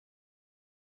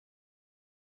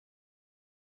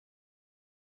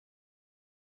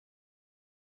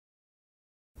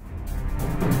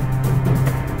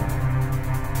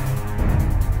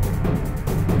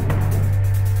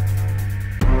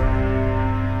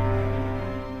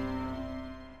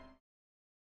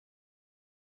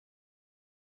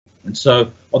And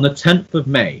so on the 10th of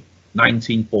May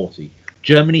 1940,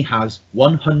 Germany has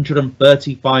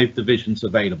 135 divisions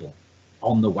available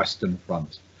on the Western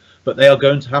Front, but they are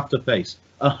going to have to face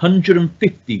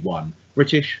 151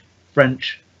 British,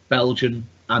 French, Belgian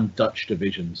and Dutch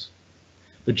divisions.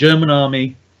 The German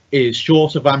army is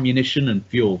short of ammunition and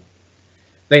fuel.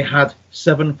 They had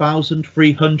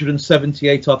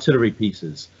 7,378 artillery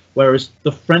pieces, whereas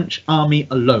the French army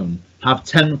alone have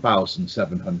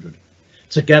 10,700.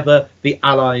 Together, the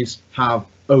Allies have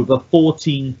over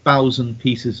 14,000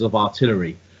 pieces of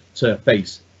artillery to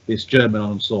face this German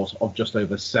onslaught of just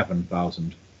over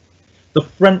 7,000. The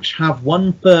French have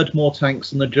 1/3 more tanks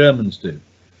than the Germans do,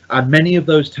 and many of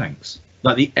those tanks,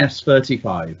 like the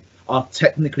S-35, are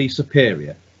technically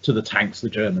superior to the tanks the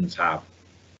Germans have.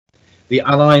 The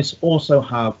Allies also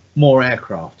have more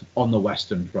aircraft on the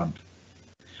Western Front.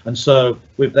 And so,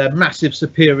 with their massive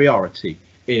superiority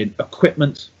in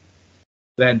equipment,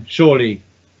 then surely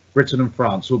Britain and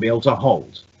France will be able to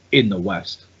hold in the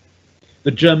West.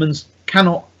 The Germans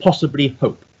cannot possibly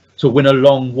hope to win a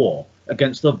long war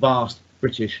against the vast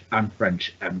British and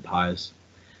French empires.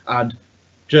 And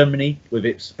Germany, with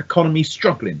its economy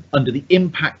struggling under the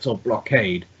impact of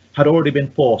blockade, had already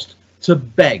been forced to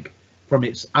beg from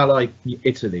its ally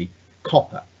Italy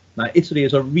copper. Now, Italy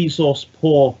is a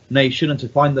resource-poor nation, and to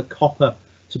find the copper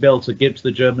to be able to give to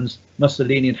the Germans,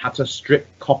 Mussolini had to strip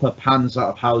copper pans out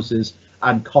of houses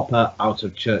and copper out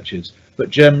of churches. But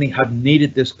Germany had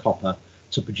needed this copper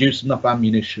to produce enough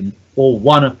ammunition for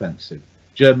one offensive.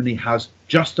 Germany has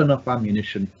just enough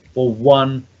ammunition for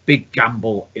one big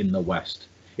gamble in the West.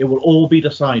 It will all be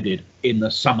decided in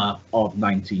the summer of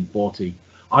 1940.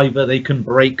 Either they can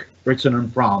break Britain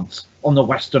and France on the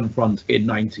Western Front in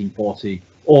 1940,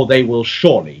 or they will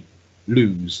surely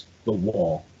lose the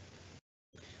war.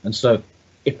 And so,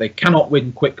 if they cannot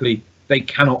win quickly, they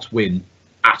cannot win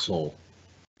at all.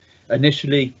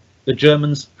 Initially, the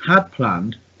Germans had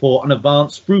planned for an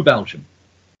advance through Belgium,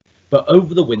 but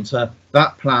over the winter,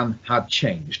 that plan had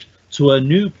changed to a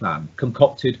new plan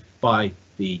concocted by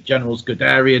the generals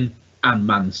Guderian and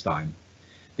Manstein.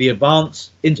 The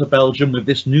advance into Belgium with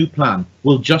this new plan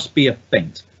will just be a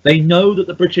feint. They know that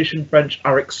the British and French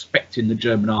are expecting the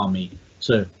German army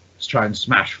to try and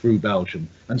smash through Belgium,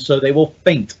 and so they will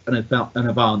feint an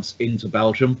advance into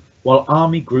Belgium, while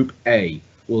Army Group A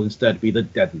will instead be the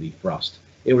deadly thrust.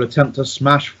 It will attempt to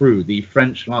smash through the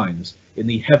French lines in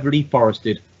the heavily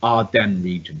forested Ardennes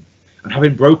region, and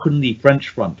having broken the French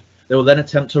front, they will then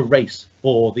attempt to race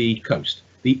for the coast,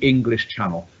 the English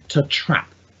Channel, to trap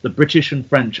the British and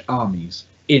French armies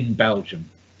in Belgium.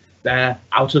 There,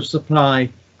 out of supply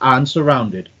and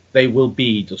surrounded, they will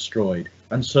be destroyed.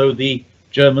 And so the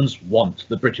Germans want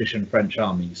the British and French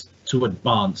armies to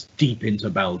advance deep into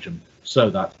Belgium so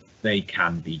that they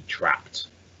can be trapped.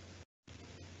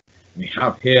 We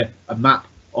have here a map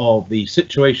of the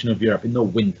situation of Europe in the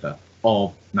winter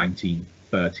of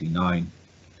 1939.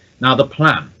 Now the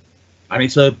plan, and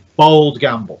it's a bold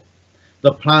gamble,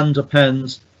 the plan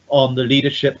depends on the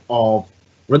leadership of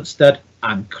Rundstedt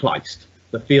and Kleist,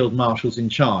 the field marshals in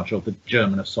charge of the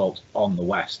German assault on the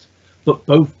West. But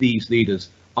both these leaders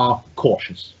are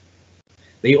cautious.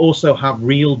 They also have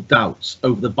real doubts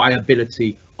over the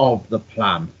viability of the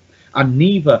plan, and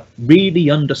neither really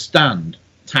understand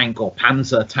tank or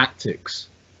panzer tactics.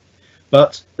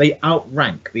 But they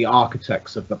outrank the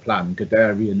architects of the plan,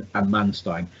 Guderian and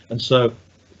Manstein, and so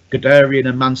Guderian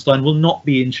and Manstein will not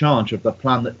be in charge of the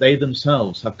plan that they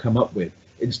themselves have come up with.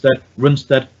 Instead,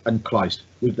 Rundstedt and Kleist,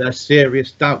 with their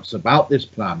serious doubts about this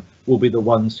plan, will be the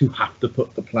ones who have to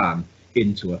put the plan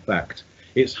into effect.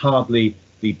 It's hardly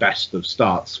the best of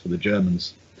starts for the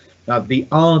Germans. Now, the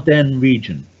Ardennes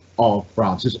region of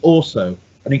France is also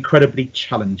an incredibly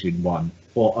challenging one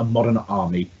for a modern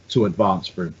army to advance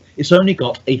through. It's only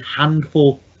got a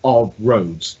handful of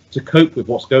roads to cope with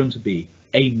what's going to be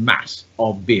a mass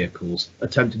of vehicles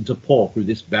attempting to pour through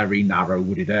this very narrow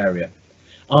wooded area.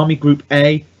 Army Group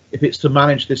A, if it's to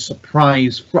manage this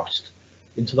surprise thrust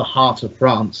into the heart of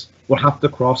France, will have to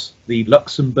cross the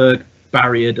Luxembourg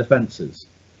barrier defences.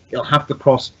 It'll have to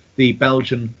cross the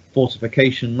Belgian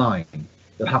fortification line.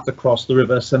 It'll have to cross the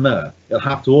River Semer. It'll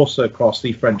have to also cross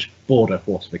the French border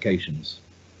fortifications.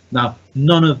 Now,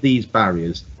 none of these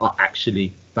barriers are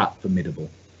actually that formidable.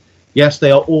 Yes,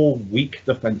 they are all weak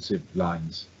defensive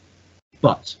lines,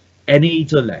 but any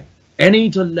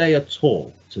delay at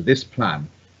all to this plan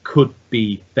could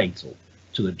be fatal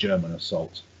to the German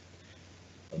assault.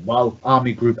 And while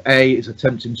Army Group A is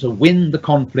attempting to win the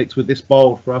conflict with this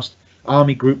bold thrust,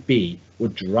 Army Group B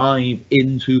would drive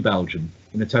into Belgium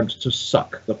in an attempt to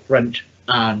suck the French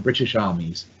and British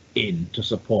armies in to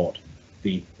support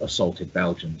the assaulted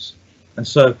Belgians. And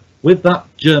so with that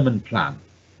German plan,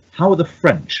 how are the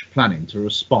French planning to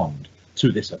respond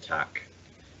to this attack?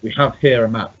 We have here a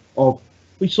map of,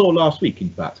 we saw last week in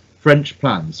fact, French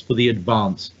plans for the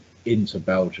advance into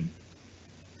Belgium.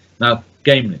 Now,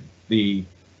 Gamelin, the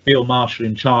field marshal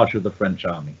in charge of the French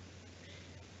army,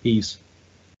 he's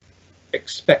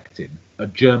expecting a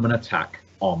German attack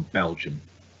on Belgium.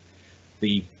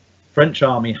 The French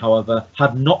army, however,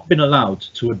 had not been allowed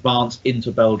to advance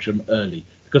into Belgium early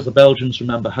because the Belgians,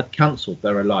 remember, had cancelled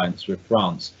their alliance with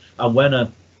France. And when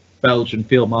a Belgian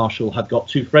field marshal had got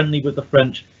too friendly with the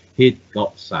French, he'd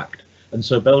got sacked. And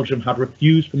so Belgium had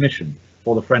refused permission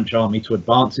for the French army to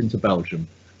advance into Belgium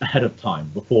ahead of time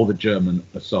before the German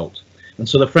assault. And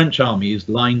so the French army is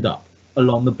lined up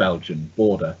along the Belgian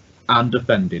border and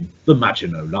defending the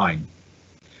Maginot Line.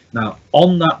 Now,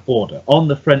 on that border, on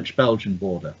the French-Belgian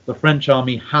border, the French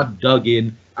army had dug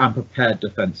in and prepared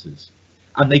defences,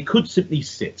 and they could simply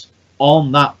sit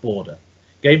on that border.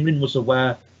 Gamelin was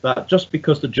aware that just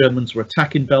because the Germans were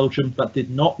attacking Belgium, that did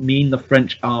not mean the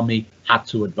French army had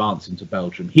to advance into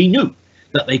Belgium. He knew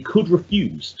that they could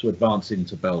refuse to advance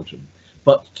into Belgium,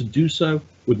 but to do so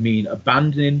would mean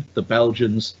abandoning the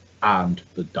Belgians and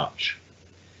the Dutch.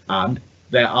 And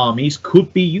their armies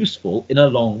could be useful in a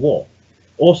long war.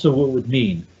 Also, it would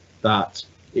mean that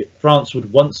France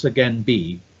would once again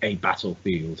be a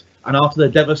battlefield. And after the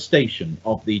devastation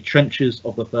of the trenches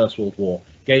of the First World War,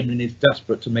 Gamelin is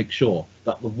desperate to make sure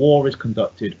that the war is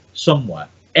conducted somewhere,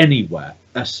 anywhere,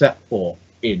 except for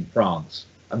in France.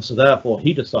 And so therefore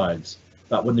he decides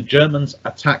that when the Germans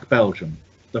attack Belgium,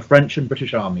 the French and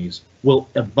British armies will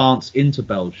advance into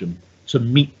Belgium to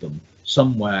meet them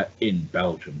somewhere in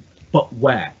Belgium. But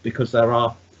where? Because there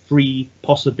are three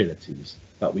possibilities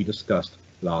that we discussed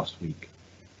last week.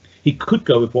 He could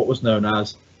go with what was known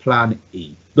as Plan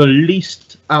E, the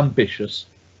least ambitious,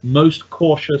 most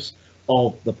cautious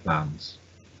of the plans.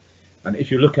 And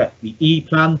if you look at the E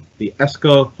plan, the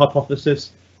ESCO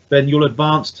hypothesis, then you'll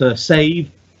advance to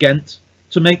save Ghent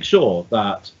to make sure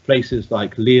that places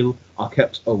like Lille are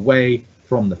kept away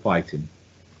from the fighting.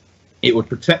 It would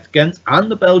protect Ghent and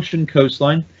the Belgian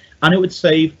coastline, and it would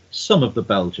save some of the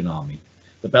Belgian army.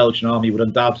 The Belgian army would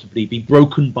undoubtedly be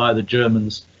broken by the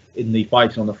Germans in the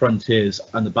fighting on the frontiers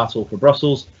and the battle for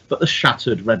Brussels, but the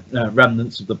shattered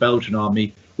remnants of the Belgian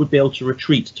army would be able to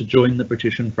retreat to join the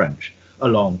British and French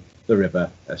along the river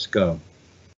Escaut.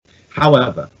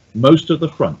 However, most of the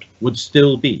front would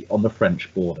still be on the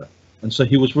French border, and so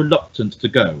he was reluctant to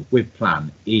go with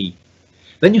Plan E.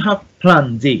 Then you have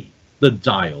Plan D, the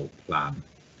Dial Plan.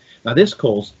 Now this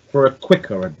calls for a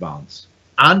quicker advance,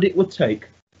 and it would take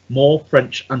more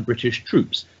French and British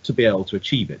troops to be able to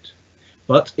achieve it.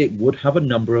 But it would have a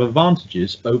number of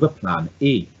advantages over Plan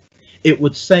E. It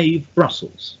would save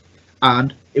Brussels,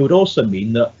 and it would also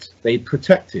mean that they'd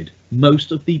protected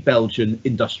most of the Belgian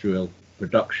industrial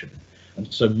production.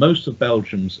 And so most of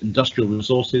Belgium's industrial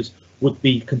resources would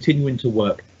be continuing to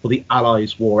work for the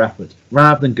Allies' war effort,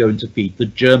 rather than going to feed the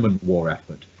German war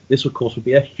effort. This, of course, would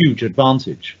be a huge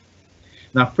advantage.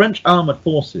 Now, French armoured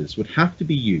forces would have to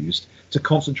be used to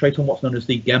concentrate on what's known as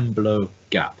the Gembloux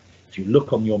Gap. If you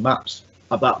look on your maps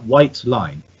at that white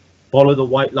line, follow the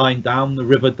white line down the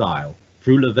River Dial,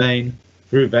 through Louvain,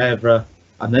 through Vèvre,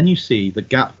 and then you see the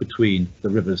gap between the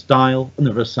rivers Dial and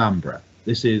the River Sambre.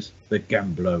 This is the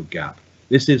Gembloux Gap.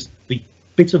 This is the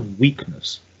bit of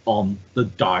weakness on the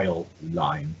Dial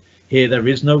line. Here there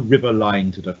is no river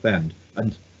line to defend,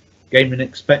 and Gamelin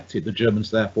expected the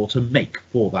Germans therefore to make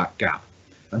for that gap.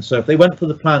 And so if they went for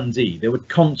the Plan D, they would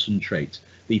concentrate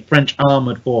the French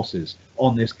armoured forces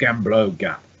on this Gembloux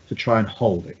Gap to try and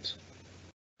hold it.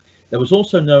 There was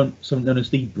also something known as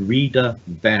the Breda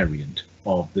variant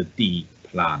of the D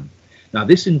plan. Now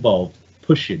this involved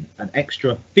pushing an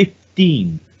extra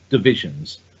 15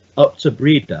 divisions up to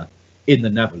Breda in the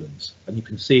Netherlands, and you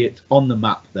can see it on the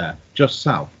map there, just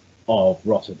south of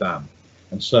Rotterdam.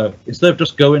 And so instead of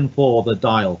just going for the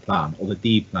Dial plan or the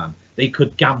D plan, they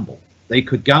could gamble. They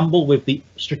could gamble with the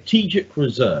strategic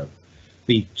reserve,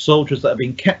 the soldiers that have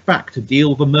been kept back to deal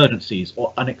with emergencies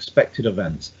or unexpected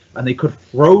events, and they could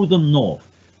throw them north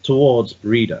towards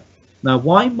Breda. Now,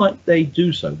 why might they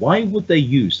do so? Why would they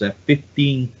use their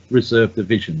 15 reserve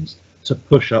divisions to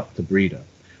push up to Breda?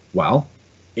 Well,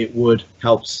 it would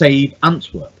help save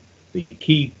Antwerp. The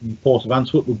key port of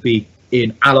Antwerp would be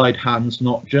in Allied hands,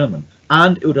 not German,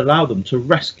 and it would allow them to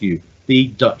rescue the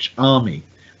Dutch army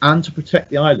and to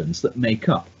protect the islands that make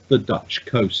up the Dutch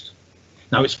coast.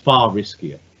 Now, it's far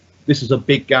riskier. This is a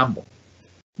big gamble,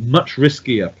 much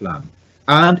riskier plan,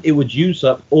 and it would use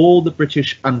up all the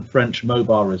British and French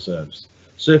mobile reserves.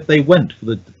 So if they went for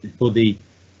the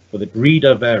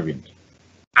breeder variant,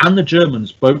 and the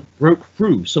Germans broke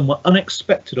through somewhat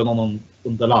unexpected on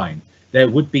the line, there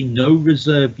would be no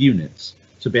reserve units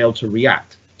to be able to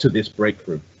react to this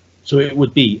breakthrough. So it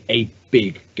would be a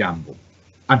big gamble,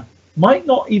 and might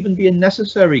not even be a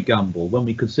necessary gamble when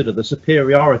we consider the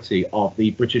superiority of the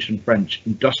British and French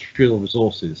industrial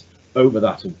resources over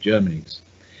that of Germany's.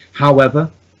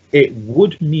 However, it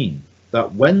would mean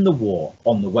that when the war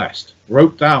on the West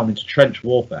broke down into trench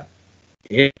warfare,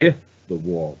 if the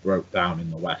war broke down in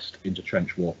the West into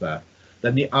trench warfare,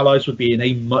 then the Allies would be in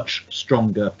a much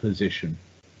stronger position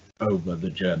over the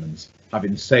Germans,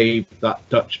 having saved that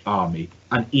Dutch army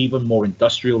and even more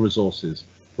industrial resources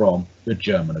from the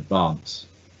German advance.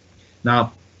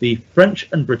 Now, the French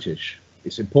and British,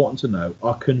 it's important to know,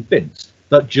 are convinced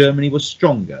that Germany was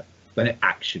stronger than it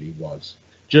actually was.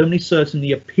 Germany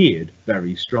certainly appeared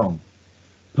very strong.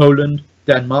 Poland,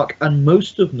 Denmark, and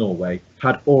most of Norway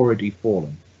had already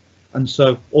fallen. And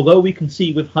so, although we can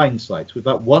see with hindsight, with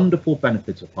that wonderful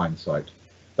benefit of hindsight,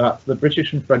 that the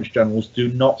British and French generals do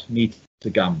not need to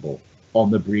gamble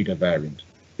on the breeder variant,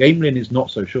 Gamelin is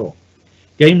not so sure.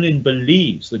 Gamelin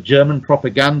believes the German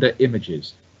propaganda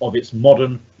images of its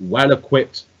modern,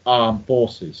 well-equipped armed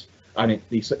forces and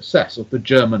the success of the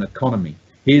German economy.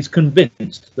 He is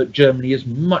convinced that Germany is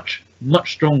much,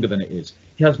 much stronger than it is.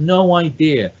 He has no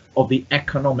idea of the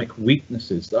economic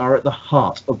weaknesses that are at the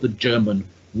heart of the German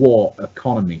war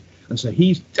economy. And so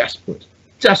he's desperate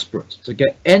to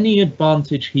get any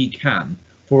advantage he can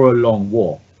for a long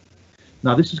war.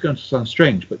 Now, this is going to sound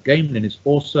strange, but Gamelin is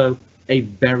also a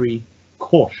very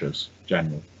cautious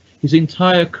general. His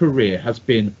entire career has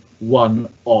been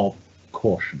one of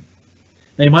caution.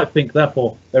 Now, you might think,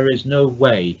 therefore, there is no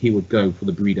way he would go for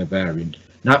the breeder variant.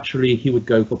 Naturally, he would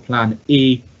go for plan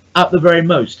E. At the very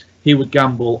most, he would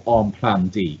gamble on plan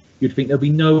D. You'd think there'd be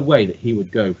no way that he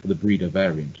would go for the breeder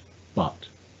variant. But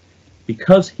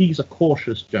because he's a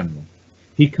cautious general,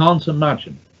 he can't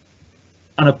imagine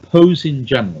an opposing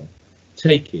general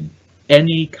taking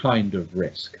any kind of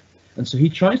risk. And so he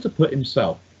tries to put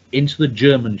himself into the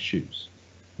German shoes.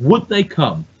 Would they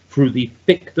come through the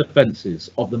thick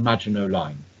defences of the Maginot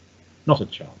Line? Not a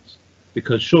chance,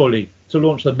 because surely to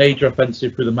launch a major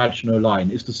offensive through the Maginot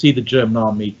Line is to see the German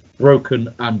army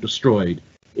broken and destroyed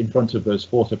in front of those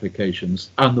fortifications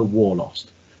and the war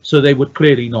lost. So they would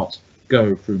clearly not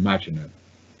go through Maginot.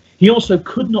 He also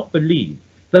could not believe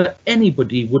that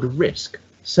anybody would risk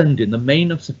sending the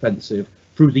main offensive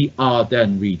through the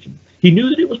Ardennes region. He knew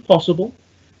that it was possible.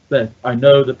 But I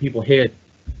know that people hear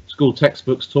school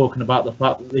textbooks talking about the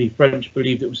fact that the French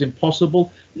believed it was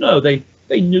impossible. No, they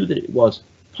knew that it was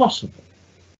possible.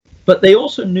 But they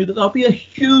also knew that there would be a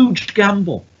huge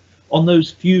gamble on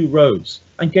those few roads.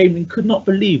 And Gamelin could not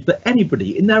believe that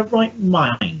anybody in their right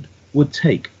mind would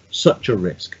take such a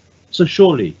risk. So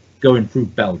surely going through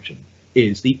Belgium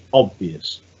is the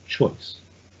obvious choice.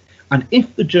 And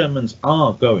if the Germans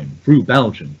are going through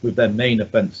Belgium with their main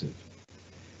offensive,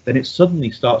 then it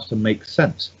suddenly starts to make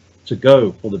sense to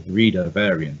go for the breeder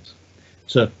variant,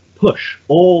 to push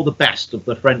all the best of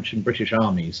the French and British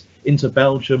armies into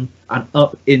Belgium and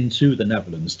up into the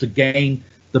Netherlands to gain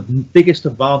the biggest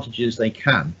advantages they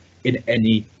can in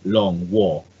any long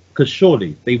war. Because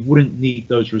surely they wouldn't need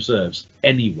those reserves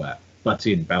anywhere but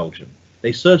in Belgium.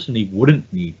 They certainly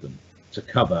wouldn't need them to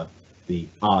cover the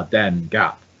Ardennes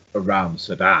gap around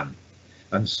Sedan.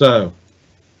 And so,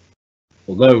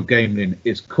 although Gamelin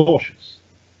is cautious,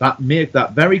 that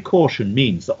very caution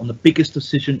means that on the biggest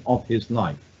decision of his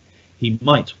life, he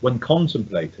might, when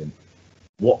contemplating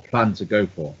what plan to go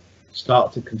for,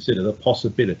 start to consider the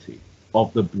possibility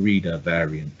of the breeder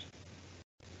variant.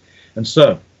 And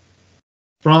so,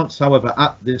 France, however,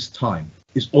 at this time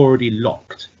is already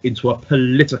locked into a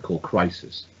political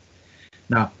crisis.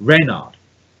 Now, Reynard,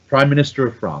 Prime Minister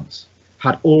of France,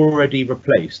 had already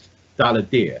replaced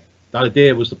Daladier.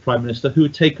 Daladier was the Prime Minister who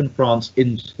had taken France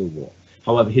into the war.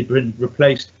 However, he'd been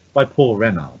replaced by Paul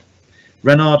Reynard.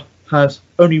 Reynard has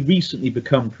only recently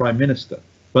become Prime Minister,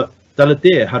 but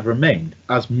Daladier had remained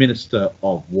as Minister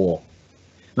of War.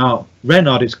 Now,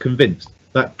 Reynard is convinced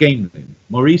that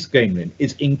Maurice Gamelin,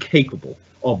 is incapable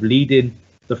of leading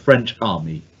the French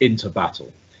army into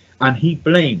battle, and he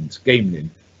blamed Gamelin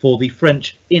for the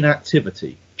French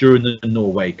inactivity during the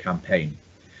Norway campaign.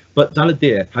 But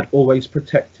Daladier had always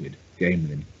protected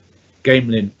Gamelin.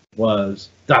 Gamelin was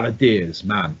Daladier's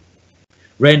man.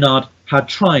 Reynard had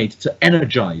tried to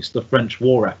energise the French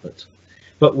war effort,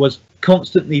 but was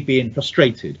constantly being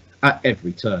frustrated at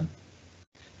every turn.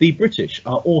 The British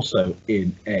are also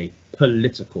in a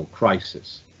political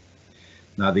crisis.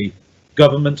 Now, the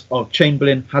government of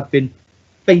Chamberlain had been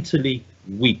fatally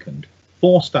weakened,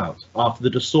 forced out after the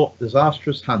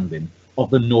disastrous handling of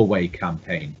the Norway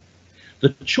campaign. The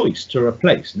choice to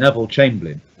replace Neville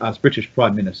Chamberlain as British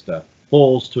Prime Minister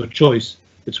falls to a choice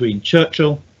between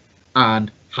Churchill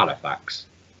and Halifax.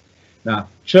 Now,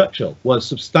 Churchill was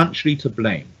substantially to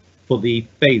blame for the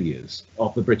failures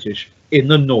of the British in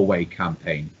the Norway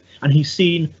campaign, and he's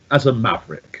seen as a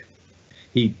maverick.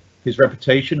 His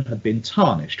reputation had been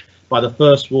tarnished by the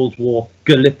First World War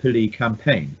Gallipoli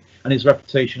campaign, and his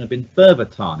reputation had been further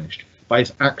tarnished by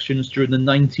his actions during the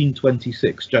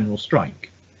 1926 general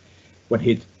strike, when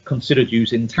he'd considered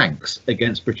using tanks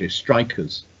against British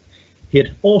strikers. He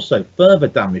had also further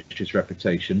damaged his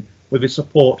reputation with his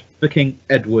support for King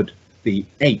Edward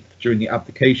VIII during the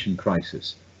abdication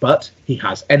crisis. But he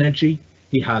has energy,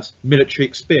 he has military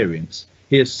experience,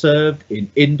 he has served in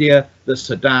India, the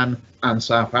Sudan and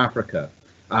South Africa,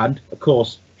 and of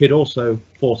course he'd also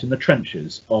fought in the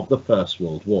trenches of the First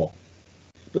World War.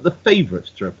 But the favourite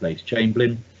to replace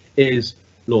Chamberlain is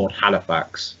Lord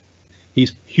Halifax.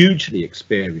 He's hugely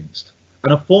experienced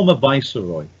and a former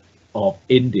Viceroy of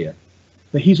India,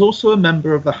 but he's also a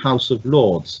member of the House of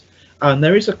Lords, and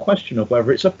there is a question of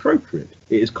whether it's appropriate.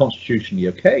 It is constitutionally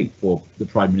okay for the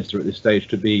Prime Minister at this stage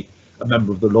to be a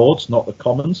member of the Lords, not the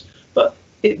Commons, but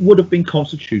it would have been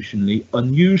constitutionally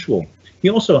unusual. He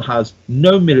also has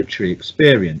no military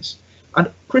experience,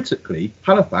 and critically,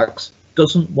 Halifax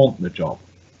doesn't want the job.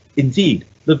 Indeed,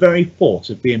 the very thought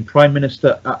of being Prime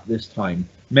Minister at this time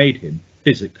made him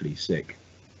physically sick.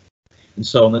 And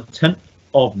so on the 10th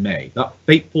of May, that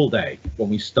fateful day when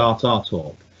we start our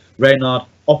talk, Reynard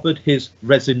offered his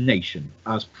resignation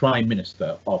as Prime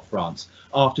Minister of France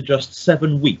after just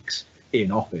 7 weeks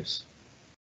in office.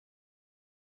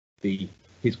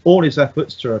 All his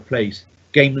efforts to replace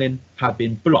Gamelin had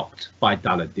been blocked by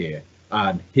Daladier,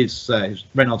 and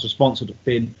Reynard's response had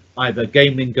been either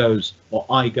Gamelin goes or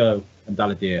I go, and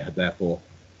Daladier had therefore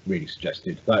really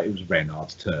suggested that it was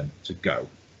Reynard's turn to go.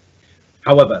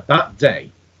 However, that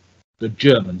day, the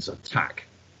Germans attack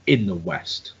in the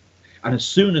west, and as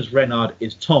soon as Reynard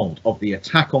is told of the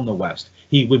attack on the west,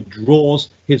 he withdraws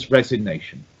his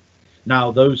resignation.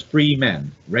 Now those 3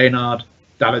 men, Reynard,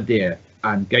 Daladier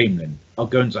and Gamelin, are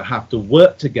going to have to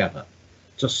work together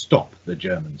to stop the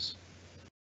Germans.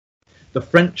 The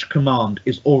French command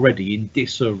is already in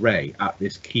disarray at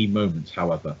this key moment,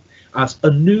 however, as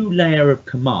a new layer of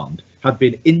command had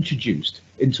been introduced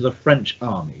into the French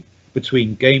army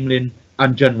between Gamelin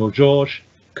and General Georges,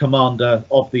 commander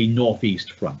of the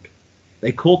Northeast Front.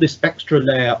 They called this extra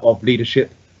layer of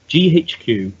leadership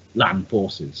GHQ Land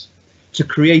Forces. To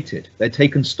create it, they'd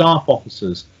taken staff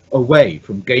officers away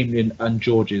from Gamelin and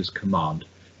Georges' command,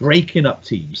 breaking up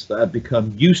teams that had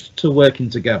become used to working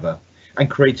together and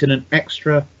creating an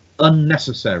extra,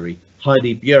 unnecessary,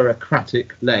 highly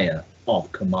bureaucratic layer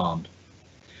of command.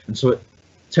 And so at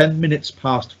 10 minutes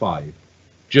past 5,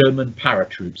 German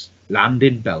paratroops land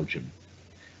in Belgium,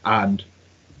 and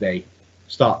they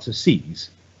start to seize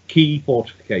key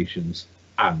fortifications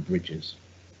and bridges.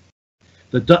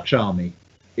 The Dutch army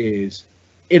is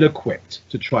ill-equipped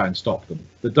to try and stop them.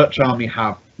 The Dutch army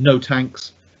have no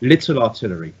tanks, little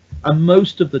artillery, and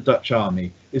most of the Dutch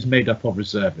army is made up of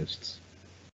reservists.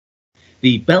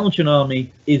 The Belgian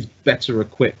army is better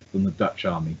equipped than the Dutch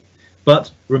army,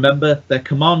 but remember, their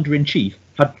commander-in-chief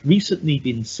had recently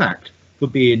been sacked for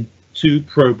being too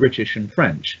pro-British and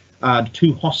French and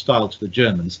too hostile to the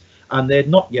Germans, and they had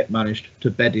not yet managed to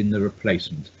bed in the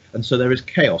replacement, and so there is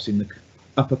chaos in the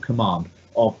upper command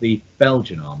of the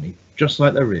Belgian army, just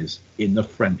like there is in the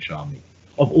French army.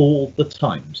 Of all the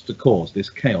times to cause this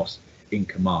chaos in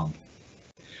command,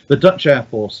 the Dutch Air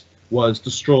Force was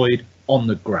destroyed on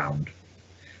the ground,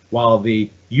 while the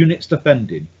units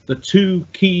defending the 2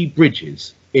 key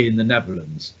bridges in the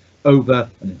Netherlands over,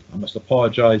 and I must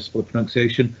apologise for the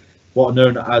pronunciation, what are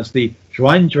known as the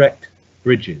Zwijndrecht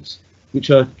bridges, which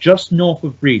are just north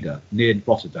of Breda near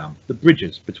Rotterdam. The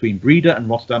bridges between Breda and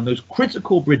Rotterdam, those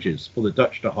critical bridges for the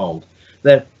Dutch to hold,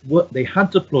 they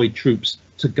had deployed troops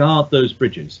to guard those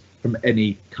bridges from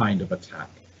any kind of attack.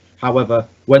 However,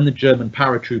 when the German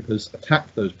paratroopers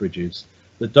attacked those bridges,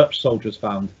 the Dutch soldiers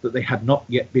found that they had not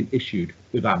yet been issued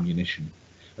with ammunition.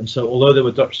 And so although there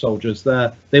were Dutch soldiers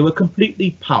there, they were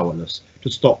completely powerless to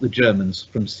stop the Germans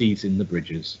from seizing the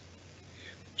bridges.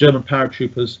 German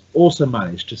paratroopers also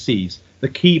managed to seize the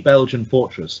key Belgian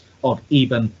fortress of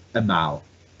Eben Emael.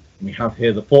 We have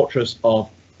here the fortress of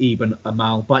Eben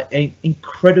Emael by an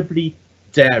incredibly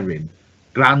daring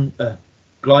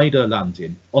glider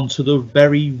landing onto the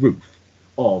very roof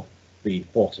of the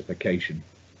fortification.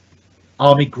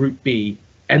 Army Group B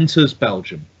enters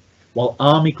Belgium, while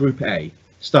Army Group A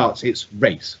starts its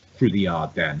race through the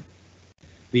Ardennes.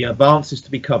 The advance is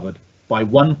to be covered by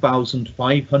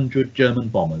 1,500 German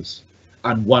bombers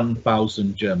and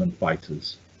 1,000 German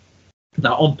fighters.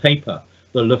 Now, on paper,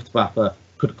 the Luftwaffe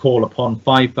could call upon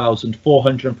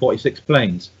 5,446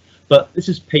 planes, but this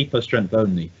is paper strength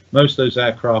only. Most of those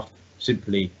aircraft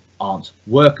simply aren't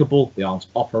workable, they aren't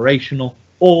operational,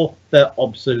 or they're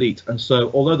obsolete. And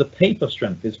so, although the paper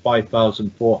strength is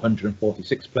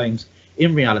 5,446 planes,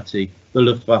 in reality, the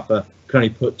Luftwaffe can only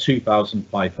put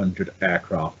 2,500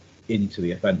 aircraft into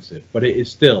the offensive, but it is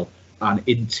still an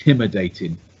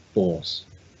intimidating force.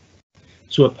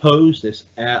 To oppose this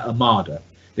air armada,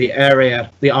 the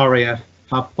RAF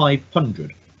have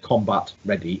 500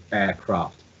 combat-ready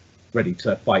aircraft ready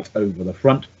to fight over the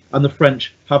front, and the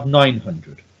French have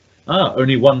 900.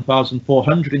 Only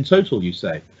 1,400 in total, you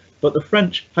say, but the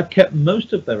French had kept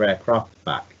most of their aircraft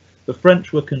back. The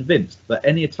French were convinced that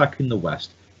any attack in the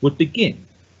west would begin,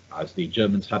 as the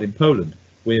Germans had in Poland,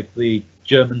 with the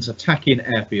Germans attacking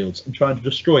airfields and trying to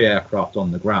destroy aircraft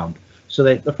on the ground. So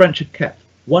the French had kept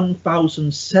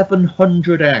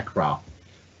 1,700 aircraft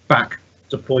back,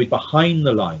 deployed behind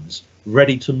the lines,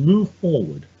 ready to move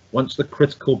forward once the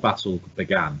critical battle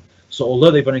began. So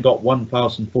although they've only got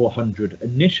 1,400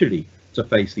 initially to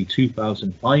face the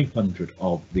 2,500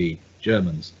 of the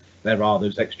Germans, there are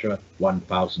those extra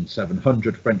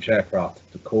 1,700 French aircraft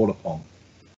to call upon.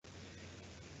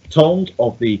 Told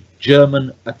of the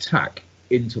German attack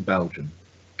into Belgium,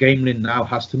 Gamelin now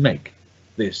has to make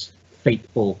this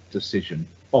fateful decision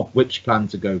of which plan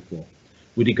to go for.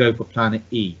 Would he go for plan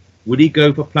E? Would he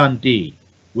go for plan D?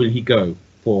 Will he go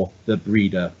for the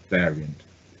breeder variant?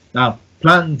 Now,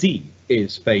 plan D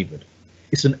is favoured.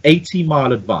 It's an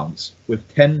 80-mile advance with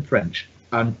 10 French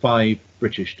and 5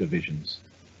 British divisions.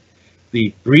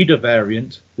 The breeder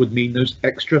variant would mean those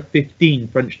extra 15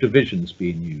 French divisions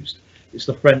being used. It's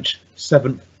the French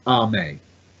 7th Armée,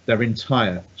 their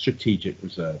entire strategic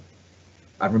reserve.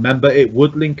 And remember, it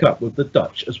would link up with the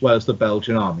Dutch as well as the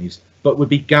Belgian armies, but would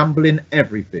be gambling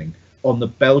everything on the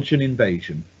Belgian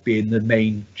invasion being the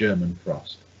main German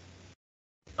thrust.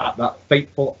 At that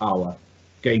fateful hour,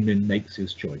 Gamelin makes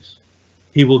his choice.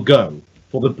 He will go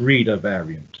for the breeder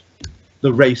variant.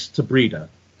 The race to breeder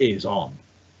is on,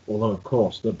 although of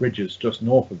course the bridges just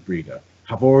north of breeder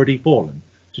have already fallen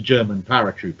to German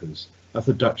paratroopers, as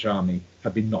the Dutch army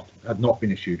had not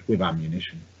been issued with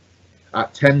ammunition.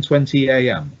 At 10:20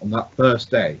 AM on that first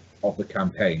day of the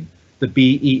campaign, the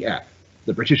BEF,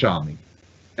 the British Army,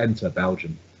 enter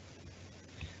Belgium.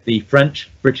 The French,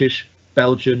 British,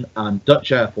 Belgian and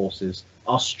Dutch air forces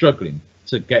are struggling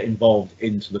to get involved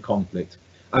into the conflict,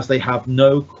 as they have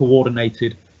no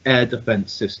coordinated air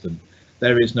defence system.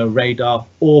 There is no radar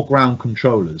or ground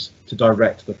controllers to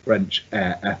direct the French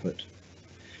air effort.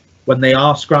 When they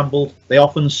are scrambled, they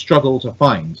often struggle to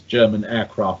find German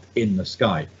aircraft in the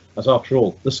sky, as after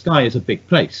all, the sky is a big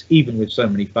place, even with so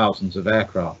many thousands of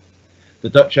aircraft. The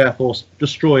Dutch Air Force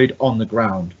destroyed on the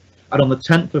ground, and on the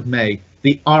 10th of May,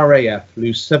 the RAF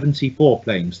lose 74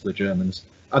 planes to the Germans,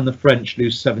 and the French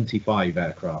lose 75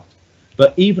 aircraft.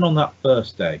 But even on that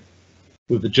first day,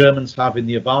 with the Germans having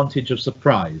the advantage of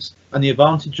surprise and the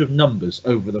advantage of numbers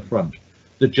over the front,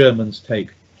 the Germans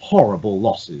take horrible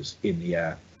losses in the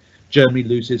air. Germany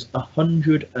loses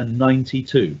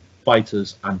 192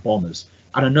 fighters and bombers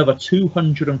and another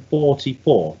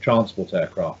 244 transport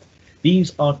aircraft.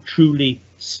 These are truly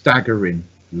staggering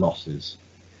losses.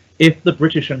 If the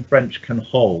British and French can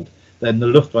hold, then the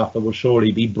Luftwaffe will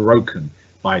surely be broken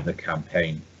by the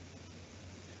campaign.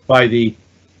 By the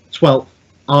 12th,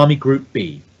 Army Group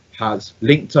B has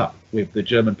linked up with the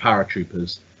German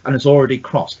paratroopers and has already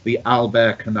crossed the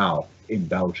Albert Canal in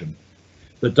Belgium.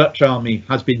 The Dutch army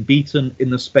has been beaten in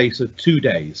the space of 2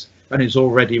 days and is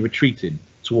already retreating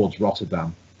towards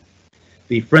Rotterdam.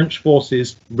 The French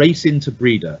forces racing to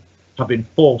Breda have been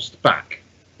forced back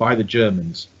by the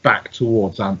Germans back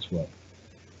towards Antwerp.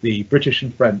 The British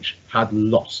and French had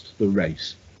lost the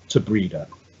race to Breda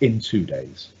in 2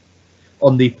 days.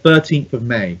 On the 13th of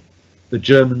May, the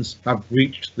Germans have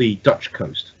reached the Dutch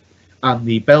coast and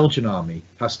the Belgian army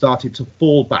has started to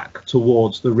fall back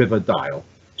towards the River Dyle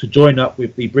to join up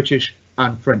with the British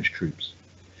and French troops.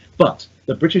 But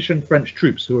the British and French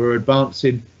troops who are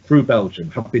advancing through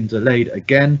Belgium have been delayed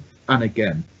again and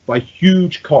again by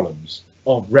huge columns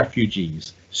of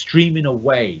refugees streaming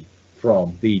away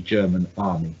from the German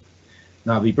army.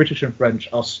 Now, the British and French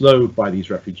are slowed by these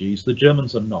refugees, the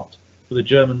Germans are not. For the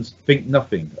Germans think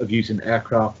nothing of using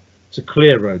aircraft to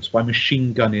clear roads by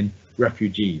machine gunning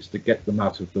refugees to get them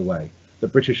out of the way. The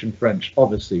British and French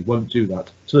obviously won't do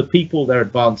that to the people they're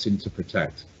advancing to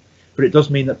protect. But it does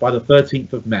mean that by the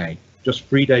 13th of May, just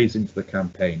 3 days into the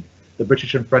campaign, the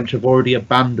British and French have already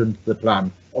abandoned the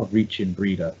plan of reaching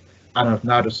Breda and have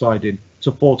now decided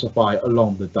to fortify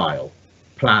along the Dial,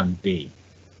 Plan D.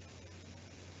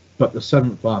 But the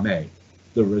 7th Army,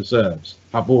 the reserves,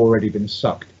 have already been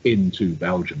sucked into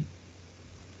Belgium.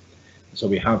 So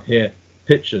we have here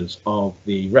pictures of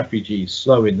the refugees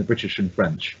slowing the British and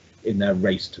French in their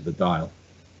race to the Dial.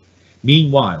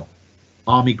 Meanwhile,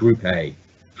 Army Group A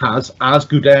has, as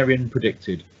Guderian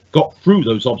predicted, got through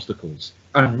those obstacles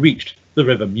and reached the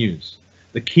River Meuse,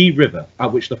 the key river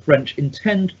at which the French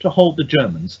intend to hold the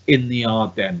Germans in the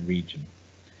Ardennes region.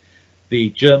 The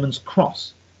Germans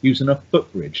cross using a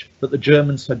footbridge that the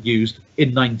Germans had used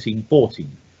in 1914.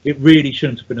 It really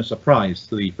shouldn't have been a surprise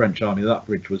to the French army that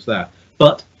bridge was there,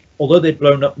 but although they'd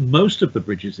blown up most of the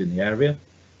bridges in the area,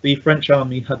 the French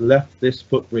army had left this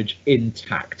footbridge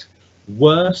intact.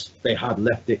 Worse, they had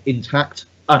left it intact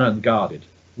and unguarded.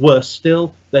 Worse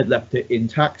still, they'd left it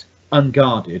intact,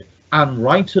 unguarded, and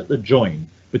right at the join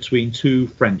between two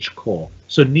French corps.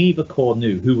 So neither corps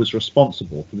knew who was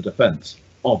responsible for the defence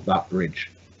of that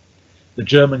bridge. The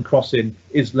German crossing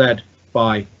is led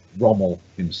by Rommel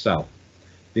himself.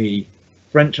 The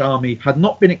French army had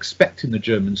not been expecting the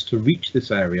Germans to reach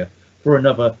this area for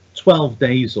another 12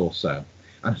 days or so,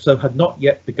 and so had not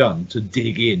yet begun to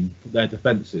dig in their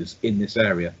defences in this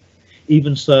area.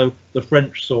 Even so, the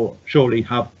French surely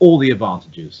have all the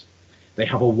advantages. They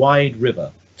have a wide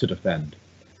river to defend,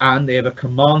 and they have a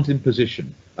commanding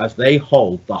position as they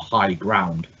hold the high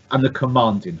ground and the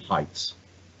commanding heights.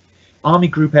 Army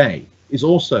Group A is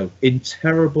also in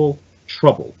terrible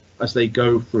trouble as they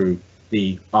go through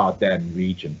the Ardennes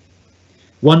region.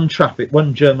 One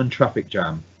German traffic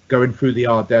jam going through the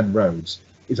Ardennes roads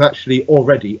is actually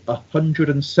already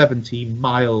 170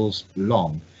 miles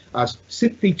long, as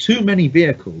simply too many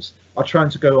vehicles are trying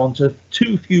to go onto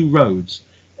too few roads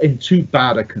in too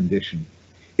bad a condition.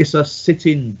 It's a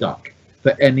sitting duck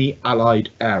for any Allied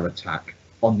air attack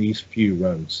on these few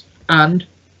roads, and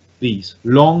these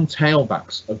long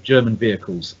tailbacks of German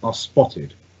vehicles are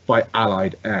spotted by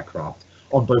Allied aircraft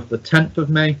on both the 10th of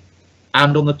May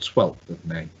and on the 12th of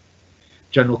May.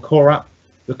 General Korat,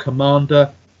 the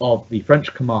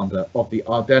French commander of the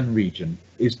Ardennes region,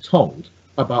 is told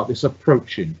about this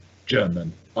approaching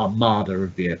German armada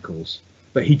of vehicles,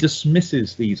 but he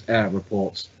dismisses these air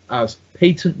reports as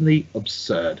patently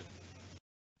absurd.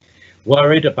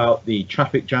 Worried about the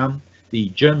traffic jam, the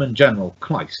German general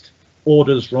Kleist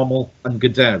orders Rommel and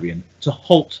Guderian to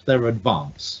halt their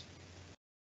advance.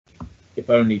 If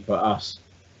only for us,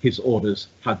 his orders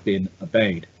had been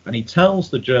obeyed, and he tells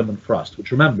the German thrust,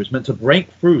 which remember is meant to break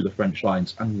through the French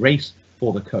lines and race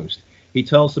for the coast, he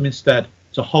tells them instead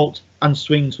to halt and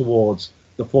swing towards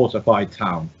the fortified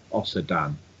town of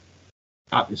Sedan.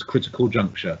 At this critical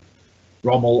juncture,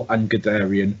 Rommel and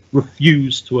Guderian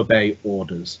refuse to obey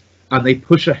orders, and they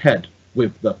push ahead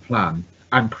with the plan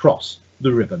and cross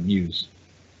the River Meuse.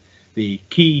 The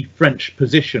key French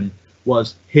position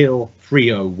was Hill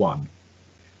 301.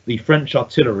 The French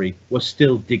artillery was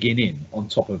still digging in on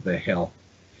top of their hill.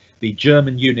 The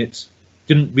German units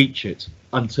didn't reach it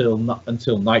until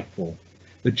nightfall.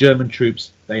 The German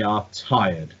troops, they are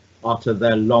tired after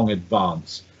their long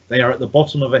advance. They are at the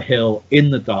bottom of a hill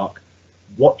in the dark,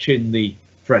 watching the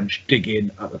French dig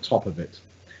in at the top of it.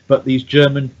 But these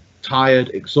German, tired,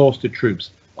 exhausted troops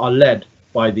are led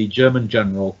by the German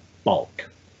general Balck.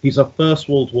 He's a First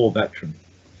World War veteran,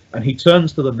 and he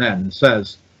turns to the men and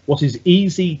says, "What is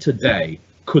easy today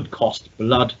could cost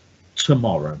blood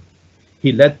tomorrow."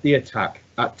 He led the attack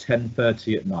at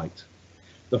 10:30 at night.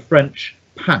 The French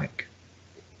panic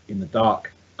in the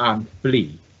dark and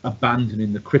flee,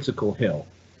 abandoning the critical hill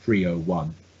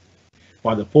 301.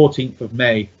 By the 14th of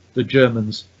May, the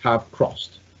Germans have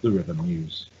crossed the River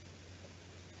Meuse.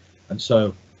 And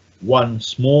so one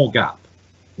small gap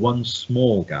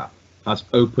has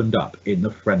opened up in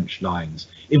the French lines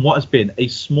in what has been a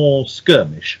small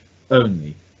skirmish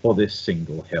only for this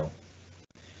single hill.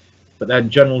 But then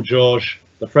General Georges,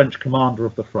 the French commander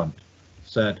of the front,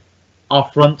 said, "Our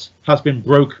front has been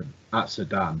broken at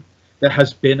Sedan. There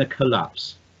has been a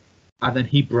collapse." And then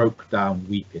he broke down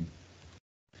weeping.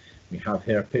 We have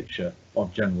here a picture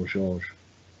of General Georges.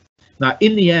 Now,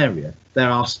 in the area, there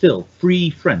are still 3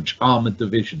 French armoured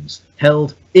divisions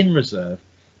held in reserve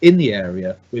in the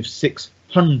area with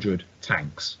 600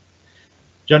 tanks.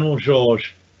 General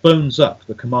Georges phones up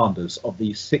the commanders of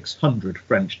these 600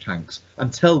 French tanks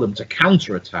and tell them to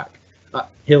counterattack at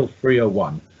Hill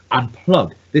 301 and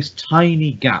plug this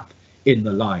tiny gap in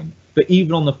the line. But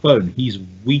even on the phone, he's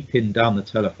weeping down the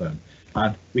telephone,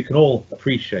 and we can all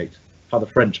appreciate how the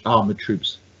French armoured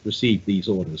troops received these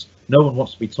orders. No one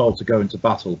wants to be told to go into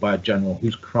battle by a general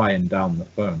who's crying down the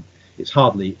phone. It's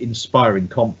hardly inspiring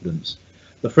confidence.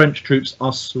 The French troops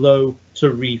are slow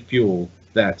to refuel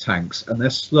their tanks, and they're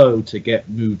slow to get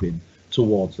moving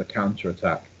towards the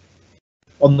counterattack.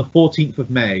 On the 14th of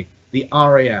May, the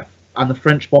RAF and the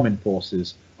French bombing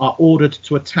forces are ordered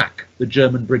to attack the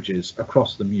German bridges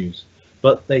across the Meuse,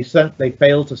 but they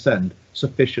fail to send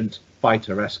sufficient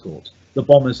fighter escort. The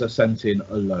bombers are sent in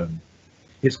alone.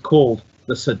 It's called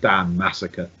the Sedan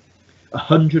Massacre.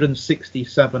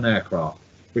 167 aircraft,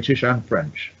 British and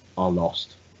French, are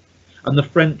lost, and the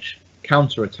French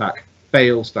counterattack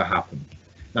fails to happen.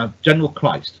 Now, General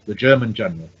Kleist, the German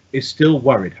general, is still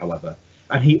worried, however,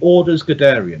 and he orders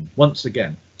Guderian once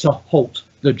again to halt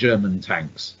the German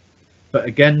tanks. But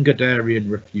again,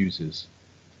 Guderian refuses.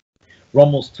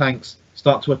 Rommel's tanks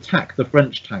start to attack the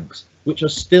French tanks, which are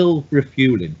still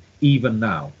refueling even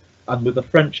now. And with the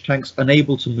French tanks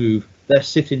unable to move, they're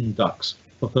sitting ducks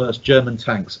for first German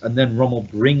tanks, and then Rommel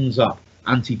brings up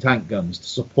anti-tank guns to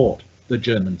support the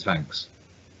German tanks.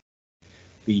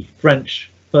 The French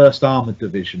 1st Armoured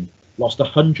Division lost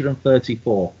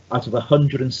 134 out of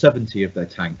 170 of their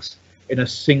tanks in a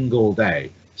single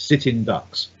day, sitting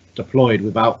ducks, deployed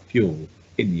without fuel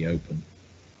in the open.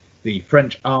 The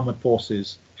French armoured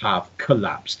forces have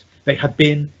collapsed. They had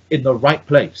been in the right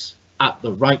place at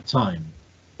the right time,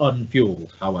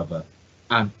 unfueled, however,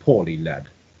 and poorly led.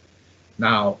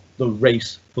 Now the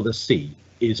race for the sea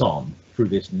is on through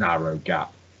this narrow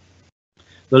gap.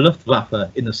 The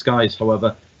Luftwaffe in the skies,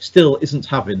 however, still isn't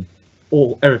having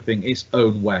everything its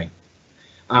own way.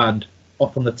 And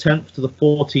from the 10th to the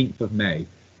 14th of May,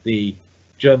 the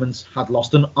Germans had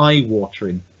lost an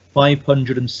eye-watering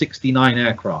 569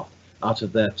 aircraft out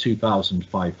of their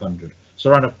 2,500. So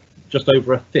around just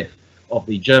over a fifth of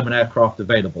the German aircraft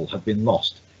available had been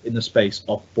lost in the space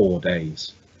of 4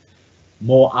 days.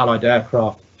 More Allied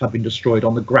aircraft had been destroyed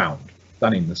on the ground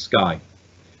than in the sky.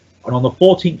 And on the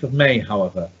 14th of May,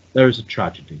 however, there is a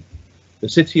tragedy. The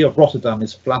city of Rotterdam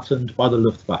is flattened by the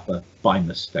Luftwaffe by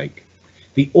mistake.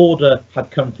 The order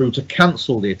had come through to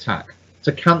cancel the attack,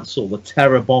 to cancel the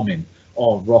terror bombing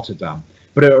of Rotterdam,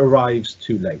 but it arrives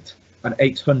too late, and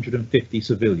 850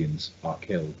 civilians are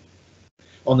killed.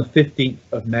 On the 15th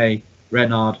of May,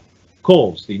 Renard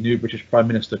calls the new British Prime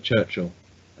Minister Churchill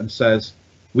and says,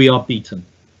 "We are beaten.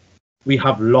 We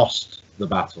have lost the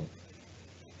battle."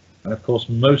 And of course,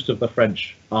 most of the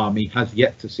French army has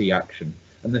yet to see action,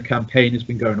 and the campaign has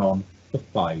been going on for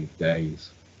 5 days.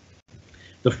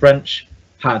 The French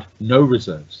had no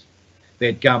reserves. They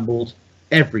had gambled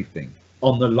everything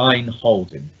on the line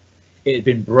holding. It had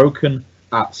been broken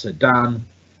at Sedan,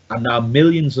 and now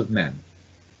millions of men,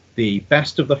 the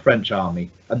best of the French army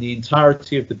and the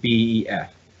entirety of the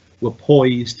BEF, were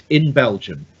poised in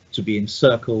Belgium to be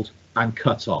encircled and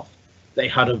cut off. They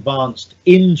had advanced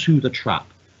into the trap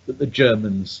that the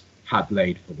Germans had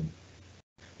laid for them.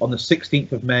 On the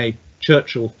 16th of May,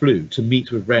 Churchill flew to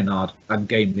meet with Renard and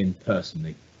Gamelin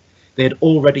personally. They had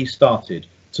already started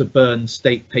to burn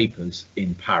state papers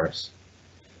in Paris.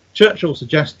 Churchill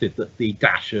suggested that the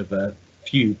dash of a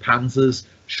few panzers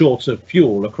short of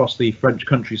fuel across the French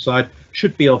countryside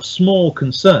should be of small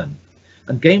concern,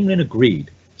 and Gamelin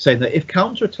agreed, saying that if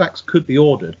counterattacks could be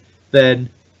ordered, then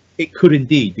it could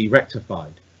indeed be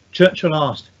rectified. Churchill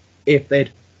asked if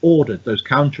they'd ordered those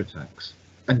counterattacks,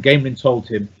 and Gamelin told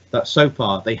him that so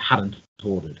far they hadn't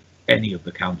ordered any of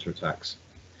the counterattacks.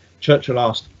 Churchill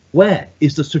asked, "Where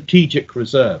is the strategic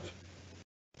reserve?"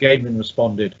 Gamelin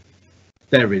responded,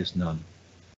 "There is none."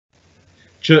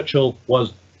 Churchill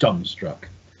was dumbstruck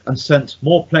and sent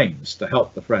more planes to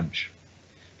help the French.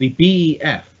 The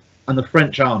BEF and the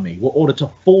French army were ordered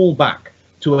to fall back,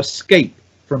 to escape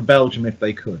from Belgium if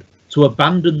they could, to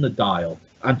abandon the Dial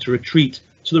and to retreat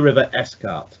to the river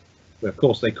Escaut, where of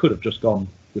course they could have just gone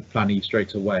with Plan E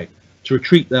straight away, to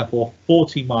retreat therefore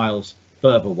 40 miles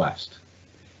further west.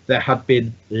 There had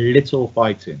been little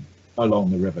fighting along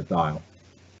the river Dial.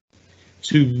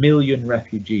 2 million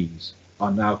refugees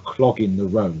are now clogging the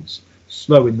roads,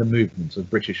 slowing the movement of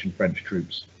British and French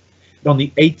troops. And on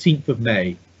the 18th of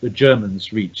May, the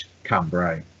Germans reach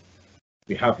Cambrai.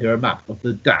 We have here a map of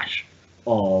the dash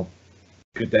of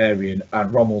Guderian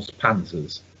and Rommel's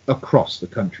panzers across the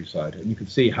countryside, and you can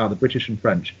see how the British and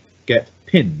French get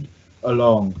pinned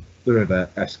along the river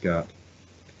Escaut.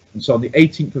 And so on the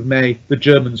 18th of May, the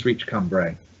Germans reach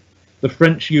Cambrai. The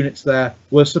French units there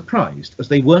were surprised, as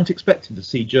they weren't expecting to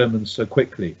see Germans so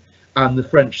quickly, and the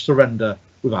French surrender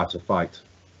without a fight.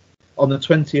 On the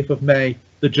 20th of May,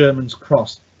 the Germans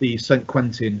cross the St.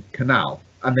 Quentin Canal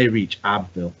and they reach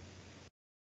Abbeville.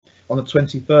 On the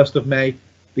 21st of May,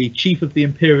 the Chief of the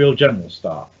Imperial General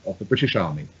Staff of the British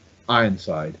Army,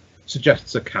 Ironside,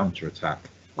 suggests a counterattack.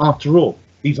 After all,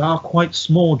 these are quite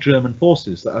small German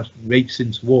forces that are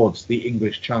racing towards the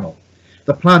English Channel.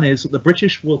 The plan is that the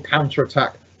British will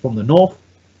counterattack from the north,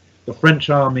 the French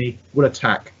army will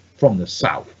attack from the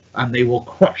south, and they will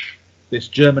crush this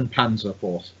German panzer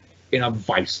force in a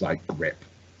vice-like grip.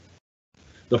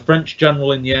 The French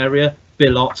general in the area,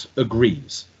 Billot,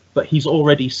 agrees, but he's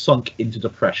already sunk into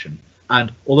depression,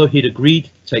 and although he'd agreed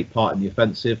to take part in the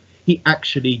offensive, he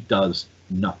actually does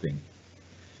nothing.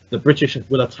 The British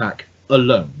will attack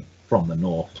alone from the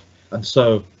north, and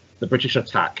so the British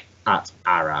attack at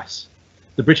Arras.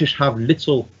 The British have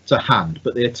little to hand,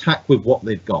 but they attack with what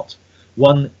they've got.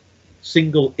 One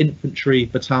single infantry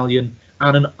battalion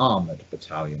and an armoured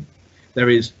battalion. There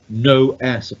is no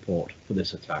air support for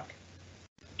this attack.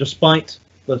 Despite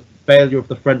the failure of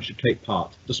the French to take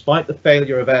part, despite the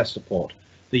failure of air support,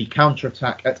 the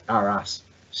counterattack at Arras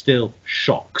still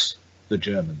shocks the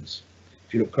Germans.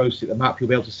 If you look closely at the map, you'll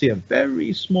be able to see a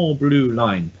very small blue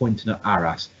line pointing at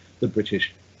Arras, the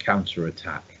British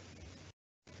counterattack.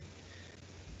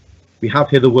 We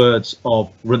have here the words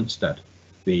of Rundstedt,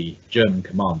 the German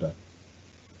commander.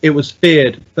 It was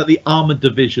feared that the armoured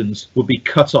divisions would be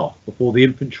cut off before the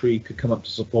infantry could come up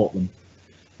to support them.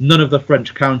 None of the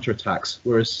French counterattacks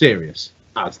were as serious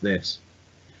as this.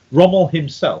 Rommel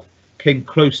himself came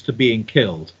close to being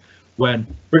killed when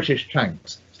British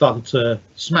tanks started to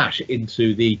smash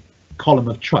into the column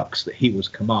of trucks that he was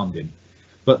commanding,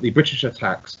 but the British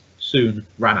attacks soon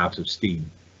ran out of steam.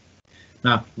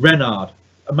 Now, Renard,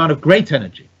 a man of great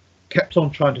energy, kept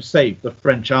on trying to save the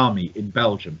French army in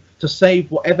Belgium, to save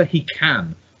whatever he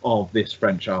can of this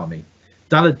French army.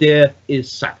 Daladier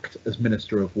is sacked as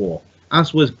Minister of War,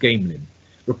 as was Gamelin,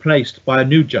 replaced by a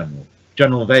new general,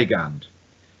 General Weygand.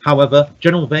 However,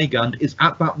 General Weygand is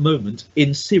at that moment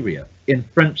in Syria, in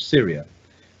French Syria,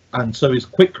 and so is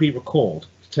quickly recalled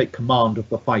to take command of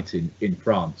the fighting in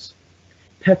France.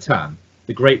 Pétain,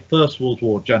 the great First World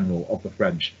War general of the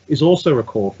French, is also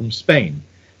recalled from Spain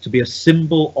to be a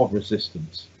symbol of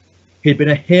resistance. He had been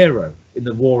a hero in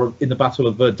the Battle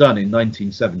of Verdun in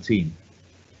 1917.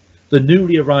 The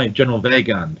newly arrived General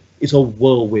Weygand is a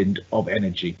whirlwind of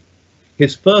energy.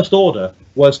 His first order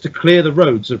was to clear the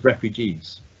roads of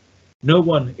refugees. No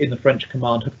one in the French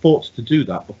command had thought to do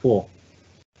that before.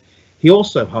 He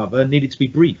also, however, needed to be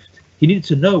briefed. He needed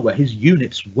to know where his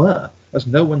units were, as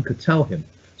no one could tell him.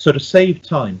 So to save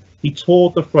time, he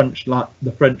toured the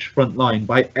French front line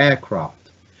by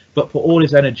aircraft. But for all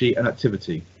his energy and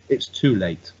activity, it's too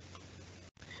late.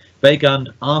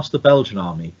 Weygand asked the Belgian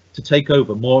army to take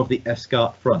over more of the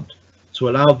Escarpe front to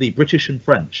allow the British and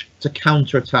French to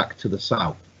counterattack to the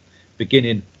south,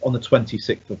 beginning on the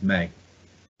 26th of May.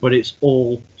 But it's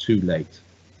all too late.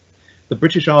 The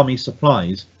British Army's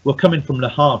supplies were coming from Le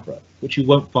Havre, which you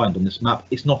won't find on this map.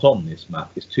 It's not on this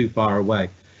map, it's too far away.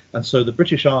 And so the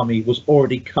British Army was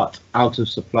already cut out of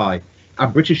supply,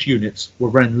 and British units were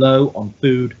running low on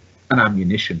food and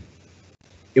ammunition.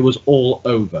 It was all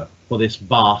over for this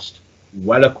vast,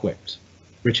 well-equipped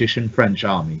British and French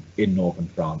army in northern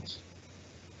France.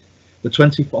 On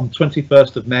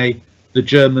 21st of May, the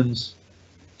Germans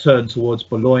turned towards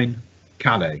Boulogne,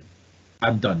 Calais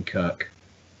and Dunkirk.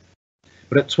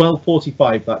 But at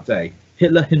 12:45 that day,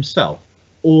 Hitler himself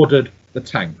ordered the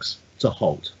tanks to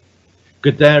halt.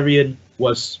 Guderian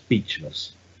was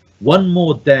speechless. One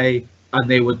more day and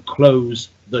they would close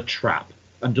the trap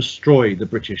and destroy the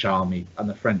British army and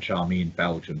the French army in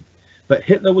Belgium. But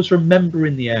Hitler was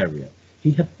remembering the area.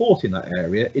 He had fought in that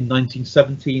area in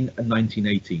 1917 and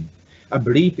 1918 and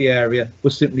believed the area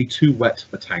was simply too wet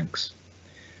for tanks.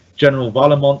 General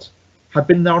Vallemont had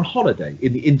been there on holiday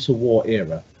in the interwar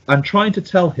era and trying to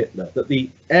tell Hitler that the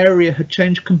area had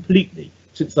changed completely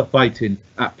since the fighting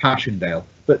at Passchendaele,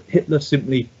 but Hitler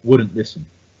simply wouldn't listen.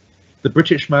 The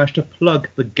British managed to plug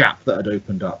the gap that had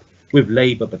opened up with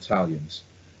Labour battalions.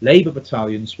 Labour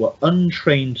battalions were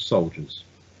untrained soldiers,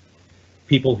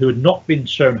 people who had not been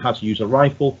shown how to use a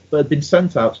rifle, but had been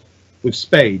sent out with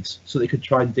spades so they could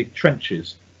try and dig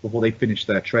trenches before they finished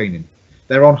their training.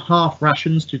 They're on half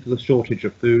rations due to the shortage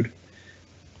of food.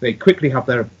 They quickly have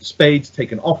their spades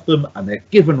taken off them and they're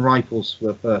given rifles for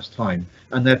the first time,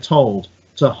 and they're told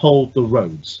to hold the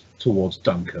roads towards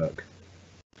Dunkirk.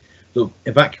 The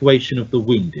evacuation of the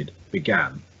wounded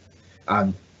began,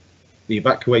 and the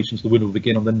evacuations of the wounded will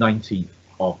begin on the 19th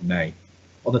of May.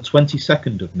 On the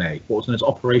 22nd of May, what was known as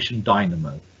Operation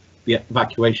Dynamo, the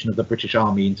evacuation of the British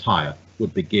Army entire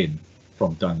would begin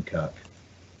from Dunkirk.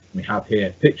 We have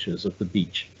here pictures of the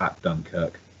beach at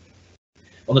Dunkirk.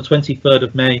 On the 23rd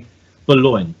of May,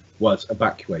 Boulogne was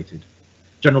evacuated.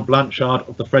 General Blanchard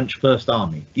of the French First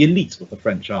Army, the elite of the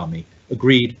French Army,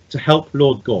 agreed to help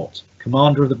Lord Gort,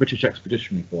 commander of the British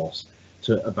Expeditionary Force,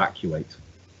 to evacuate.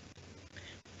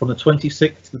 From the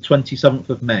 26th to the 27th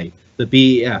of May, the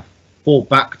BEF fall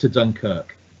back to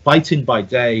Dunkirk, fighting by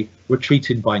day,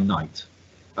 retreating by night,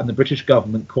 and the British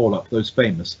government call up those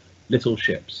famous little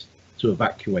ships to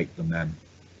evacuate the men.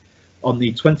 On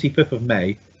the 25th of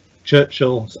May,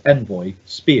 Churchill's envoy,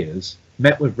 Spears,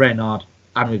 met with Reynard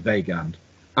and with Weygand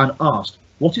and asked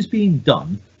what is being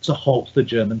done to halt the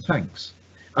German tanks.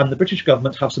 And the British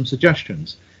government have some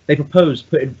suggestions. They propose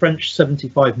putting French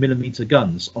 75mm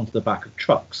guns onto the back of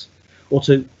trucks, or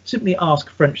to simply ask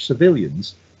French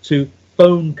civilians to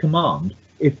phone command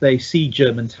if they see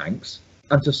German tanks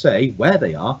and to say where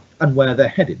they are and where they're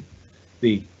heading.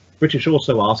 The British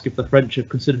also ask if the French have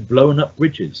considered blowing up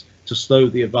bridges to slow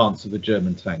the advance of the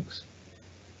German tanks.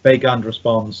 Weygand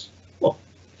responds, "Well,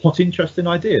 what interesting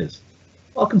ideas.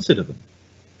 I'll consider them,"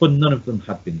 for none of them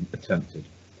had been attempted.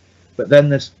 But then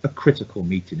there's a critical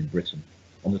meeting in Britain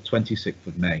on the 26th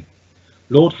of May.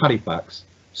 Lord Halifax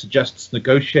suggests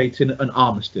negotiating an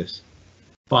armistice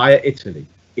via Italy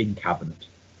in Cabinet.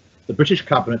 The British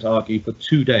Cabinet argue for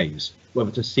 2 days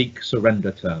whether to seek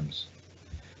surrender terms.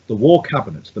 The War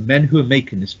Cabinet, the men who are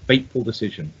making this fateful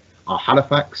decision, are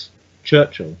Halifax,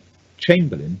 Churchill,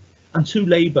 Chamberlain, and 2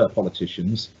 Labour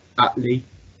politicians, Attlee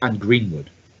and Greenwood.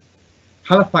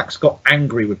 Halifax got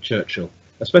angry with Churchill,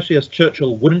 especially as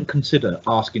Churchill wouldn't consider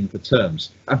asking for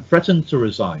terms and threatened to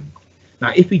resign.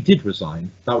 Now, if he did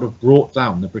resign, that would have brought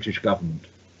down the British government.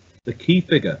 The key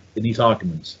figure in these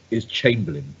arguments is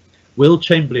Chamberlain. Will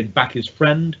Chamberlain back his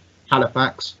friend,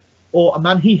 Halifax, or a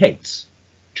man he hates,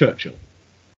 Churchill?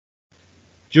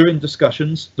 During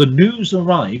discussions, the news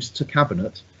arrives to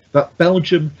Cabinet that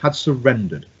Belgium had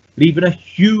surrendered, leaving a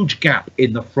huge gap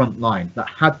in the front line that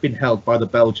had been held by the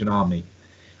Belgian army,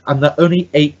 and that only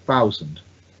 8,000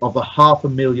 of the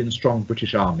 500,000 strong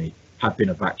British army had been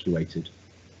evacuated.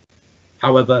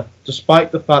 However,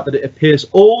 despite the fact that it appears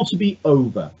all to be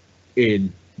over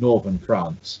in northern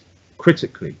France,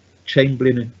 critically,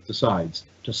 Chamberlain decides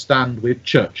to stand with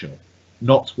Churchill,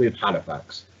 not with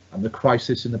Halifax, and the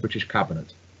crisis in the British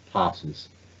cabinet passes.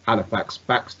 Halifax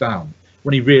backs down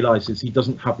when he realises he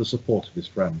doesn't have the support of his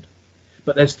friend.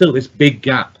 But there's still this big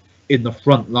gap in the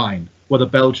front line where the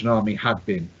Belgian army had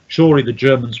been. Surely the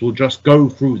Germans will just go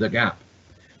through the gap.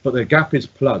 But the gap is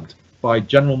plugged by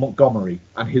General Montgomery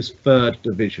and his 3rd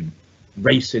Division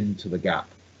racing to the gap.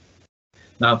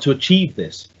 Now, to achieve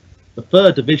this, the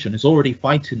 3rd Division is already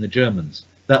fighting the Germans.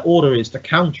 Their order is to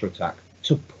counterattack,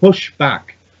 to push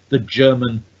back the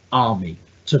German army,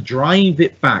 to drive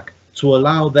it back, to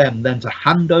allow them then to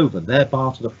hand over their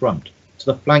bar to the front, to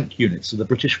the flank units of the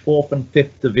British 4th and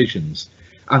 5th Divisions,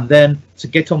 and then to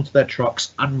get onto their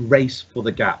trucks and race for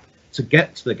the gap, to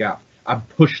get to the gap and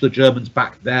push the Germans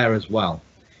back there as well.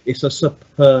 It's a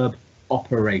superb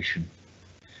operation.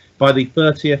 By the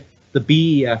 30th, the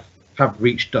BEF have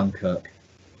reached Dunkirk.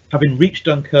 Having reached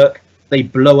Dunkirk, they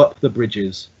blow up the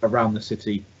bridges around the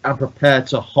city and prepare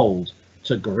to hold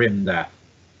to grim death.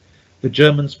 The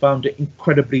Germans found it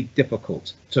incredibly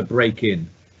difficult to break in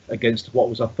against what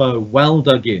was a foe well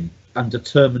dug in and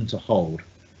determined to hold,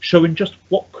 showing just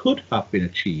what could have been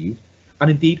achieved,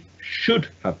 and indeed should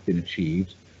have been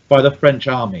achieved, by the French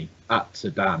army at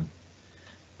Sedan.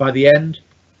 By the end,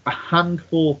 a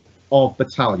handful of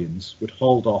battalions would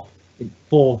hold off in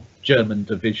 4 German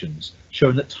divisions,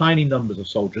 showing that tiny numbers of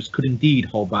soldiers could indeed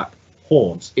hold back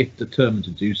hordes if determined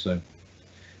to do so.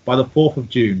 By the 4th of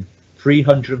June,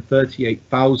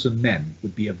 338,000 men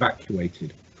would be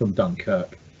evacuated from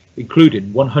Dunkirk,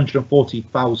 including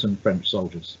 140,000 French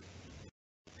soldiers.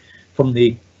 From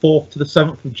the 4th to the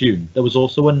 7th of June, there was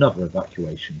also another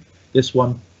evacuation, this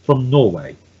one from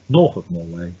Norway, north of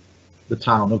Norway, the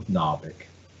town of Narvik.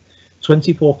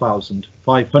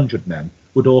 24,500 men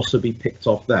would also be picked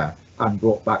off there and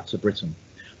brought back to Britain.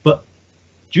 But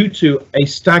due to a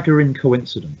staggering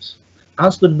coincidence,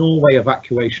 as the Norway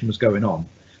evacuation was going on,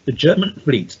 the German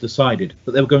fleet decided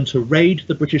that they were going to raid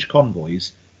the British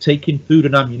convoys taking food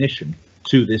and ammunition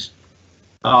to this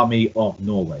army of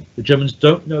Norway. The Germans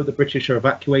don't know the British are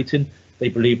evacuating. They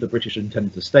believe the British are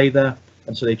intending to stay there,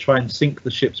 and so they try and sink the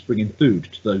ships bringing food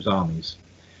to those armies.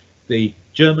 The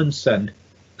Germans send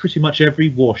pretty much every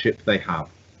warship they have.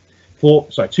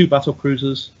 2 battle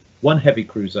cruisers, 1 heavy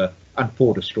cruiser, and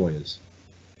 4 destroyers.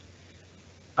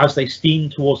 As they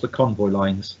steam towards the convoy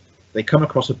lines, they come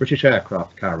across a British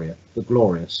aircraft carrier, the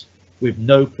Glorious, with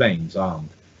no planes armed.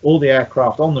 All the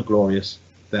aircraft on the Glorious,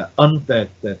 they're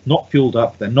not fueled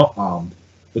up, they're not armed.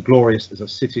 The Glorious is a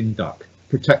sitting duck,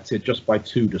 protected just by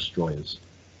 2 destroyers.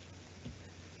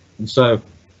 And so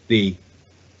the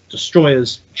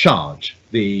destroyers charge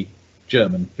the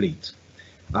German fleet,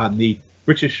 and the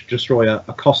British destroyer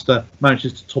Acosta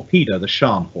manages to torpedo the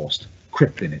Scharnhorst,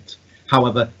 crippling it.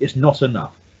 However, it's not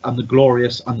enough, and the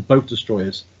Glorious and both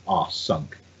destroyers are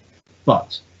sunk.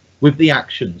 But with the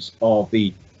actions of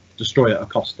the destroyer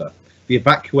Acosta, the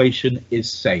evacuation is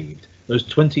saved. Those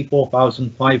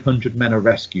 24,500 men are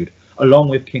rescued, along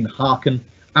with King Haakon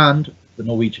and the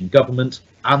Norwegian government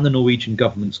and the Norwegian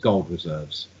government's gold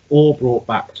reserves, all brought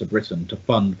back to Britain to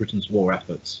fund Britain's war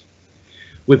efforts.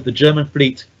 With the German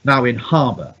fleet now in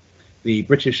harbour, the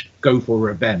British go for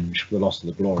revenge for the loss of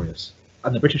the Glorious,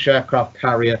 and the British aircraft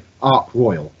carrier Ark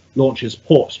Royal launches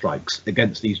port strikes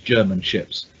against these German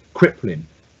ships, crippling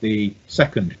the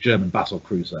second German battle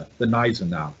cruiser, the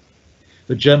Gneisenau.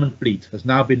 The German fleet has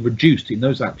now been reduced in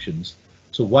those actions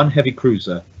to 1 heavy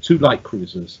cruiser, 2 light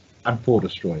cruisers and 4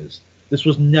 destroyers. This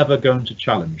was never going to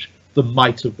challenge the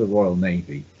might of the Royal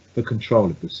Navy for control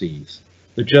of the seas.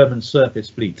 The German surface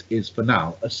fleet is for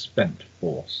now a spent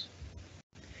force.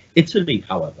 Italy,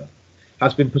 however,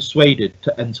 has been persuaded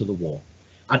to enter the war,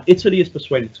 and Italy is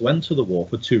persuaded to enter the war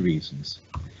for 2 reasons.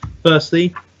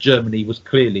 Firstly, Germany was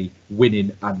clearly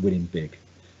winning and winning big.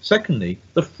 Secondly,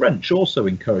 the French also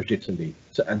encouraged Italy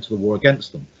to enter the war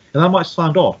against them. And that might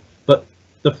sound odd, but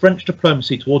the French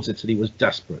diplomacy towards Italy was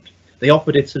desperate. They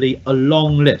offered Italy a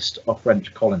long list of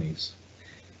French colonies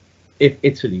if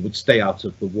Italy would stay out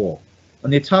of the war.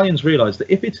 And the Italians realised that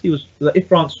if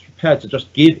France was prepared to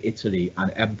just give Italy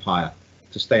an empire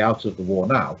to stay out of the war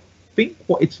now, think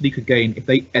what Italy could gain if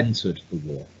they entered the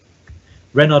war.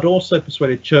 Reynard also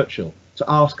persuaded Churchill to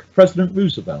ask President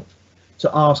Roosevelt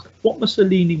to ask what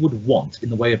Mussolini would want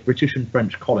in the way of British and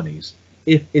French colonies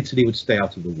if Italy would stay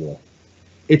out of the war.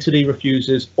 Italy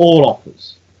refuses all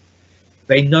offers.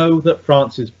 They know that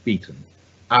France is beaten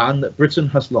and that Britain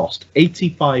has lost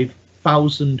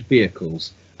 85,000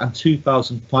 vehicles and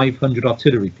 2,500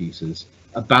 artillery pieces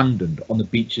abandoned on the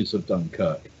beaches of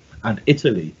Dunkirk, and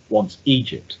Italy wants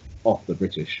Egypt off the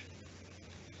British.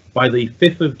 By the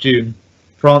 5th of June,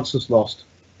 France has lost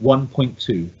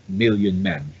 1.2 million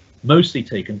men, mostly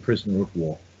taken prisoner of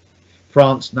war.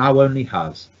 France now only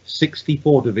has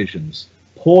 64 divisions,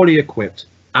 poorly equipped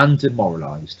and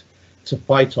demoralised, to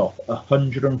fight off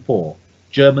 104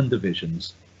 German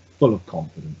divisions full of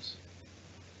confidence.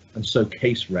 And so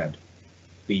case read,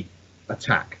 the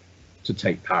attack to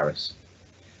take Paris.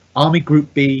 Army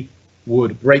Group B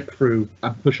would break through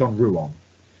and push on Rouen,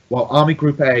 while Army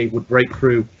Group A would break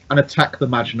through and attack the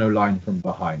Maginot Line from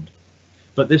behind.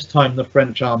 But this time the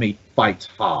French army fight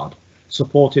hard,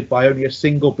 supported by only a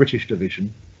single British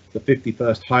division, the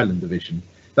 51st Highland Division,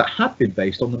 that had been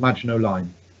based on the Maginot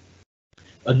Line.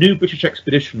 A new British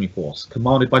expeditionary force,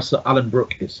 commanded by Sir Alan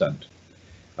Brooke, is sent,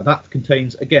 and that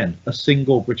contains again a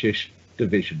single British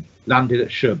division, landed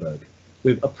at Cherbourg,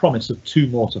 with a promise of 2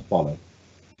 more to follow.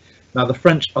 Now the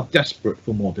French are desperate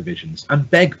for more divisions and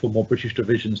beg for more British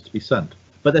divisions to be sent,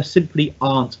 but there simply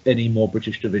aren't any more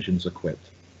British divisions equipped.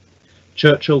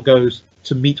 Churchill goes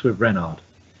to meet with Reynard,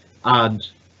 and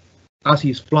as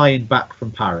he's flying back from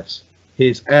Paris,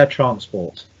 his air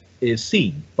transport is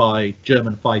seen by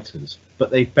German fighters,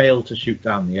 but they fail to shoot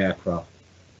down the aircraft.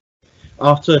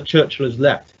 After Churchill has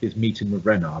left his meeting with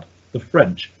Reynard, the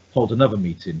French hold another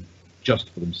meeting just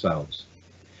for themselves.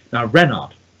 Now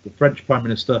Reynard, the French Prime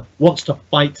Minister, wants to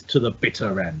fight to the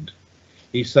bitter end.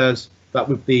 He says that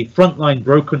with the front line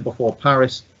broken before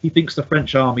Paris, he thinks the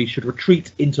French army should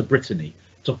retreat into Brittany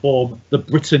to form the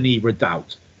Brittany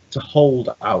Redoubt, to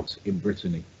hold out in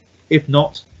Brittany. If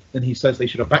not, then he says they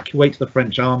should evacuate the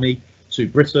French army to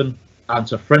Britain and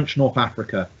to French North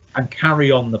Africa and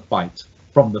carry on the fight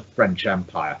from the French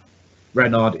Empire.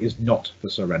 Reynard is not for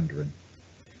surrendering.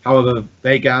 However,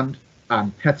 Weygand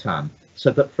and Pétain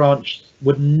said that France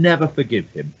would never forgive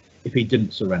him if he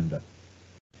didn't surrender.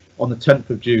 On the 10th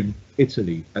of June,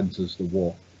 Italy enters the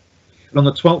war. And on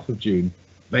the 12th of June,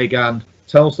 Weygand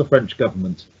tells the French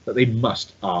government that they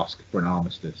must ask for an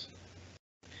armistice.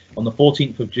 On the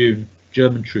 14th of June,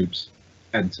 German troops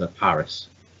enter Paris.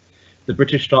 The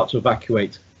British start to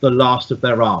evacuate the last of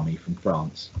their army from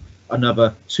France.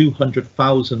 Another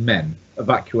 200,000 men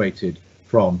evacuated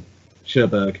from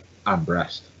Cherbourg and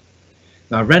Brest.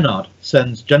 Now Reynard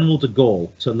sends General de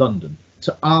Gaulle to London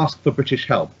to ask for British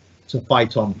help to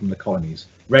fight on from the colonies.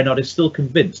 Reynard is still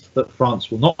convinced that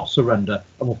France will not surrender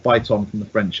and will fight on from the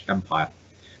French Empire.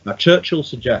 Now Churchill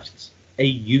suggests a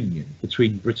union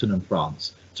between Britain and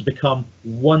France to become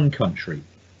one country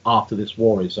after this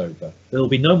war is over. There will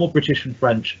be no more British and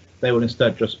French, they will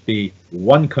instead just be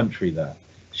one country there,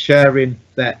 sharing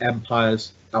their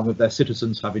empires and with their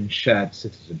citizens having shared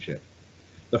citizenship.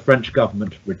 the French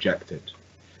government reject it.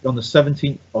 On the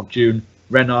 17th of June,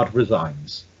 Renard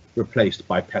resigns, replaced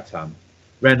by Pétain.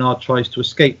 Renard tries to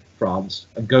escape France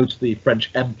and go to the French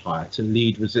Empire to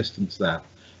lead resistance there.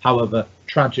 However,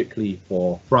 tragically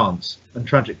for France and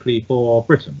tragically for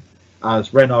Britain,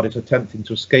 as Renard is attempting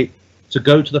to escape to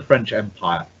go to the French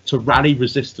Empire to rally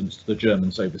resistance to the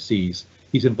Germans overseas,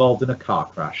 he's involved in a car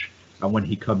crash, and when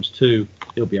he comes to,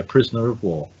 he'll be a prisoner of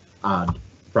war, and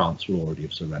France will already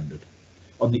have surrendered.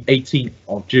 On the 18th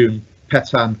of June,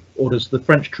 Pétain orders the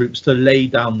French troops to lay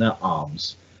down their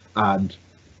arms and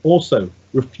also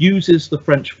refuses the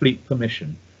French fleet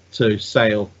permission to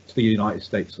sail to the United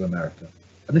States of America.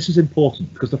 And this is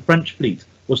important because the French fleet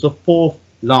was the fourth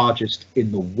largest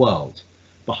in the world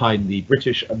behind the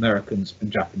British, Americans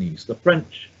and Japanese. The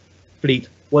French fleet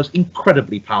was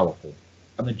incredibly powerful,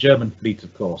 and the German fleet,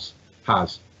 of course,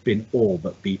 has been all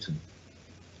but beaten.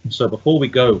 And so before we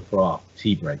go for our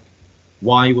tea break,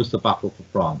 why was the battle for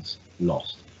France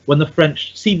lost when the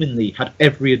French seemingly had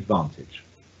every advantage?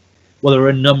 Well, there are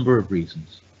a number of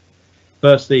reasons.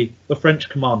 Firstly, the French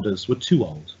commanders were too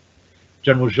old.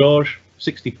 General Georges,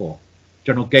 64.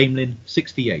 General Gamelin,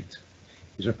 68.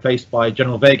 He's replaced by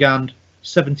General Weygand,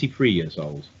 73 years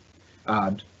old.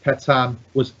 And Pétain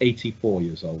was 84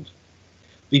 years old.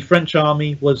 The French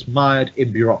army was mired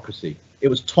in bureaucracy. It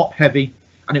was top-heavy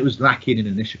and it was lacking in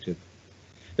initiative.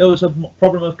 There was a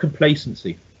problem of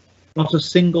complacency. Not a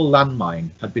single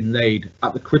landmine had been laid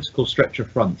at the critical stretch of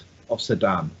front of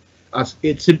Sedan, as it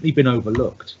had simply been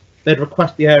overlooked. The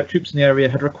troops in the area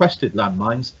had requested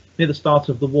landmines near the start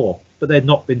of the war, but they had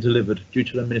not been delivered due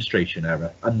to an administration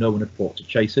error, and no one had fought to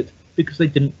chase it because they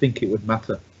didn't think it would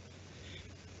matter.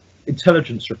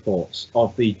 Intelligence reports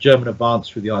of the German advance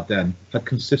through the Ardennes had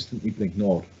consistently been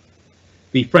ignored.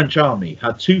 The French army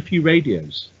had too few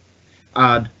radios,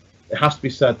 and it has to be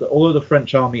said that although the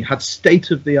French army had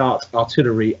state-of-the-art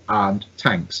artillery and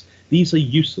tanks, these are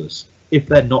useless if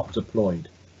they're not deployed.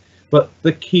 But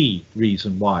the key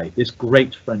reason why this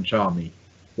great French army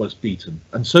was beaten,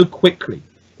 and so quickly,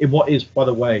 in what is, by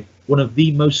the way, one of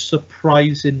the most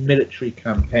surprising military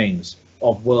campaigns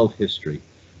of world history,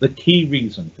 the key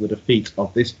reason for the defeat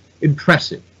of this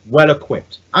impressive,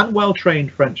 well-equipped and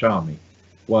well-trained French army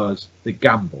was the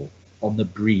gamble on the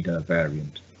breeder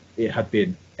variant. It had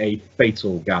been a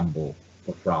fatal gamble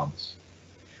for France.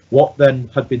 What then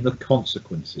had been the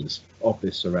consequences of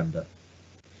this surrender?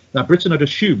 Now, Britain had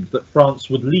assumed that France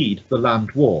would lead the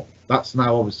land war. That's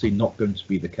now obviously not going to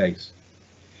be the case.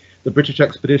 The British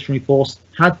Expeditionary Force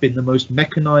had been the most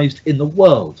mechanised in the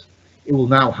world. It will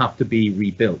now have to be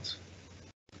rebuilt.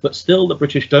 But still, the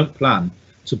British don't plan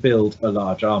to build a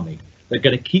large army. They're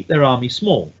going to keep their army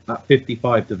small at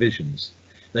 55 divisions.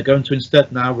 They're going to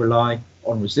instead now rely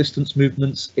on resistance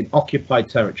movements in occupied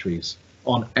territories,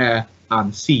 on air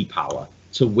and sea power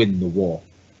to win the war.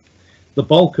 The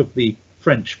bulk of the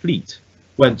French fleet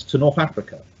went to North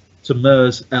Africa, to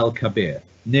Mers el Kabir,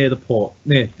 near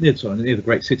the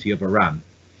great city of Oran.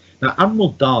 Now,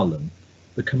 Admiral Darlan,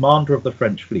 the commander of the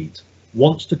French fleet,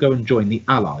 wants to go and join the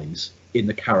Allies in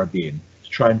the Caribbean to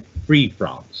try and free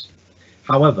France.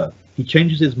 However, he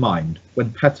changes his mind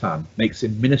when Pétain makes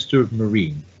him Minister of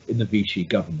Marine in the Vichy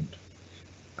government,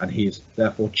 and he is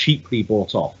therefore cheaply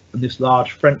bought off, and this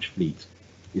large French fleet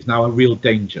is now a real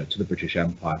danger to the British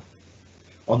Empire.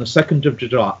 On the 2nd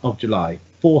of July,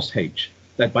 Force H,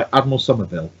 led by Admiral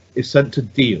Somerville, is sent to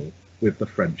deal with the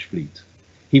French fleet.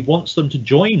 He wants them to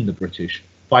join the British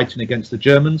fighting against the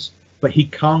Germans, but he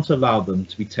can't allow them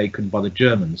to be taken by the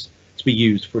Germans to be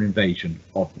used for an invasion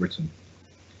of Britain.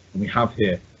 And we have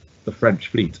here the French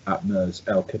fleet at Mers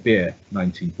el Kabir,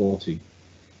 1940.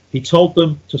 He told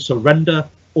them to surrender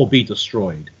or be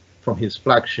destroyed from his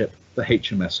flagship, the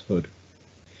HMS Hood.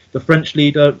 The French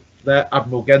leader there,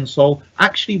 Admiral Gensol,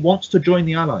 actually wants to join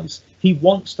the Allies. He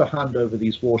wants to hand over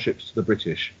these warships to the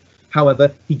British.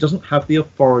 However, he doesn't have the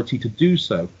authority to do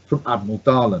so from Admiral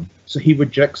Darlan, so he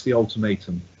rejects the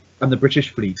ultimatum, and the British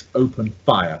fleet open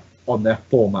fire on their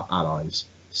former allies,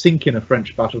 sinking a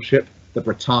French battleship, the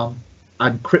Bretagne,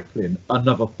 and crippling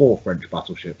another 4 French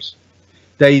battleships.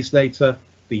 Days later,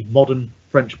 the modern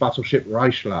French battleship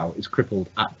Richelieu is crippled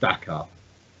at Dakar.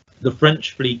 The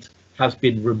French fleet has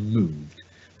been removed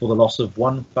for the loss of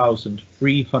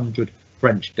 1,300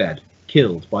 French dead,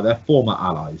 killed by their former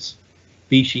allies.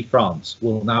 Vichy France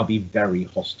will now be very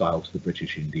hostile to the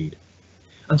British indeed.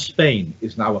 And Spain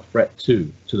is now a threat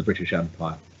too to the British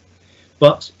Empire.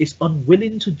 But it's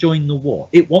unwilling to join the war.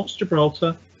 It wants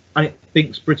Gibraltar and it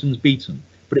thinks Britain's beaten,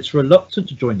 but it's reluctant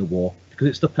to join the war because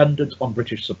it's dependent on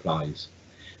British supplies.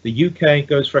 The UK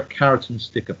goes for a carrot and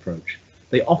stick approach.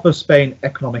 They offer Spain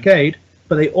economic aid,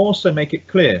 But they also make it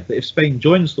clear that if Spain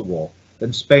joins the war,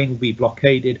 then Spain will be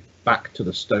blockaded back to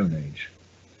the Stone Age.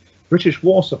 British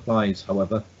war supplies,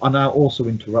 however, are now also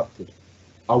interrupted.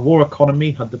 Our war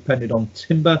economy had depended on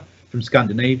timber from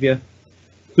Scandinavia,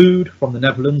 food from the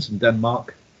Netherlands and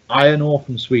Denmark, iron ore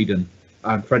from Sweden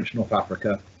and French North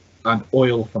Africa, and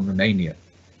oil from Romania.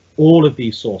 All of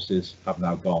these sources have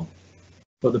now gone.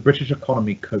 But the British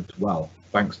economy coped well,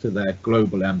 thanks to their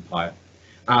global empire,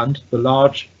 and the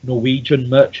large Norwegian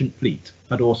merchant fleet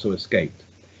had also escaped.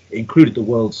 It included the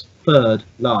world's third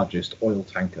largest oil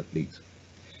tanker fleet.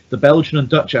 The Belgian and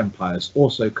Dutch empires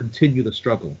also continue the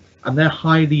struggle, and they're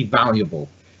highly valuable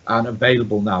and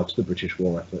available now to the British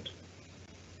war effort.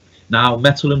 Now,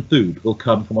 metal and food will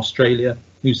come from Australia,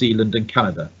 New Zealand and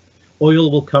Canada.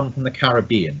 Oil will come from the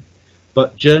Caribbean,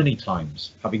 but journey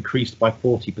times have increased by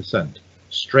 40%,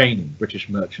 straining British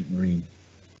merchant marine.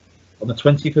 On the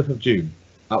 25th of June,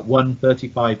 at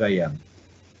 1:35 a.m,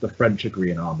 the French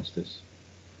agree an armistice.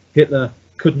 Hitler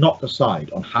could not decide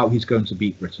on how he's going to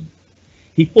beat Britain.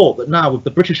 He thought that now, with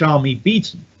the British army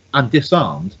beaten and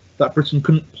disarmed, that Britain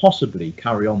couldn't possibly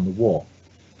carry on the war.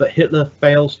 But Hitler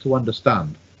fails to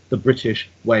understand the British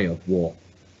way of war.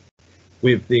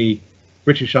 With the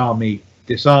British army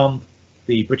disarmed,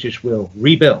 the British will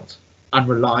rebuild and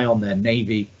rely on their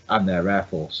navy and their air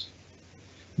force.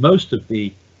 Most of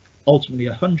the ultimately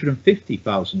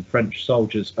 150,000 French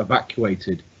soldiers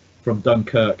evacuated from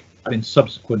Dunkirk and in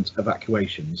subsequent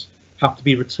evacuations have to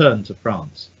be returned to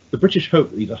France. The British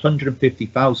hope that these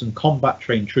 150,000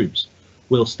 combat-trained troops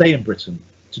will stay in Britain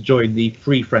to join the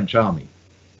Free French Army.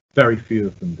 Very few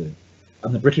of them do.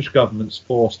 And the British government's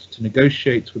forced to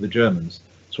negotiate with the Germans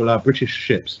to allow British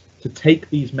ships to take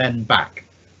these men back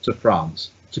to France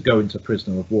to go into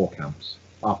prisoner of war camps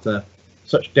after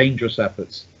such dangerous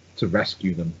efforts to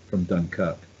rescue them from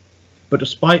Dunkirk. But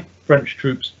despite French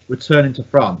troops returning to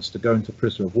France to go into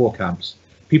prisoner of war camps,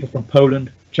 people from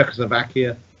Poland,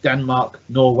 Czechoslovakia, Denmark,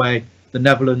 Norway, the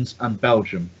Netherlands and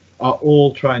Belgium are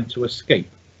all trying to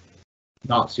escape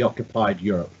Nazi-occupied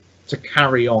Europe to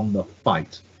carry on the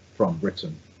fight from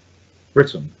Britain.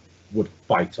 Britain would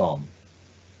fight on,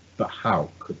 but how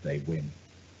could they win?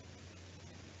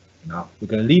 Now, we're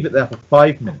going to leave it there for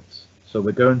 5 minutes. So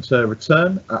we're going to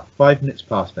return at 5 minutes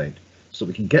past 8 so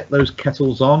we can get those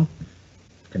kettles on.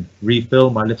 I can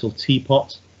refill my little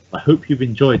teapot. I hope you've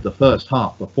enjoyed the first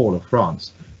half, the fall of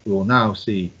France. We will now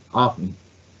see, at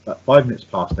 5 minutes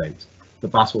past 8, the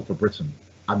battle for Britain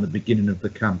and the beginning of the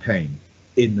campaign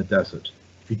in the desert.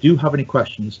 If you do have any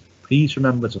questions, please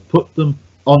remember to put them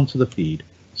onto the feed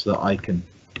so that I can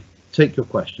take your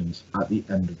questions at the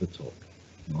end of the talk.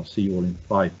 And I'll see you all in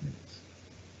 5 minutes.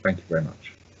 Thank you very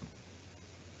much.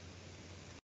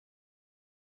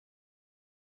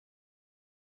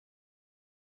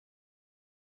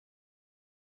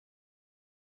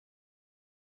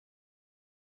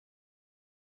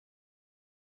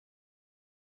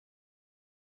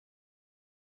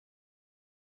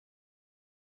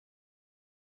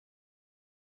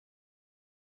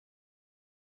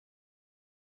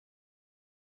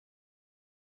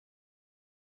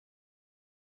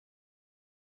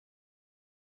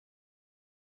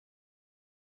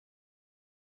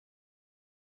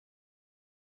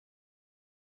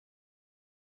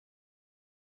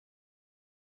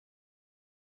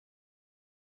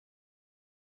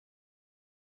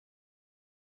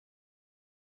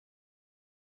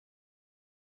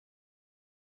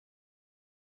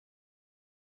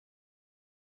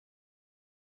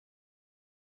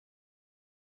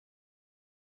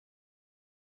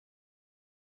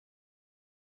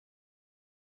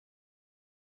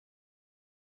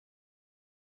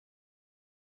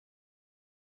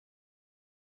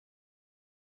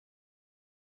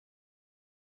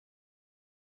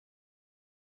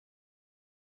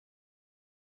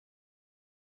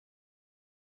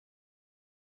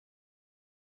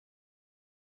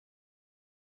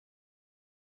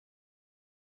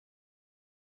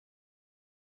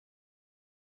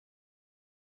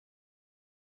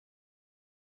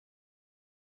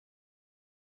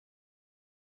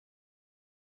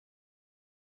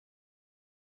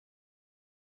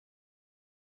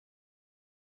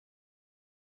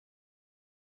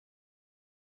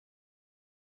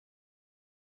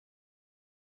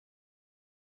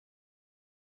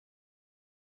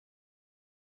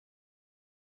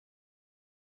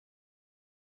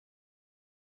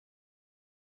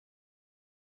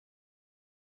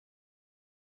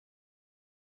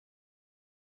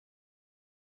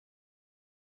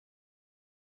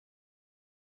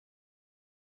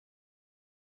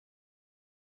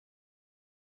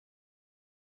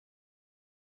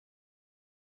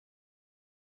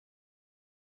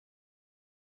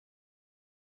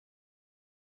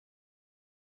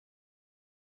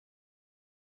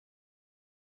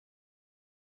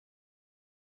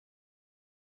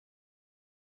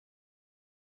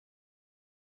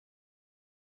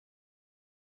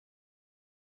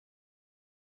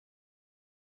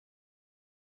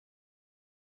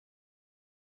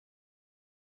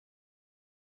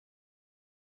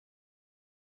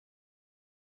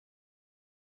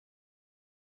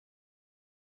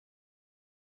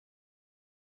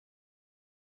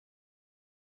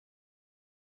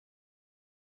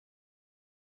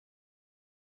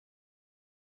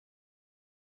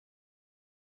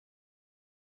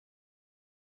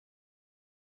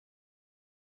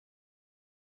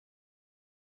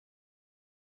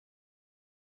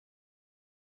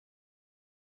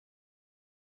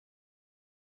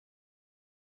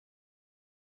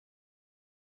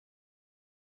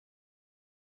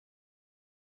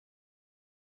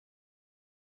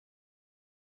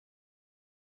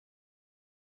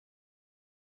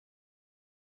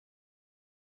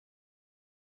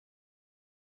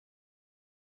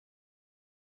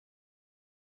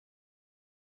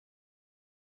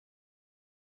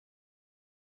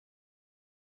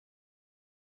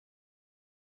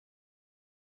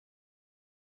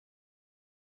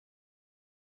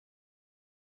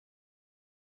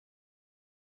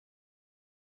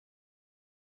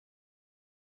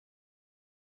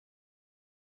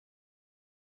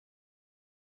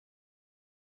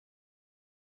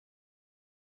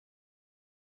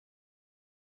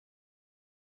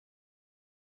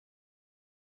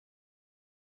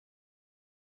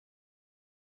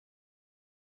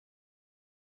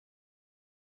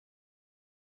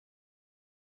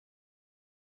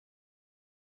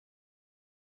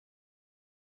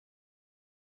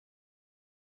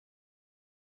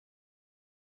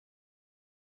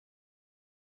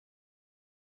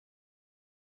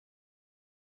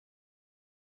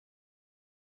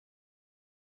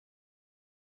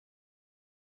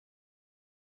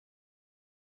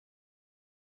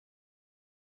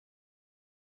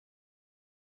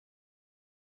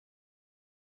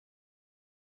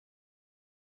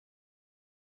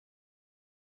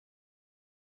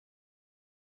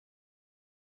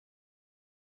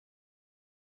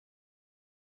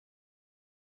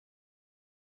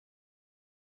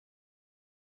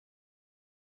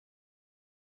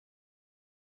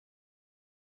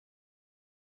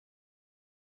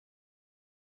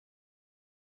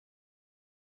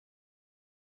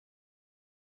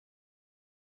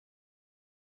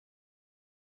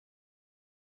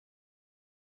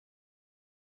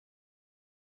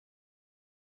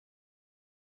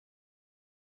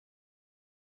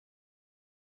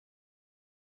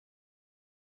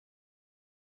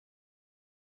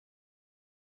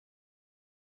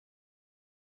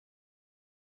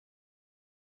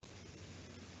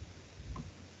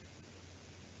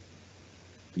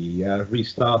 Be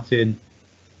restarting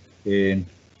in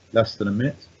less than a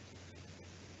minute.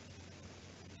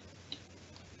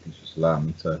 Just allow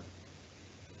me to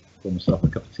pour myself a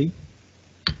cup of tea.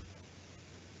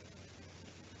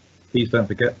 Please don't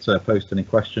forget to post any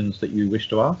questions that you wish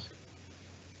to ask.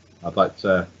 I'd like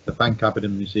to thank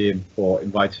Aberdeen Museum for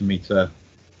inviting me to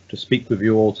speak with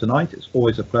you all tonight. It's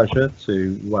always a pleasure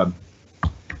to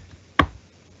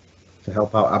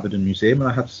help out Aberdeen Museum, and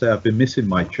I have to say I've been missing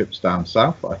my trips down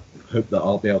south. I hope that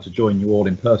I'll be able to join you all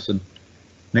in person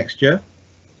next year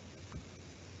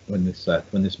when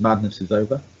this madness is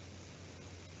over.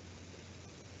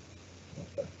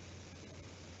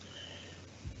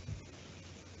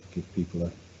 Give people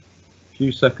a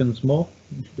few seconds more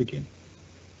to begin.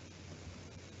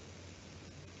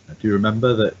 Do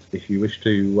remember that if you wish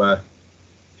to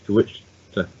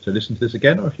listen to this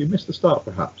again, or if you missed the start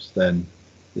perhaps, then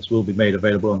this will be made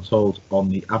available untold on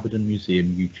the Aberdeen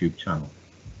Museum YouTube channel.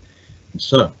 And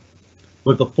so,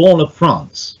 with the fall of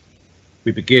France,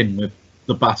 we begin with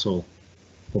the battle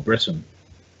for Britain.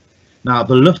 Now,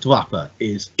 the Luftwaffe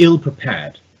is ill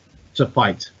prepared to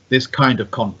fight this kind of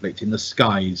conflict in the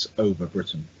skies over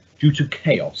Britain due to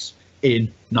chaos in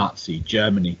Nazi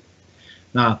Germany.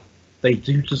 Now, they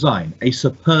do design a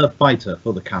superb fighter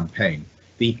for the campaign,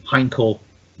 the Heinkel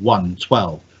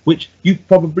 112, which you've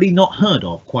probably not heard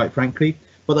of, quite frankly,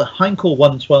 but the Heinkel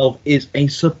 112 is a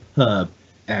superb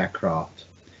aircraft.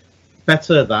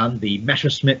 Better than the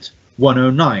Messerschmitt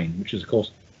 109, which is, of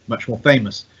course, much more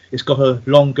famous. It's got a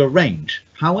longer range.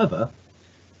 However,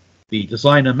 the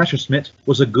designer Messerschmitt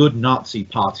was a good Nazi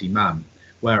party man,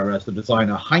 whereas the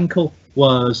designer Heinkel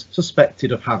was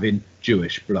suspected of having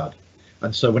Jewish blood.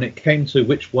 And so when it came to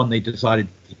which one they decided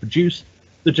to produce,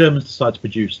 the Germans decided to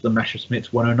produce the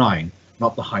Messerschmitt 109,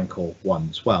 not the Heinkel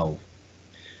 112.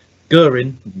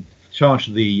 Goering, in charge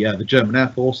of the German Air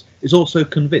Force, is also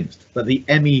convinced that the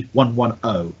Me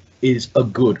 110 is a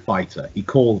good fighter. He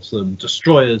calls them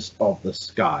destroyers of the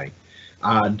sky,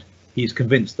 and he's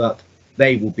convinced that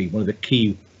they will be one of the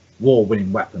key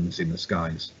war-winning weapons in the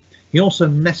skies. He also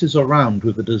messes around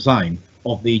with the design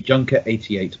of the Junker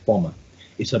 88 bomber.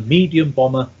 It's a medium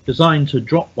bomber designed to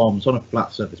drop bombs on a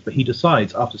flat surface, but he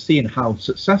decides, after seeing how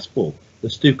successful the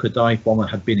Stuka dive bomber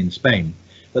had been in Spain,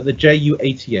 that the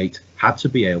Ju-88 had to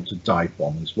be able to dive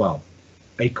bomb as well.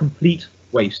 A complete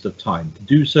waste of time. To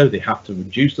do so, they have to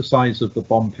reduce the size of the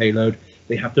bomb payload,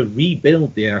 they have to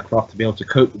rebuild the aircraft to be able to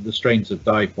cope with the strains of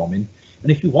dive bombing, and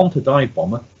if you want a dive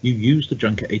bomber, you use the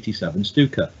Junker 87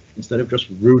 Stuka, instead of just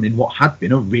ruining what had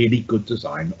been a really good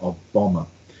design of bomber.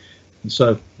 And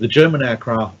so the German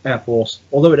Air Force,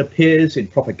 although it appears in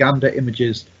propaganda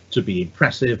images to be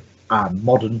impressive and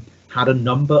modern, had a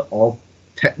number of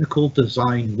technical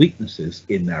design weaknesses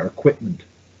in their equipment.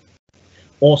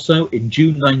 Also, in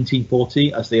June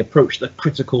 1940, as they approached the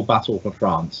critical battle for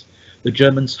France, the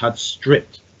Germans had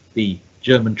stripped the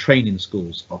German training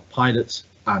schools of pilots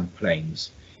and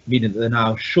planes, meaning that they're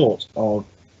now short of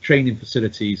training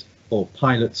facilities for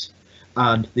pilots,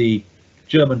 and the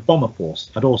German bomber force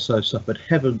had also suffered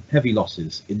heavy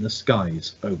losses in the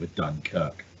skies over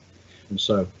Dunkirk. And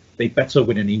so they better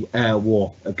win any air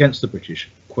war against the British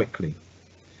quickly.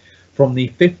 From the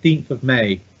 15th of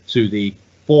May to the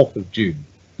 4th of June,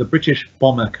 the British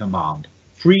Bomber Command,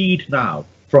 freed now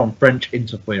from French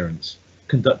interference,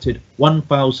 conducted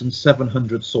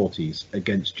 1,700 sorties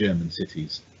against German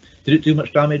cities. Did it do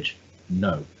much damage?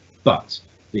 No. But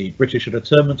the British are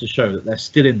determined to show that they're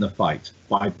still in the fight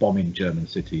by bombing German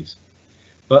cities.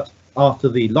 But after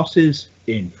the losses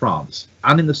in France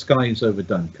and in the skies over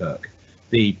Dunkirk,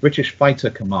 the British Fighter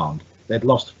Command, the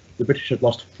British had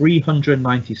lost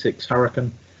 396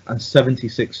 Hurricane and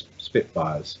 76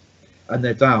 Spitfires, and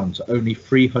they're down to only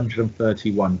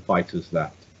 331 fighters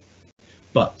left.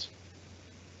 But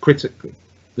critically,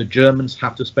 the Germans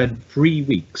have to spend 3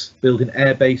 weeks building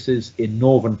air bases in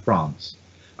northern France,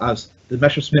 as the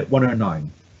Messerschmitt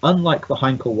 109, unlike the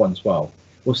Heinkel 112,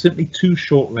 was simply too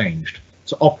short-ranged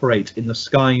to operate in the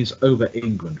skies over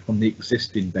England from the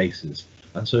existing bases,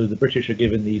 and so the British are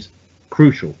given these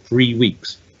crucial 3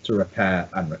 weeks to repair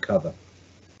and recover.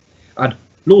 And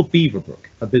Lord Beaverbrook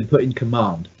had been put in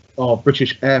command of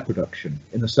British air production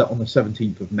on the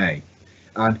 17th of May,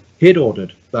 and he'd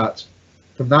ordered that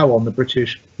from now on the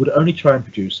British would only try and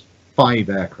produce 5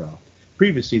 aircraft.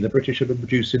 Previously, the British had been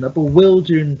producing a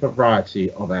bewildering variety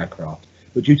of aircraft,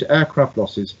 but due to aircraft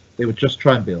losses, they would just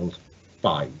try and build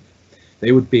 5.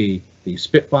 They would be the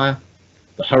Spitfire,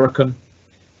 the Hurricane,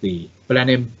 the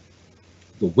Blenheim,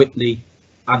 the Whitley,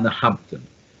 and the Hampton.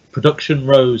 Production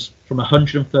rose from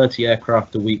 130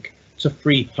 aircraft a week to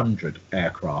 300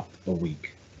 aircraft a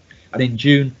week. And in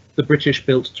June, the British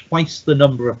built twice the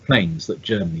number of planes that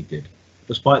Germany did,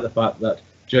 despite the fact that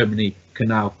Germany can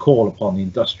now call upon the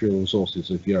industrial resources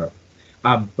of Europe.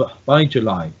 But by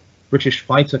July, British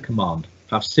Fighter Command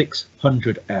have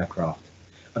 600 aircraft,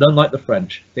 and unlike the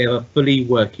French, they have a fully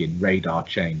working radar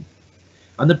chain.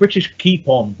 And the British keep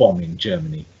on bombing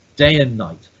Germany day and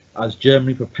night as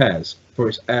Germany prepares for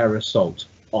its air assault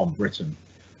on Britain,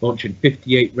 launching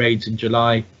 58 raids in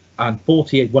July, and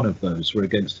 41 of those were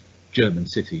against German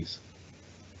cities.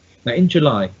 Now in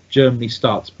July, Germany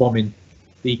starts bombing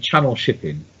the Channel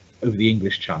shipping over the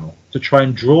English Channel to try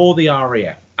and draw the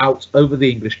RAF out over the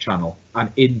English Channel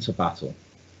and into battle.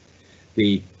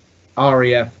 The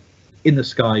RAF in the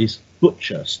skies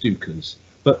butcher Stukas,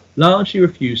 but largely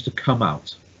refuse to come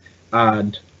out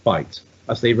and fight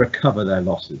as they recover their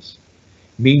losses.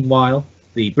 Meanwhile,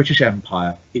 the British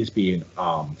Empire is being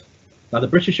armed. Now the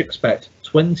British expect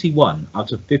 21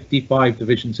 out of 55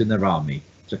 divisions in their army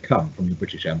to come from the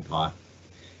British Empire.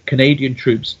 Canadian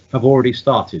troops have already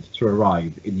started to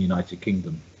arrive in the United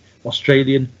Kingdom.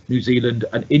 Australian, New Zealand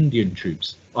and Indian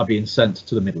troops are being sent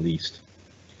to the Middle East.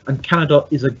 And Canada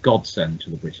is a godsend to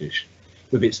the British.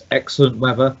 With its excellent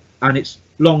weather and its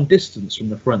long distance from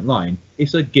the front line,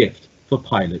 it's a gift for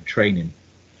pilot training.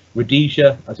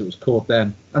 Rhodesia, as it was called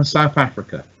then, and South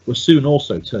Africa were soon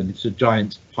also turned into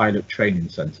giant pilot training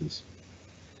centres.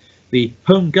 The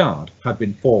Home Guard had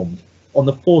been formed on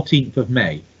the 14th of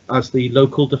May as the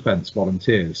local defence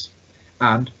volunteers,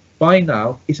 and by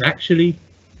now it's actually,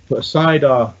 put aside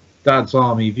our dad's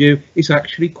army view, it's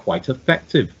actually quite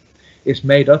effective. It's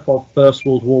made up of First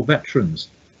World War veterans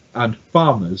and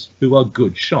farmers who are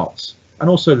good shots, and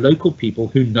also local people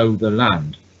who know the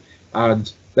land,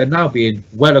 and they're now being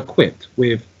well equipped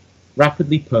with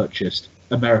rapidly purchased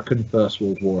American First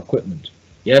World War equipment.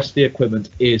 Yes, the equipment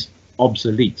is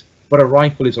obsolete, but a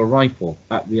rifle is a rifle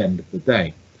at the end of the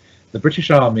day. The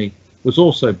British Army was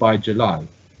also by July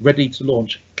ready to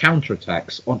launch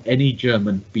counterattacks on any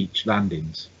German beach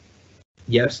landings.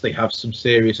 Yes, they have some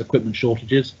serious equipment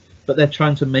shortages, but they're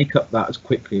trying to make up that as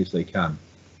quickly as they can.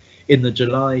 In the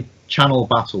July Channel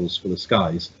battles for the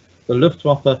skies, the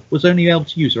Luftwaffe was only able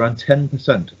to use around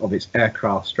 10% of its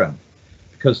aircraft strength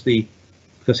because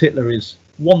Hitler is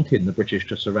wanting the British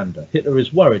to surrender. Hitler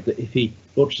is worried that if he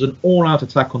launches an all-out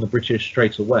attack on the British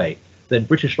straight away, then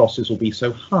British losses will be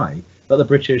so high that the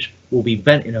British will be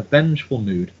in a vengeful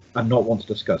mood and not want to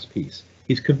discuss peace.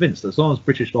 He's convinced that as long as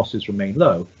British losses remain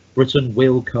low, Britain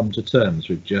will come to terms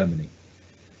with Germany.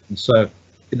 And so,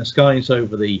 in the skies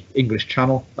over the English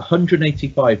Channel,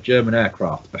 185 German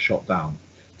aircraft are shot down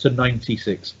to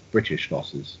 96 British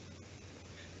losses.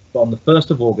 But on the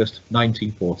 1st of August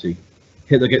 1940,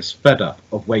 Hitler gets fed up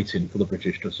of waiting for the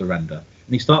British to surrender,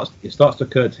 and it starts to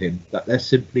occur to him that they're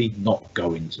simply not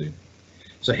going to.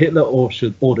 So Hitler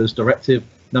orders Directive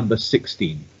number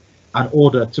 16, an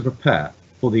order to prepare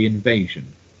for the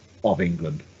invasion of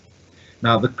England.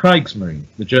 Now the Kriegsmarine,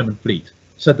 the German fleet,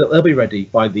 said that they'll be ready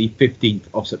by the 15th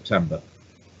of September.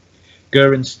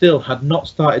 Goering still had not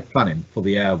started planning for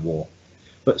the air war,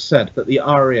 but said that the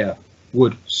RAF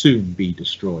would soon be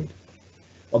destroyed.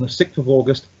 On the 6th of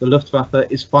August, the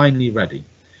Luftwaffe is finally ready,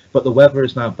 but the weather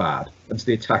is now bad and so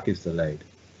the attack is delayed.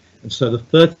 And so the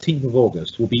 13th of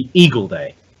August will be Eagle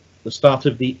Day, the start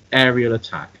of the aerial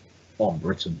attack on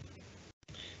Britain.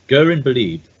 Goering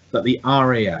believed that the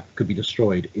RAF could be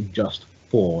destroyed in just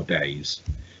 4 days,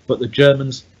 but the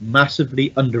Germans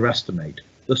massively underestimate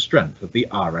the strength of the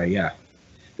RAF.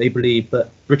 They believe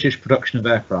that British production of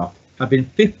aircraft had been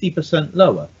 50%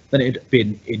 lower than it had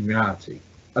been in reality,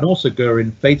 and also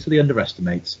Goering fatally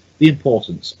underestimates the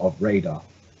importance of radar.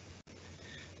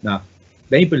 Now,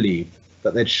 they believed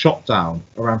that they'd shot down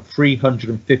around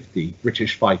 350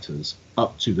 British fighters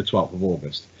up to the 12th of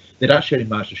August. They'd actually only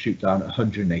managed to shoot down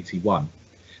 181.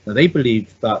 Now, they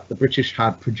believed that the British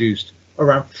had produced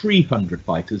around 300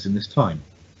 fighters in this time.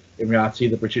 In reality,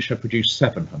 the British have produced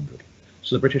 700.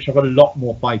 So the British have a lot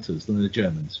more fighters than the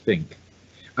Germans think.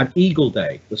 And Eagle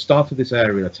Day, the start of this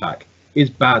aerial attack, is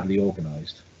badly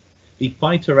organised. The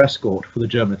fighter escort for the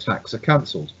German attacks are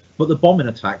cancelled, but the bombing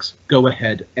attacks go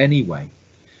ahead anyway.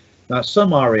 Now,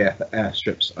 some RAF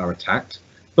airstrips are attacked,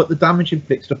 but the damage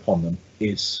inflicted upon them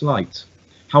is slight.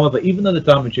 However, even though the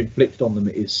damage inflicted on them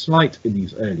is slight in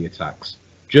these early attacks,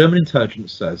 German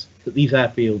intelligence says that these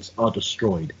airfields are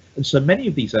destroyed, and so many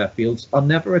of these airfields are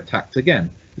never attacked again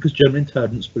because German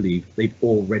intelligence believe they've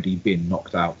already been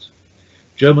knocked out.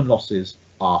 German losses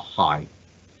are high.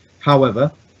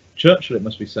 However, Churchill, it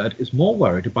must be said, is more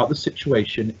worried about the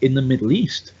situation in the Middle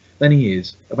East than he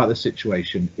is about the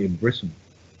situation in Britain.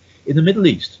 In the Middle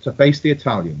East, to face the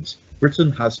Italians,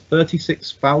 Britain has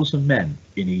 36,000 men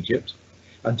in Egypt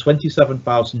and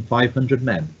 27,500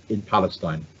 men in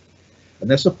Palestine, and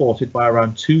they're supported by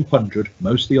around 200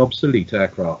 mostly obsolete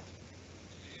aircraft.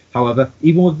 However,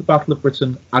 even with the Battle of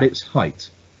Britain at its height,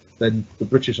 then the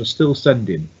British are still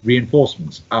sending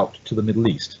reinforcements out to the Middle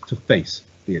East to face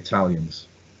the Italians.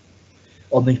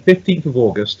 On the 15th of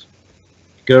August,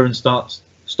 Göring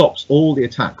stops all the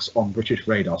attacks on British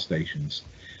radar stations,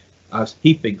 as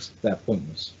he thinks they're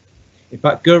pointless. In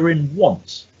fact, Göring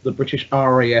wants the British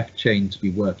RAF chain to be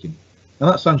working.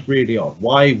 Now that sounds really odd.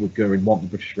 Why would Göring want the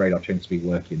British radar chain to be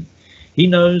working? He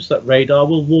knows that radar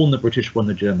will warn the British when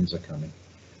the Germans are coming,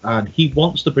 and he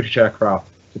wants the British aircraft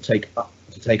to take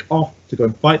off to go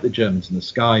and fight the Germans in the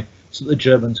sky, so that the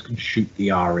Germans can shoot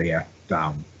the RAF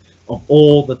down. Of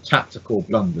all the tactical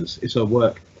blunders, it's a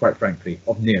work, quite frankly,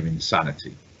 of near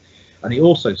insanity. And he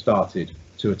also started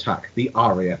to attack the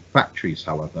RAF factories,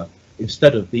 however,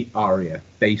 instead of the RAF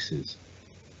bases.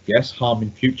 Yes,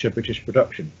 harming future British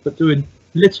production, but doing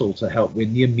little to help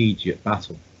win the immediate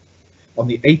battle. On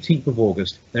the 18th of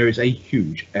August, there is a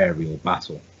huge aerial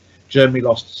battle. Germany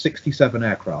lost 67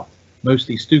 aircraft,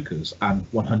 mostly Stukas and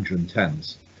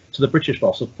 110s, to the British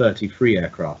loss of 33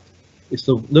 aircraft. It's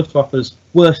the Luftwaffe's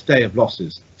worst day of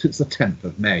losses since the 10th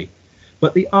of May.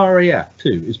 But the RAF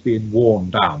too is being worn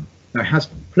down. Now it has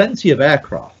plenty of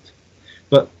aircraft,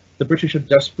 but the British are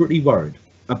desperately worried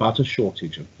about a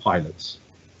shortage of pilots.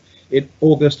 In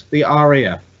August, the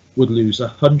RAF would lose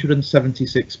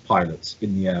 176 pilots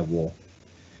in the air war.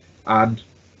 And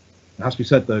it has to be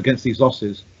said though, against these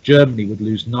losses, Germany would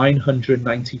lose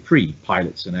 993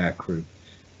 pilots and aircrew,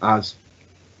 as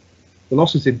the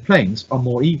losses in planes are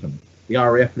more even. The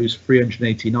RAF lose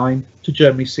 389 to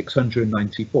Germany's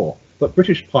 694, but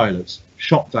British pilots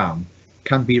shot down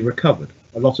can be recovered.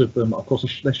 A lot of them, of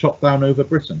course, they're shot down over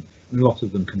Britain, and a lot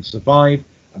of them can survive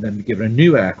and then be given a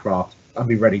new aircraft and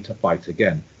be ready to fight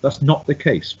again. That's not the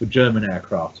case for German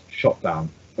aircraft shot down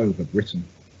over Britain.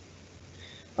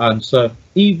 And so,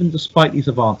 even despite these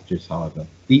advantages, however,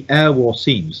 the air war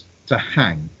seems to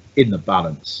hang in the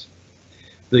balance.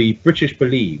 The British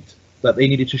believed that they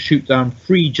needed to shoot down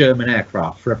 3 German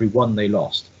aircraft for every one they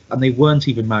lost, and they weren't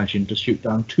even managing to shoot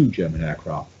down 2 German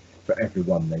aircraft for every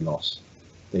one they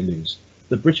lose.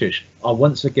 The British are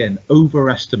once again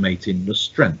overestimating the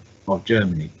strength of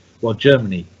Germany, while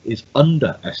Germany is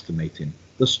underestimating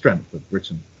the strength of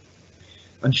Britain.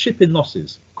 And shipping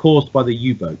losses caused by the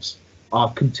U-boats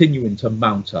are continuing to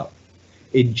mount up.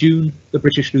 In June, the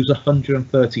British lose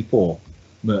 134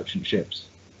 merchant ships.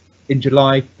 In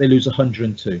July, they lose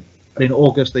 102. And in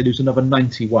August, they lose another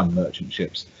 91 merchant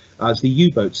ships, as the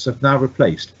U-boats have now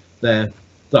replaced their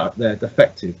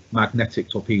defective magnetic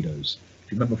torpedoes.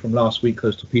 If you remember from last week,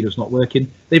 those torpedoes not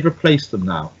working, they've replaced them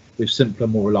now with simpler,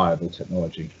 more reliable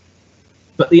technology.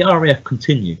 But the RAF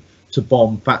continue to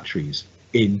bomb factories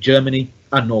in Germany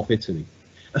and North Italy.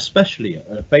 Especially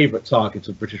a favourite target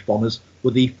of British bombers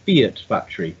were the Fiat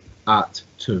factory at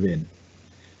Turin.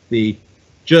 The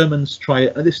Germans try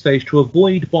at this stage to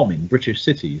avoid bombing British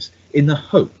cities in the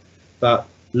hope that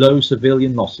low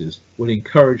civilian losses will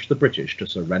encourage the British to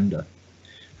surrender.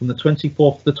 From the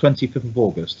 24th to the 25th of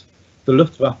August, the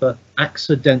Luftwaffe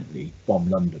accidentally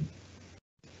bombed London.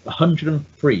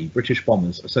 103 British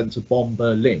bombers are sent to bomb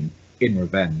Berlin in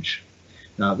revenge.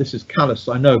 Now, this is callous,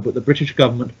 I know, but the British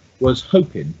government was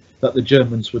hoping that the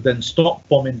Germans would then stop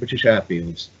bombing British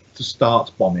airfields to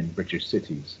start bombing British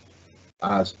cities,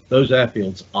 as those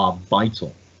airfields are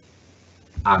vital,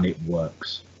 and it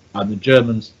works. And the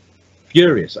Germans,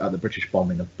 furious at the British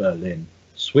bombing of Berlin,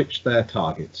 switched their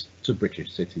targets to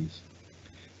British cities.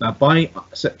 Now, by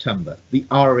September, the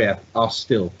RAF are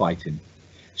still fighting.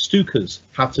 Stukas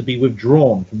had to be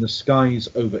withdrawn from the skies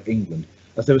over England,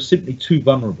 as they were simply too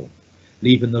vulnerable,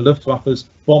 leaving the Luftwaffe's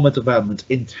bomber development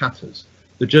in tatters.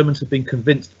 The Germans had been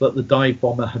convinced that the dive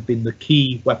bomber had been the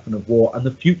key weapon of war and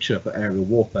the future for aerial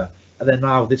warfare, and then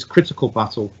now this critical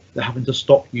battle, they're having to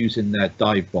stop using their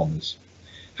dive bombers.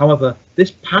 However, this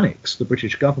panics the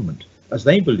British government, as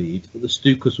they believed that the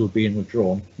Stukas were being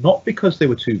withdrawn not because they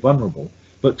were too vulnerable,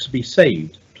 but to be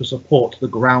saved to support the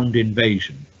ground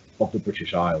invasion of the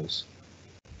British Isles.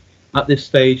 At this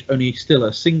stage, only still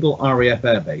a single RAF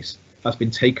airbase has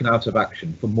been taken out of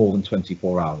action for more than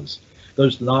 24 hours.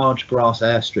 Those large grass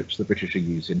airstrips the British are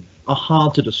using are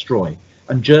hard to destroy,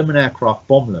 and German aircraft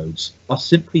bomb loads are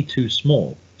simply too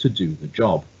small to do the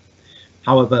job.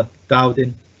 However,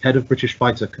 Dowding, head of British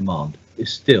Fighter Command,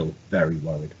 is still very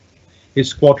worried. His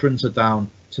squadrons are down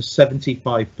to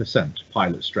 75%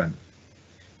 pilot strength.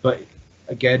 But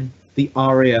again, the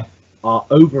RAF are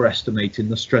overestimating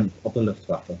the strength of the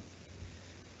Luftwaffe.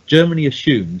 Germany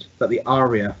assumed that the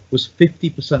RAF was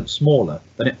 50% smaller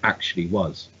than it actually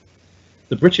was.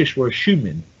 The British were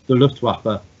assuming the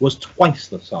Luftwaffe was twice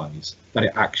the size that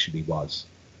it actually was.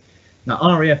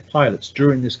 Now, RAF pilots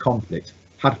during this conflict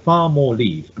had far more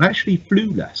leave and actually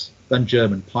flew less than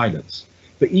German pilots.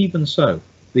 But even so,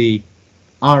 the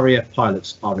RAF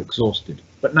pilots are exhausted.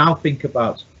 But now think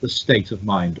about the state of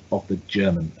mind of the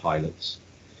German pilots.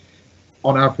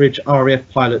 On average, RAF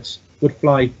pilots would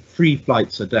fly 3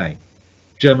 flights a day.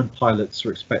 German pilots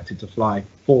were expected to fly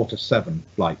 4 to 7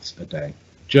 flights a day.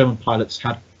 German pilots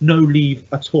had no leave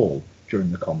at all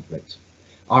during the conflict.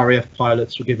 RAF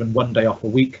pilots were given 1 day off a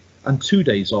week and 2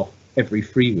 days off every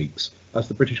 3 weeks, as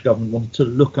the British government wanted to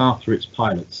look after its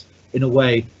pilots in a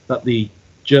way that the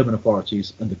German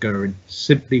authorities under Göring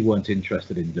simply weren't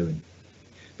interested in doing.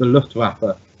 The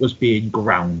Luftwaffe was being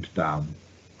ground down.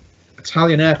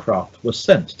 Italian aircraft were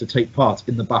sent to take part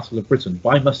in the Battle of Britain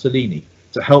by Mussolini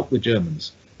to help the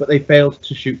Germans, but they failed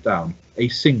to shoot down a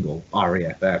single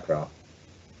RAF aircraft.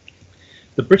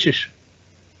 The British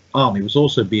Army was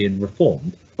also being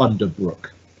reformed under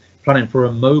Brooke, planning for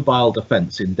a mobile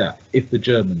defence in depth if the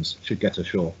Germans should get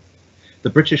ashore. The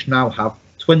British now have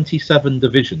 27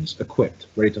 divisions equipped,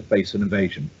 ready to face an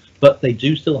invasion, but they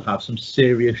do still have some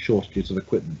serious shortages of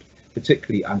equipment,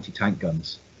 particularly anti-tank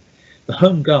guns. The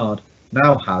Home Guard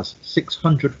now has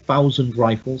 600,000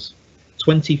 rifles,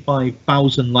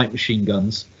 25,000 light machine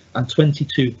guns, and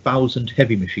 22,000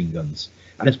 heavy machine guns,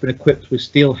 and has been equipped with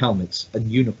steel helmets and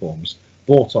uniforms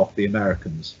bought off the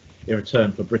Americans in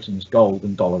return for Britain's gold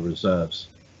and dollar reserves.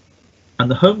 And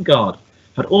the Home Guard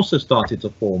had also started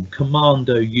to form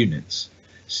commando units,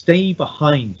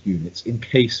 stay-behind units in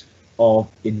case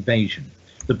of invasion.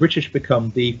 The British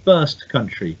become the first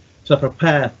country to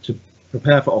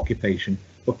prepare for occupation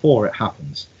before it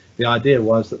happens. The idea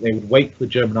was that they would wait for the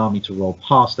German army to roll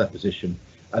past their position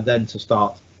and then to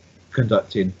start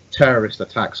conducting terrorist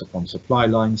attacks upon supply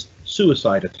lines,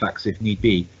 suicide attacks if need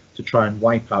be, to try and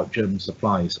wipe out German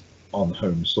supplies on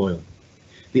home soil.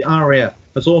 The RAF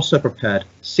has also prepared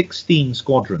 16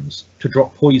 squadrons to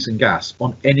drop poison gas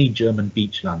on any German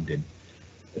beach landing.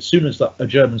 As soon as a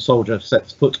German soldier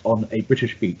sets foot on a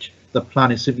British beach, the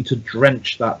plan is simply to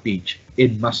drench that beach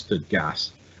in mustard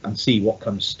gas and see what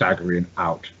comes staggering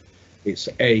out. It's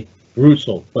a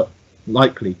brutal but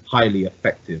likely highly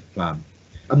effective plan.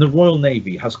 And the Royal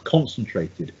Navy has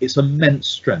concentrated its immense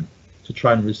strength to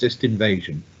try and resist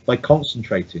invasion by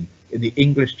concentrating in the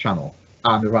English Channel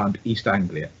and around East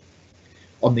Anglia.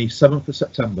 On the 7th of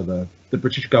September, though, the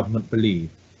British government believed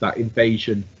that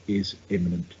invasion is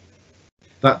imminent.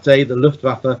 That day, the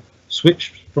Luftwaffe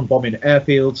switched from bombing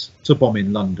airfields to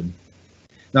bombing London.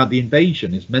 Now, the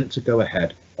invasion is meant to go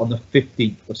ahead on the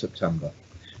 15th of September,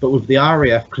 but with the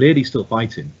RAF clearly still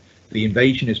fighting, the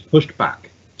invasion is pushed back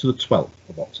to the 12th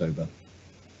of October.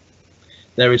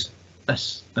 There is a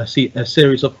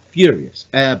series of furious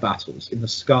air battles in the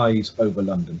skies over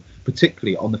London,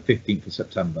 particularly on the 15th of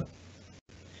September.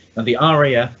 And the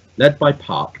RAF, led by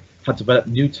Park, had developed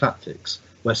new tactics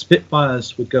where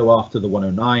Spitfires would go after the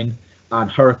 109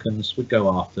 and Hurricanes would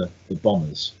go after the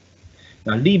bombers.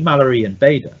 Now, Lee, Mallory and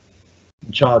Bader,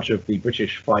 in charge of the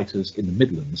British fighters in the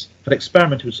Midlands, had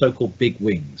experimented with so-called big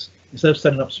wings. Instead of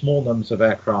sending up small numbers of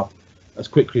aircraft as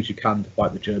quickly as you can to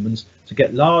fight the Germans, to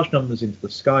get large numbers into the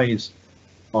skies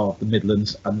of the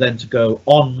Midlands and then to go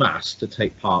en masse to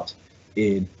take part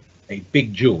in a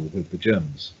big duel with the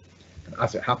Germans. And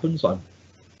as it happens, I'm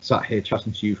sat here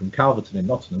chatting to you from Calverton in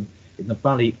Nottingham. In the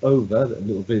valley over, a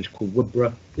little village called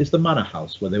Woodborough, is the manor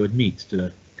house where they would meet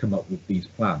to come up with these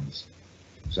plans.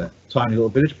 It's a tiny little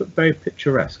village, but very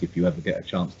picturesque if you ever get a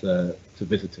chance to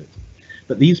visit it.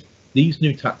 But these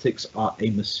new tactics are a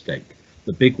mistake.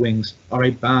 The big wings are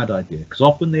a bad idea because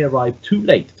often they arrive too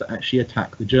late to actually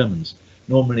attack the Germans.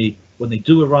 Normally, when they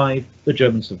do arrive, the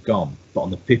Germans have gone. But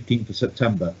on the 15th of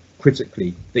September,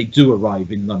 critically, they do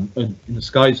arrive in the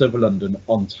skies over London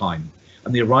on time.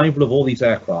 And the arrival of all these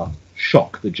aircraft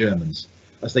shock the Germans,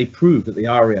 as they proved that the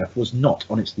RAF was not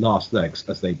on its last legs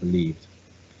as they believed.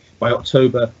 By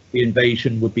October, the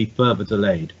invasion would be further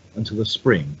delayed until the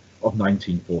spring of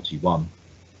 1941.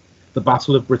 The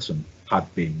Battle of Britain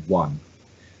had been won.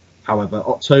 However,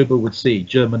 October would see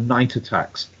German night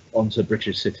attacks onto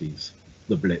British cities,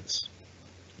 the Blitz.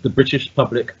 The British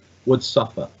public would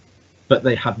suffer, but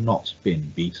they had not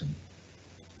been beaten.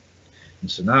 And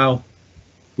so now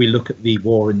we look at the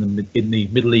war in the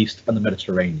Middle East and the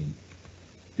Mediterranean.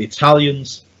 The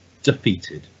Italians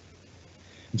defeated.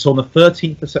 And so on the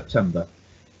 13th of September,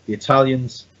 the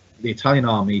Italian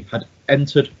army had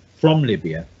entered from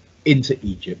Libya into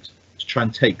Egypt to try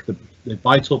and take the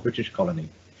vital British colony.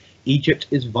 Egypt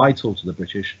is vital to the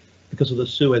British because of the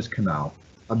Suez Canal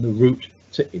and the route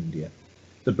to India.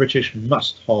 The British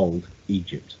must hold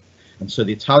Egypt, and so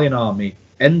the Italian army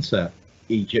enter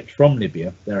Egypt from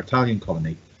Libya, their Italian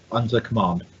colony, under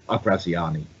command of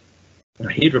Graziani. Now,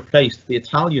 he had replaced the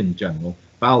Italian general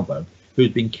Balbo, who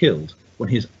had been killed when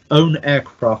his own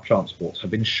aircraft transport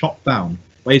had been shot down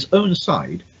by his own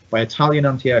side by Italian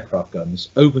anti-aircraft guns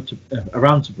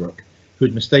around Tobruk, who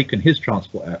had mistaken his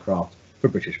transport aircraft for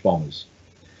British bombers.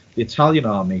 The Italian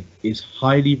army is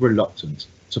highly reluctant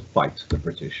to fight the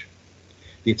British.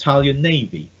 The Italian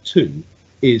Navy, too,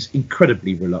 is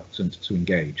incredibly reluctant to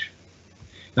engage.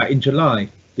 Now, in July,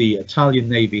 the Italian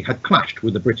Navy had clashed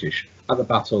with the British at the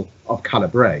Battle of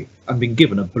Calabre and been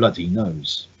given a bloody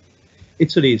nose.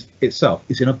 Italy itself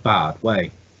is in a bad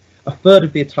way. A third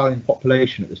of the Italian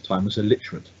population at this time was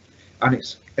illiterate, and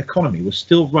its economy was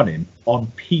still running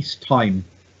on peacetime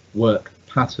work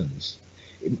patterns.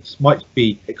 It might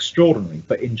be extraordinary,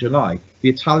 but in July, the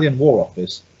Italian War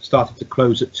Office started to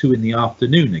close at 2 in the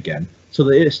afternoon again, so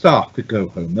that its staff could go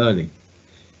home early.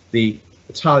 The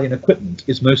Italian equipment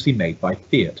is mostly made by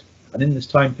Fiat, and in this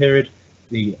time period,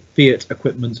 the Fiat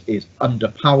equipment is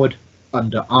underpowered,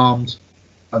 underarmed,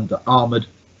 under-armoured,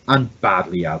 and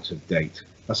badly out of date.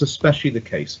 That's especially the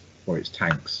case for its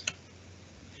tanks.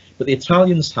 But the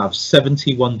Italians have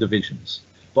 71 divisions,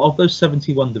 but of those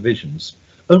 71 divisions,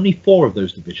 only 4 of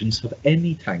those divisions have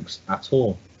any tanks at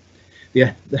all.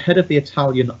 The head of the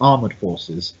Italian armoured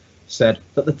forces said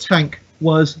that the tank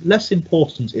was less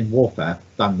important in warfare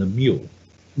than the mule,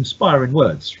 inspiring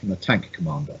words from a tank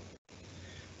commander.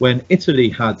 When Italy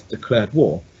had declared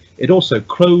war, it also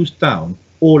closed down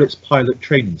all its pilot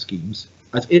training schemes,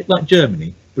 as it, like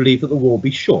Germany, believed that the war would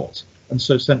be short, and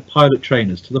so sent pilot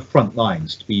trainers to the front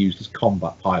lines to be used as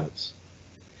combat pilots.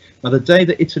 Now, the day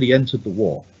that Italy entered the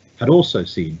war had also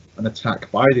seen an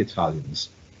attack by the Italians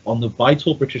on the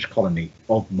vital British colony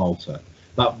of Malta,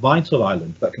 that vital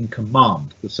island that can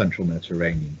command the central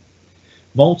Mediterranean.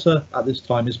 Malta at this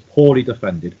time is poorly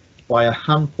defended by a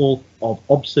handful of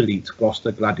obsolete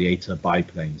Gloucester Gladiator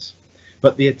biplanes,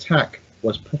 but the attack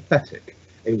was pathetic.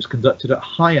 It was conducted at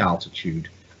high altitude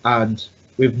and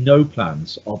with no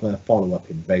plans of a follow-up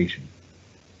invasion.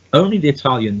 Only the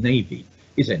Italian Navy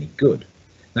is any good.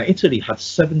 Now, Italy had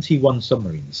 71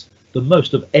 submarines, the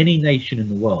most of any nation in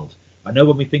the world. I know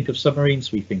when we think of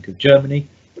submarines, we think of Germany,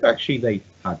 but actually they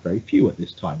had very few at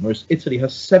this time, whereas Italy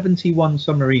has 71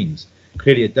 submarines,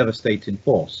 clearly a devastating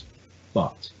force.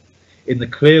 But in the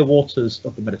clear waters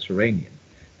of the Mediterranean,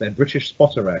 their British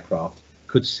spotter aircraft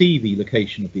could see the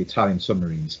location of the Italian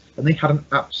submarines, and they had an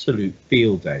absolute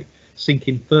field day,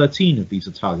 sinking 13 of these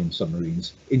Italian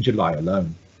submarines in July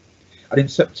alone. And in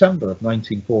September of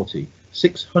 1940,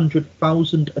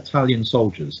 600,000 Italian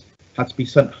soldiers had to be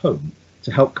sent home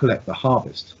to help collect the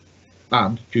harvest,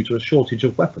 and due to a shortage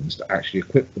of weapons to actually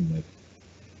equip them with.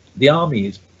 The army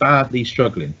is badly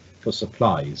struggling for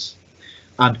supplies,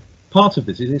 and part of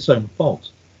this is its own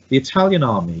fault. The Italian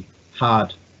army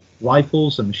had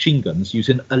rifles and machine guns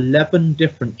using 11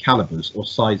 different calibers or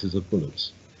sizes of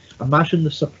bullets. Imagine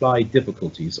the supply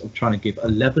difficulties of trying to give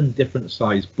 11 different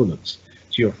size bullets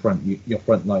to your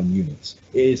frontline units.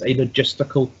 It is a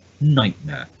logistical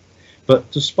nightmare. But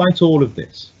despite all of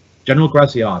this, General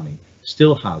Graziani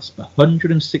still has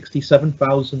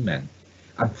 167,000 men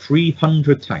and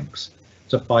 300 tanks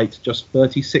to fight just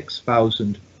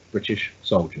 36,000 British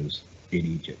soldiers in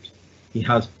Egypt. He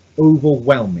has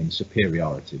overwhelming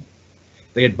superiority.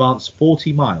 They advance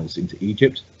 40 miles into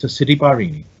Egypt to Sidi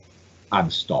Barini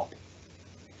and stop.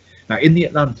 Now, in the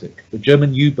Atlantic, the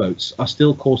German U-boats are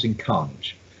still causing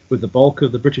carnage, with the bulk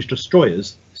of the British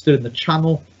destroyers still in the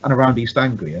Channel and around East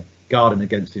Anglia guarding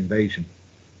against invasion.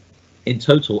 In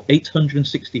total,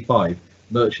 865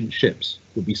 merchant ships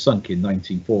would be sunk in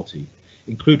 1940,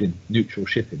 including neutral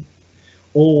shipping,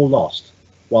 all lost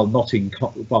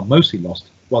mostly lost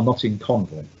while not in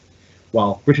convoy,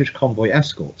 while British convoy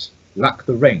escorts lack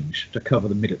the range to cover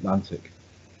the mid-Atlantic.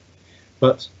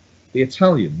 But the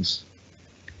Italians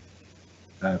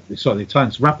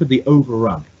rapidly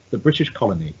overrun the British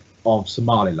colony of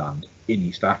Somaliland in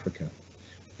East Africa.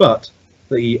 But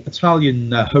the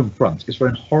Italian home front is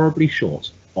running horribly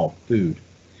short of food.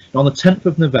 And on the 10th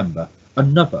of November,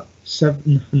 another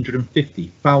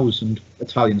 750,000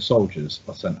 Italian soldiers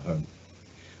are sent home.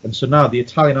 And so now the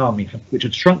Italian army, which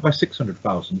had shrunk by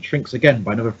 600,000, shrinks again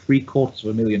by another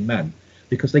 750,000 men,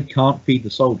 because they can't feed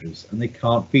the soldiers and they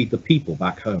can't feed the people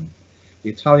back home. The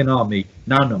Italian army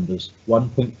now numbers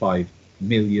 1.5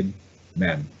 million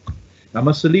men. Now,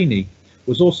 Mussolini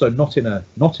was also not in a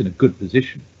good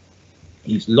position.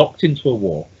 He's locked into a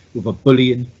war with a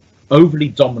bullying overly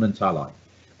dominant ally,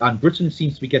 and Britain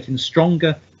seems to be getting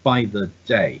stronger by the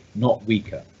day, not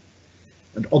weaker.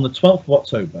 And on the 12th of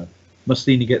October,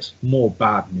 Mussolini gets more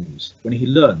bad news when he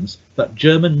learns that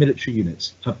German military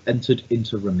units have entered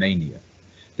into Romania.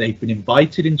 They've been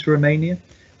invited into Romania,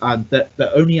 and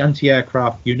they're only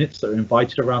anti-aircraft units that are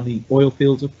invited around the oil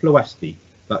fields of Ploesti,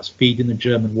 that's feeding the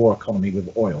German war economy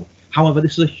with oil. However,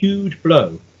 this is a huge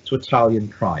blow to Italian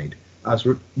pride, as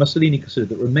Mussolini considered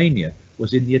that Romania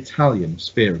was in the Italian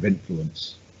sphere of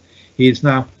influence. He is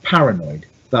now paranoid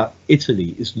that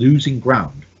Italy is losing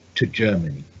ground to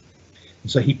Germany.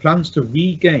 And so he plans to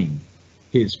regain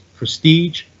his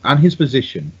prestige and his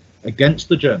position against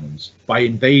the Germans by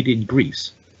invading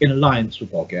Greece in alliance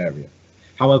with Bulgaria.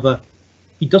 However,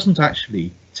 he doesn't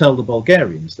actually tell the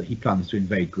Bulgarians that he plans to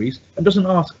invade Greece and doesn't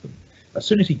ask them. As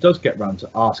soon as he does get round to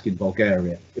asking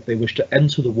Bulgaria if they wish to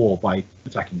enter the war by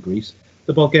attacking Greece,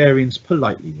 the Bulgarians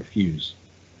politely refuse.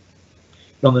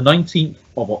 And on the 19th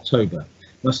of October,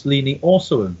 Mussolini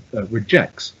also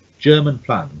rejects German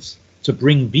plans to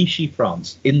bring Vichy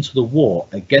France into the war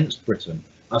against Britain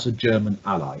as a German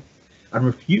ally, and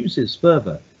refuses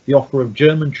further the offer of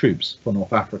German troops for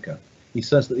North Africa. He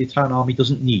says that the Italian army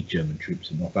doesn't need German troops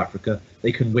in North Africa,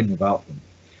 they can win without them.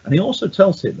 And he also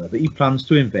tells Hitler that he plans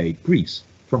to invade Greece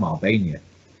from Albania.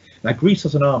 Now, Greece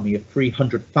has an army of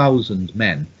 300,000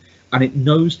 men, and it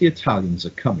knows the Italians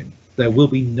are coming. There will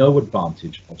be no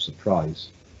advantage of surprise.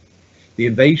 The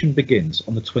invasion begins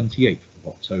on the 28th of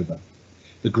October.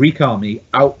 The Greek army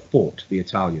outfought the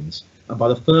Italians, and by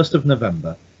the 1st of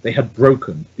November, they had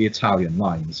broken the Italian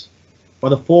lines. By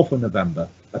the 4th of November,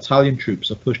 Italian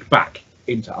troops are pushed back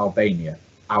into Albania,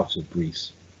 out of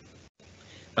Greece.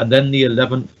 And then the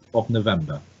 11th of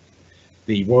November,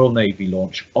 the Royal Navy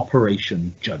launch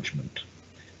Operation Judgment.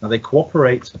 Now they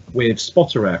cooperate with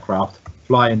spotter aircraft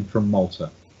flying from Malta.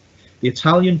 The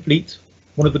Italian fleet,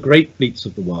 one of the great fleets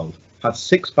of the world, had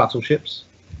 6 battleships,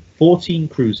 14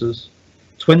 cruisers,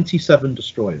 27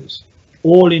 destroyers,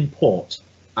 all in port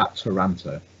at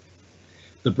Taranto.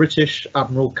 The British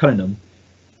Admiral Cunningham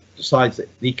decides that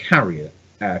the carrier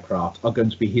aircraft are going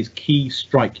to be his key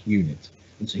strike unit,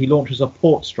 and so he launches a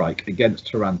port strike against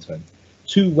Taranto.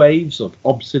 2 waves of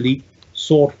obsolete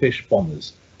Swordfish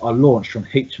bombers are launched from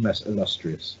HMS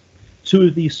Illustrious. 2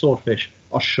 of these Swordfish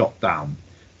are shot down,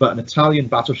 but an Italian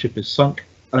battleship is sunk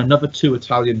and another 2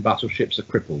 Italian battleships are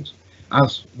crippled,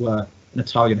 as were an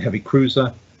Italian heavy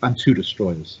cruiser and 2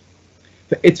 destroyers.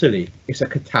 For Italy, it's a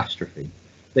catastrophe.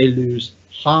 They lose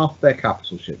half their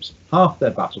capital ships, half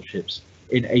their battleships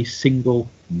in a single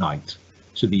night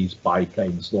to these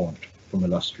biplanes launched from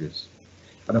Illustrious.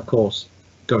 And of course,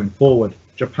 going forward,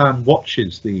 Japan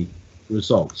watches the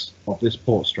results of this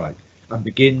port strike and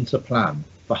begin to plan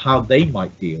for how they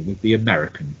might deal with the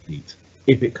American fleet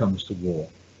if it comes to war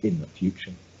in the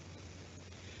future.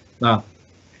 Now,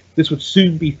 this would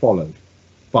soon be followed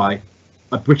by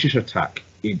a British attack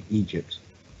in Egypt,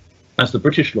 as the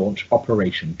British launch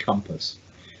Operation Compass.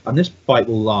 And this fight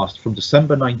will last from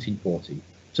December 1940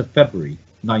 to February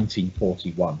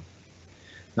 1941.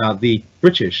 Now, the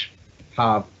British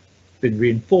have been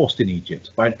reinforced in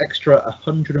Egypt by an extra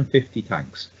 150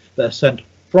 tanks that are sent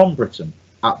from Britain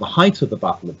at the height of the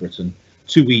Battle of Britain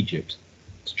to Egypt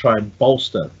to try and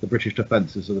bolster the British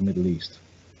defences of the Middle East.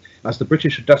 As the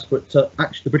British are desperate to,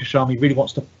 actually the British Army really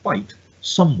wants to fight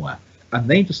somewhere, and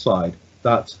they decide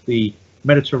that the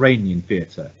Mediterranean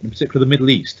theatre, in particular the Middle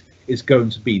East, is going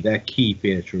to be their key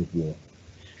theatre of war.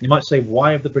 You might say,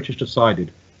 why have the British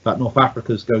decided that North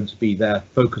Africa is going to be their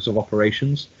focus of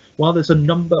operations? Well, there's a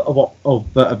number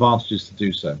of advantages to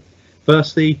do so.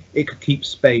 Firstly, it could keep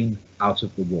Spain out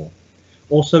of the war.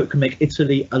 Also, it can make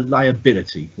Italy a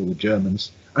liability for the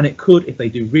Germans, and it could, if they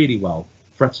do really well,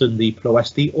 threaten the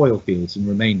Ploesti oil fields in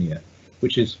Romania,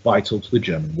 which is vital to the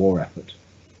German war effort.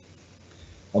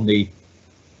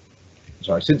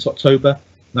 Since October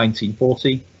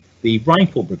 1940, the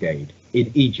Rifle Brigade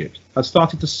in Egypt has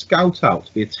started to scout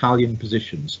out the Italian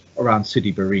positions around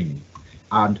Sidi Barini,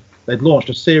 and they'd launched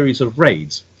a series of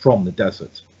raids from the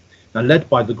desert. Now, led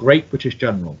by the great British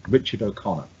general Richard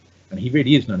O'Connor, and he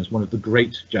really is known as one of the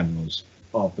great generals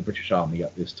of the British Army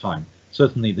at this time.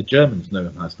 Certainly the Germans know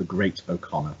him as the Great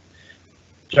O'Connor.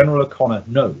 General O'Connor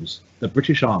knows the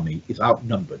British Army is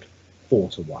outnumbered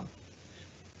 4-1.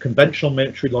 Conventional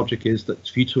military logic is that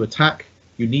for you to attack,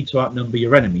 you need to outnumber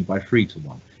your enemy by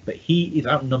 3-1. But he is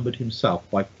outnumbered himself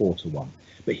by 4-1.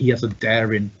 But he has a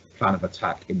daring plan of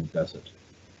attack in the desert.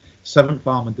 7th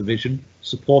Armoured Division,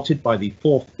 supported by the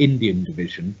 4th Indian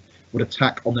Division, would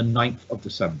attack on the 9th of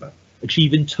December,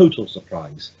 achieving total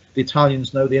surprise. The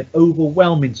Italians know they have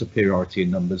overwhelming superiority in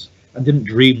numbers. and didn't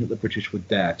dream that the British would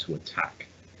dare to attack.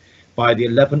 By the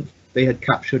 11th, they had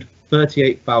captured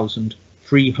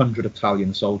 38,300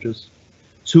 Italian soldiers,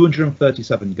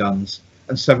 237 guns,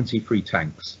 and 73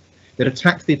 tanks. They'd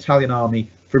attacked the Italian army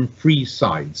from 3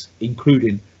 sides,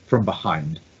 including from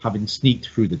behind, having sneaked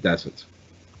through the desert.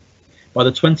 By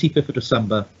the 25th of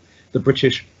December, the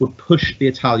British would push the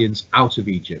Italians out of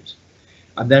Egypt,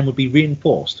 and then would be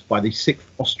reinforced by the 6th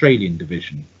Australian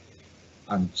Division,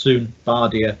 and soon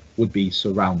Bardia would be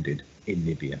surrounded in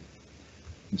Libya.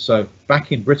 And so,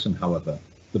 back in Britain, however,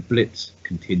 the Blitz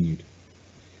continued,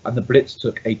 and the Blitz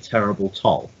took a terrible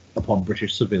toll upon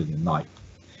British civilian life.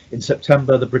 In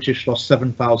September, the British lost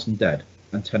 7,000 dead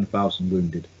and 10,000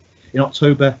 wounded. In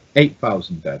October,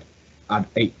 8,000 dead and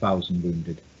 8,000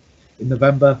 wounded. In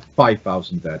November,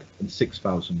 5,000 dead and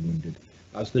 6,000 wounded,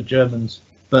 as the Germans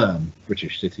burn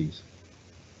British cities.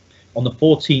 On the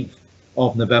 14th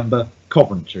of November,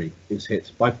 Coventry is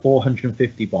hit by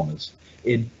 450 bombers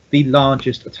in the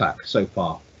largest attack so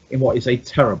far, in what is a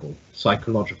terrible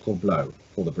psychological blow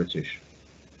for the British.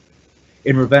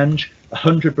 In revenge,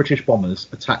 100 British bombers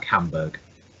attack Hamburg,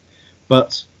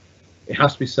 but it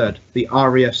has to be said, the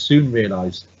RAF soon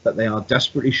realised that they are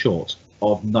desperately short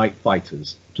of night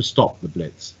fighters to stop the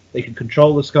Blitz. They can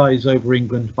control the skies over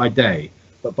England by day,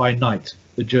 but by night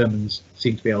the Germans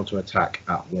seem to be able to attack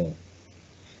at will.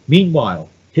 Meanwhile,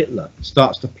 Hitler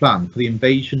starts to plan for the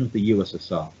invasion of the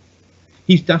USSR.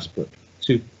 He's desperate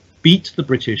to beat the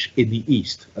British in the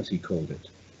east, as he called it.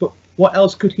 But what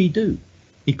else could he do?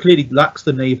 He clearly lacks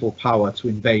the naval power to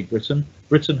invade Britain.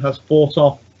 Britain has fought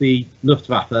off the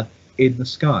Luftwaffe in the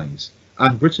skies,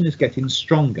 and Britain is getting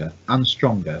stronger and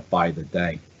stronger by the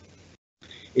day.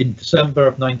 In December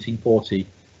of 1940,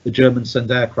 the Germans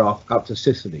send aircraft out to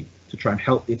Sicily to try and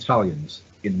help the Italians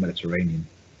in the Mediterranean.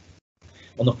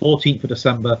 On the 14th of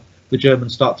December, the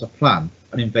Germans start to plan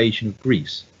an invasion of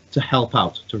Greece to help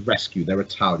out to rescue their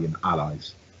Italian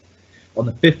allies. On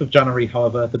the 5th of January,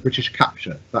 however, the British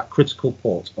capture that critical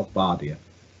port of Bardia,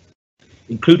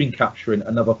 including capturing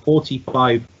another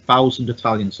 45,000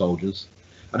 Italian soldiers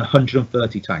and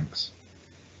 130 tanks.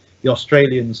 The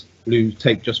Australians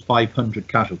take just 500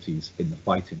 casualties in the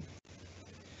fighting.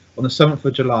 On the 7th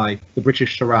of July, the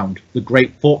British surround the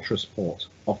great fortress port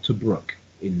of Tobruk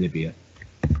in Libya.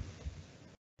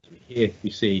 Here we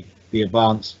see the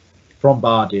advance from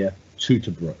Bardia to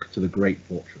Tobruk, to the great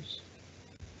fortress.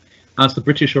 As the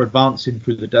British are advancing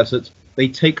through the desert, they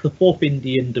take the 4th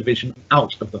Indian Division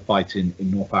out of the fighting in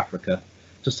North Africa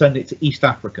to send it to East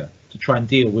Africa to try and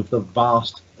deal with the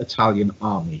vast Italian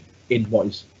army in what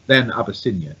is then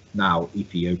Abyssinia, now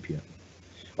Ethiopia.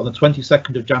 On the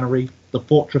 22nd of January, the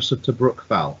fortress of Tobruk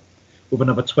fell, with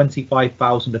another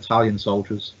 25,000 Italian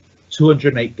soldiers,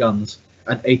 208 guns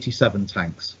and 87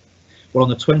 tanks. Well, on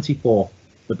the 24th,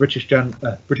 the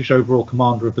British overall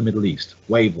commander of the Middle East,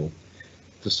 Wavell,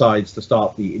 decides to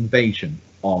start the invasion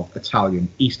of Italian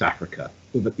East Africa,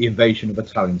 with the invasion of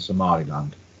Italian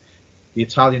Somaliland. The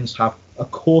Italians have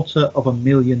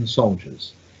 250,000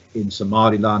 soldiers in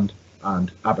Somaliland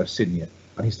and Abyssinia,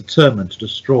 and he's determined to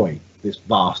destroy this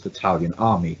vast Italian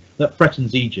army that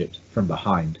threatens Egypt from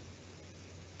behind.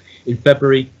 In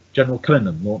February, General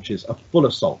Cullinan launches a full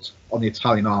assault on the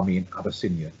Italian army in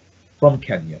Abyssinia from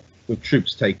Kenya, with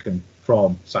troops taken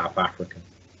from South Africa.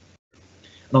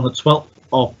 And on the 12th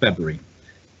of February,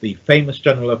 the famous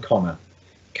General O'Connor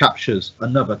captures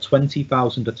another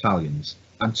 20,000 Italians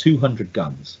and 200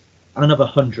 guns and another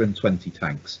 120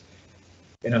 tanks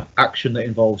in an action that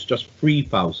involves just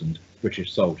 3,000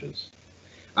 British soldiers.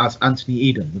 As Anthony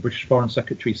Eden, the British Foreign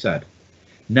Secretary, said,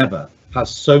 "Never has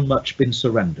so much been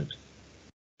surrendered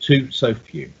to so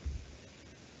few."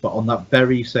 But on that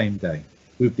very same day,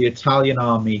 with the Italian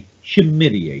army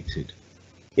humiliated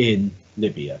in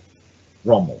Libya,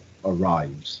 Rommel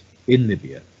arrives in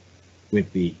Libya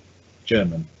with the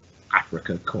German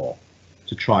Afrika Korps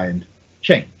to try and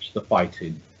change the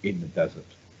fighting in the desert.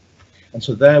 And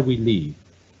so there we leave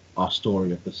our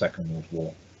story of the Second World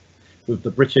War, with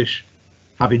the British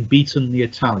having beaten the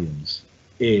Italians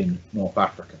in North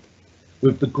Africa,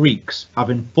 with the Greeks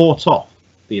having fought off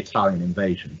the Italian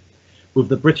invasion, with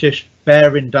the British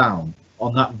bearing down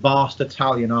on that vast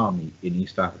Italian army in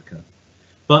East Africa,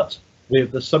 but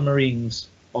with the submarines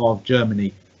of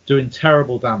Germany doing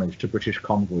terrible damage to British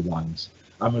convoy lines,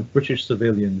 and with British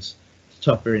civilians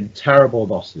suffering terrible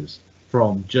losses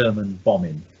from German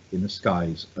bombing in the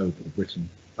skies over Britain,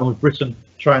 and with Britain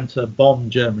trying to bomb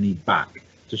Germany back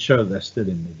to show they're still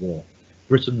in the war.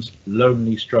 Britain's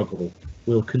lonely struggle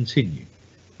will continue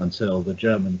until the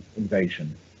German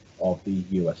invasion of the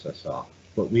USSR.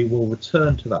 But we will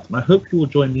return to that, and I hope you will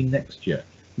join me next year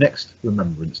next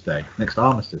Remembrance Day, next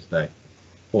Armistice Day,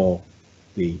 for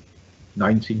the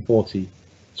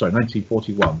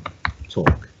 1941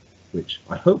 talk, which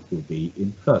I hope will be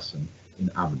in person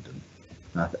in Abingdon.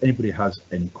 Now, if anybody has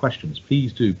any questions,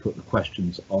 please do put the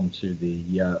questions onto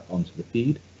the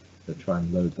feed. So try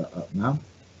and load that up now.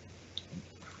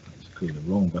 Let's clear the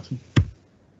wrong button.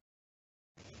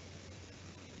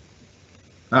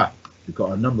 We've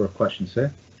got a number of questions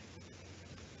here.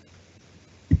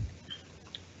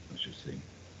 Let's just see.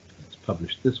 Let's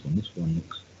publish this one. This one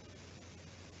looks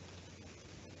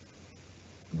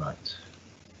right.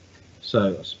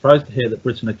 So, I'm surprised to hear that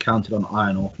Britain had counted on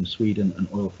iron ore from Sweden and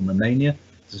oil from Romania.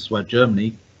 This is where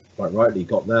Germany, quite rightly,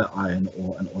 got their iron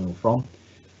ore and oil from.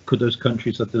 Could those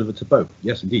countries have delivered to both?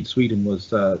 Yes, indeed. Sweden was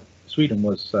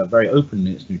very open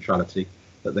in its neutrality,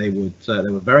 that they were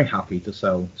very happy to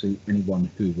sell to anyone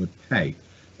who would pay,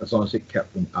 as long as it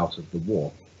kept them out of the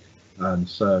war. And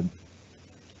so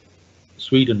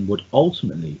Sweden would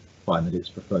ultimately find that its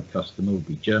preferred customer would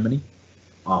be Germany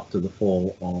after the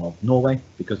fall of Norway,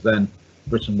 because then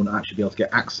Britain wouldn't actually be able to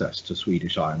get access to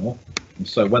Swedish iron ore. And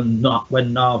so when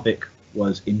Narvik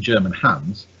was in German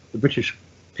hands, the British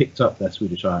picked up their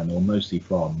Swedish iron ore mostly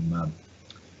from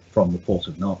the port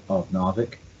of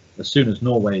Narvik. As soon as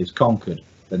Norway is conquered,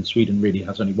 then Sweden really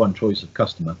has only one choice of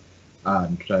customer,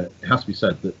 and it has to be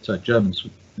said that the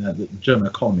German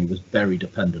economy was very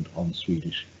dependent on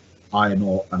Swedish iron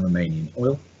ore and Romanian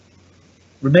oil.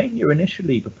 Romania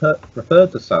initially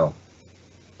preferred to sell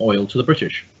oil to the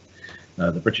British.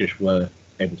 The British were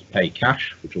able to pay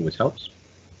cash, which always helps,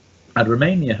 and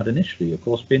Romania had initially, of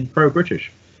course, been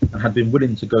pro-British and had been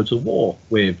willing to go to war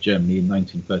with Germany in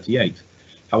 1938.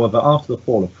 However, after the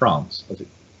fall of France, as it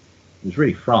was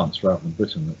really France rather than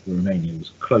Britain that Romania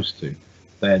was close to,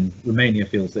 then Romania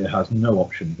feels that it has no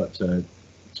option but to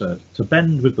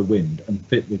bend with the wind and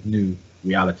fit with new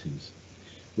realities.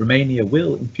 Romania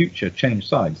will in future change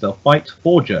sides. They'll fight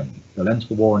for Germany. They'll enter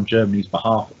the war on Germany's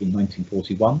behalf in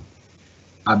 1941,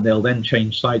 and they'll then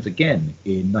change sides again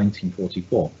in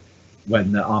 1944,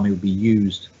 when their army will be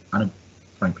used and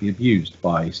frankly abused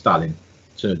by Stalin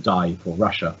to die for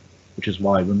Russia, which is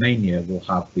why Romania will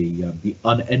have the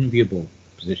unenviable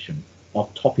position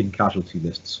of topping casualty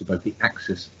lists for both the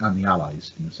Axis and the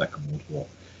Allies in the Second World War.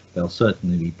 They'll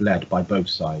certainly be bled by both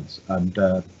sides and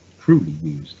cruelly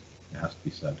used, it has to be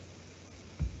said.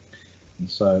 And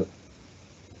so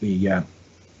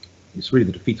it's really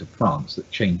the defeat of France that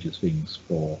changes things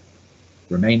for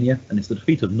Romania, and it's the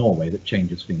defeat of Norway that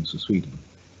changes things for Sweden.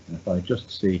 And if I just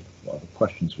see what other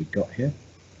questions we've got here.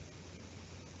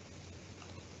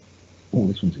 Oh,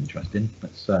 this one's interesting.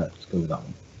 Let's go with that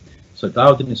one. So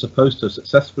Dowding is supposed to have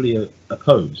successfully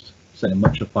opposed sending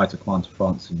much of fighter command to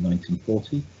France in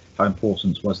 1940. How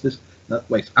important was this? Well,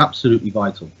 it's absolutely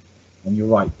vital. And you're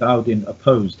right, Dowding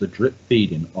opposed the drip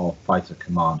feeding of fighter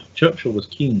command. Churchill was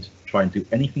keen to try and do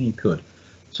anything he could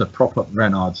to prop up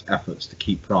Renard's efforts to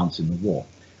keep France in the war,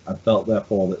 and felt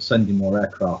therefore that sending more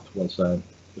aircraft was a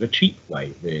cheap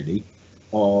way, really,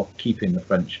 of keeping the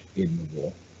French in the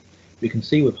war. We can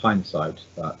see with hindsight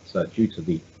that due to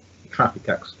the traffic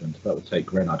accident that would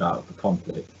take Renard out of the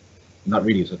conflict, and that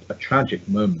really is a tragic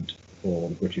moment for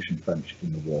the British and French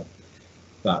in the war,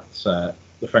 that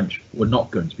the French were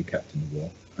not going to be kept in the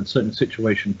war, and certainly the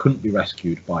situation couldn't be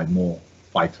rescued by more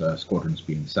fighter squadrons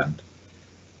being sent.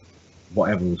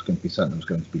 Whatever was going to be sent was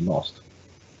going to be lost.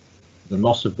 The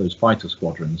loss of those fighter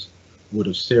squadrons would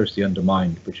have seriously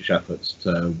undermined British efforts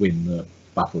to win the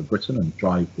Battle of Britain and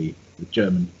drive the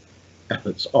German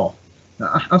efforts off.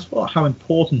 Now, as for how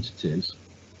important it is,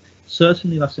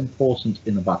 certainly that's important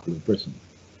in the Battle of Britain.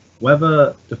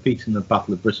 Whether defeating the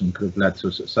Battle of Britain could have led to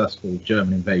a successful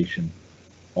German invasion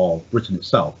of Britain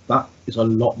itself, that is a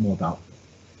lot more doubtful.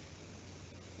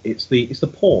 It's the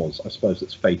pause, I suppose,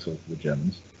 that's fatal for the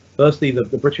Germans. Firstly,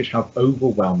 the British have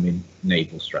overwhelming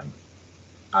naval strength,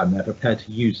 and they're prepared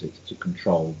to use it to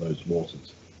control those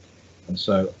waters. And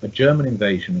so a German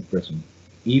invasion of Britain,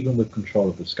 even with control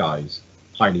of the skies,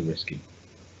 highly risky.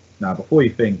 Now, before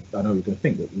you think, I know you're going to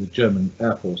think that the German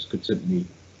Air Force could simply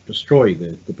destroy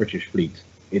the British fleet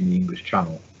in the English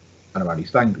Channel and around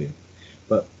East Anglia.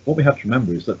 But what we have to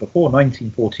remember is that before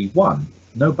 1941,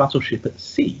 no battleship at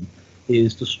sea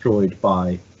is destroyed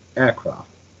by aircraft.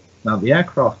 Now, the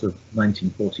aircraft of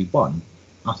 1941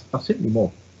 are simply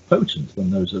more potent than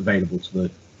those available to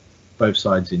both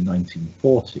sides in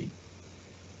 1940.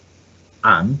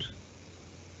 And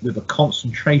with a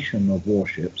concentration of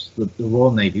warships, the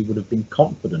Royal Navy would have been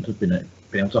confident of being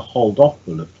able to hold off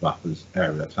the Luftwaffe's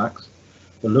aerial attacks.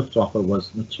 The Luftwaffe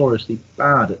was notoriously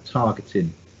bad at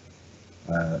targeting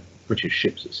British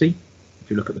ships at sea. If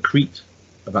you look at the Crete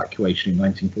evacuation in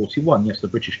 1941, yes, the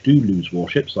British do lose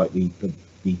warships, like the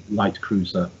light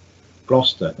cruiser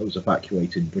Gloucester that was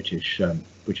evacuating British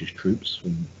troops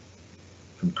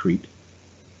from Crete.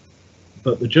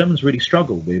 But the Germans really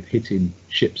struggle with hitting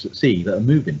ships at sea that are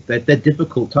moving. They're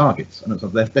difficult targets, and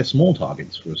they're small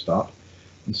targets for a start.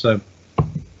 And so,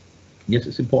 yes,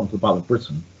 it's important for the Battle of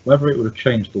Britain. Whether it would have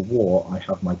changed the war, I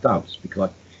have my doubts,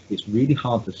 because it's really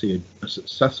hard to see a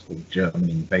successful German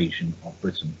invasion of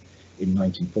Britain in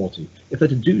 1940. If they're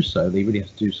to do so, they really have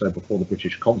to do so before the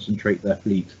British concentrate their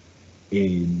fleet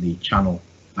in the Channel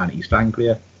and East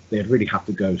Anglia. They'd really have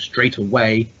to go straight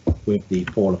away with the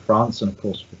fall of France, and of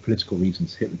course, for political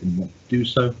reasons, Hitler didn't want to do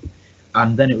so.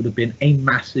 And then it would have been a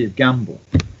massive gamble,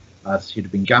 as he'd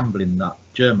have been gambling that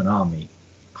German army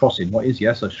crossing what is,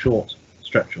 yes, a short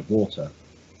stretch of water,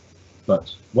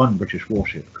 but one British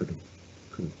warship could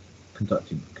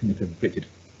have inflicted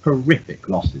horrific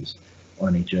losses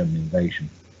on any German invasion.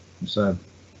 And so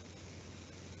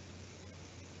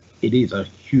it is a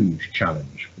huge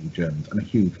challenge for the Germans and a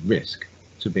huge risk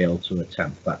to be able to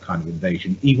attempt that kind of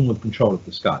invasion, even with control of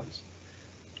the skies.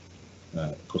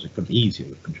 Of course, it could be easier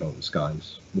with control of the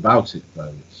skies. Without it,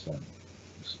 though,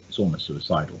 it's almost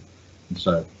suicidal. And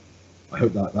so I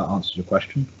hope that answers your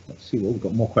question. Let's see, well, we've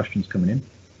got more questions coming in.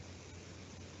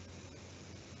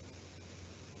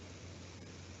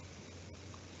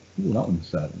 Ooh, that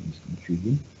one's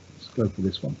intriguing. Let's go for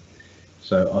this one.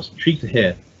 So I was intrigued to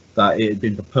hear that it had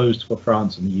been proposed for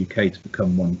France and the UK to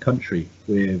become one country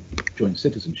with joint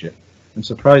citizenship, and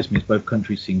surprised me as both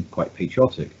countries seemed quite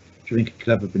patriotic. Do you think it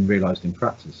could ever have been realised in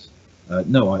practice?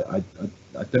 No, I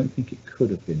don't think it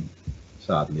could have been,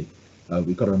 sadly.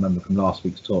 We've got to remember from last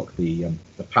week's talk the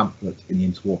pamphlet in the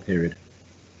interwar period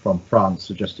from France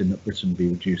suggesting that Britain be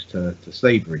reduced to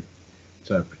slavery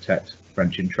to protect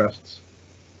French interests.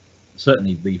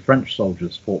 Certainly the French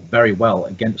soldiers fought very well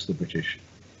against the British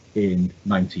in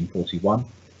 1941,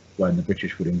 when the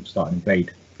British would start and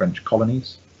invade French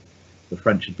colonies. The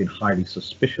French had been highly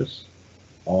suspicious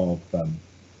of the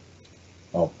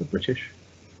British.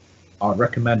 I'd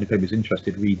recommend, if anybody's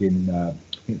interested, reading, I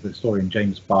think the historian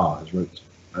James Barr has wrote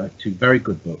 2 very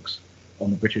good books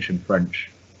on the British and French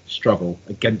struggle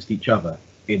against each other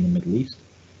in the Middle East,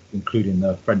 including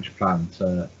the French plan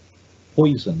to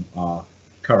poison our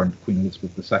current Queen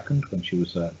Elizabeth II when she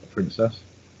was a princess.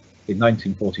 In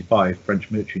 1945,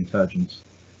 French military intelligence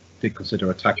did consider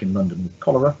attacking London with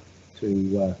cholera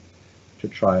to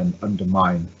try and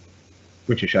undermine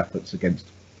British efforts against,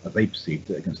 as they perceived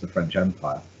it, against the French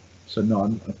Empire. So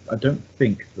no, I don't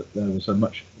think that there was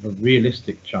much of a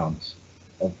realistic chance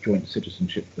of joint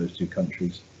citizenship for those 2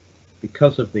 countries,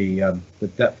 because of the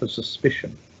depth of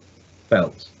suspicion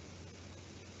felt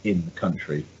in the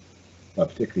country,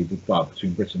 particularly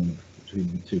between Britain and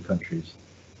between the 2 countries.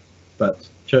 But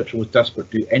Churchill was desperate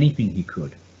to do anything he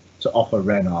could to offer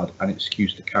Reynard an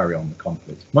excuse to carry on the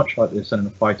conflict, much like they're sending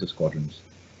the fighter squadrons.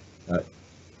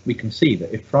 We can see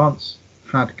that if France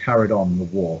had carried on the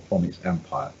war from its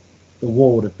empire, the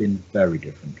war would have been very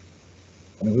different.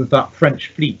 I mean, with that French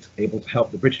fleet able to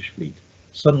help the British fleet,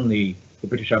 suddenly the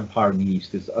British Empire in the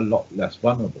East is a lot less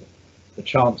vulnerable. The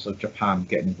chance of Japan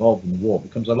getting involved in the war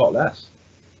becomes a lot less.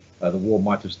 The war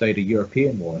might have stayed a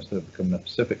European war instead of becoming a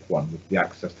Pacific one, with the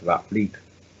access to that fleet,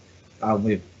 and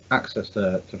with access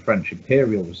to French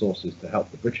imperial resources to help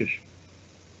the British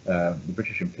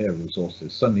imperial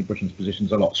resources. Suddenly, Britain's position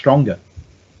is a lot stronger,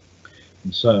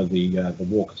 and so the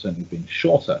war could certainly have been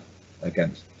shorter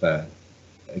against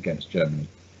Germany.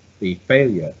 The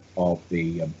failure of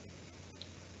the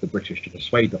British to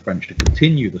persuade the French to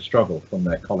continue the struggle from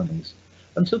their colonies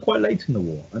until quite late in the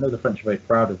war. I know the French are very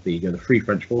proud of the Free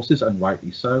French Forces, and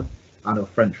rightly so, and of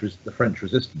the French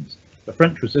resistance. The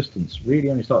French resistance really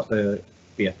only starts to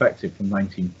be effective from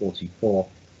 1944,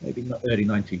 maybe not early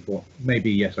 1944, maybe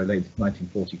yes, or late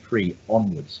 1943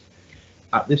 onwards.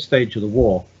 At this stage of the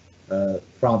war, the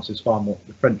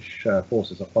French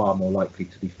forces are far more likely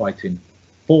to be fighting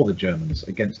for the Germans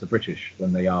against the British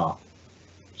than they are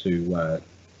to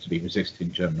be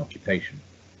resisting German occupation.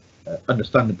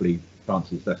 Understandably,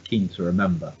 France is less keen to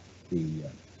remember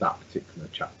that particular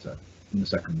chapter in the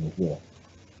Second World War.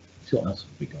 Let's see what else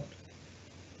have we got.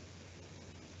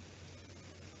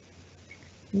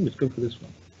 Ooh, let's go for this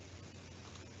one.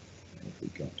 What have we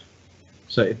got?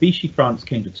 So, if Vichy France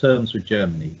came to terms with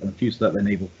Germany and refused to let their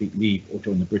naval fleet leave or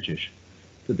join the British,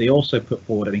 did they also put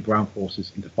forward any ground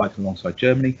forces into fighting alongside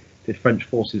Germany? Did French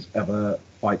forces ever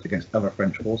fight against other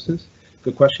French forces?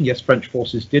 Good question. Yes, French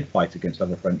forces did fight against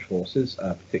other French forces,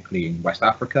 particularly in West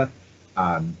Africa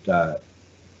and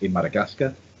in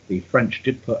Madagascar. The French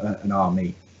did put an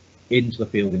army into the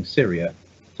field in Syria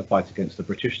to fight against the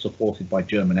British, supported by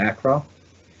German aircraft.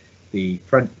 The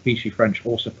Vichy French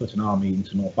also put an army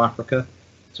into North Africa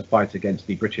to fight against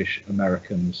the British,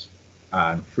 Americans,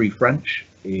 and Free French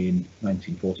in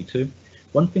 1942.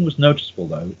 One thing was noticeable,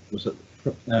 though, was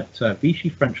that Vichy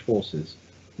French forces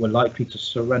were likely to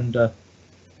surrender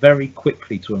very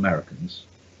quickly to Americans,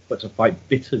 but to fight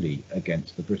bitterly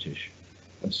against the British.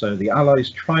 And so the Allies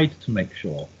tried to make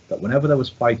sure that whenever there was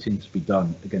fighting to be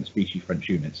done against Vichy French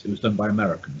units, it was done by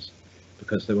Americans,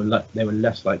 because they were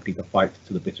less likely to fight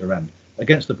to the bitter end.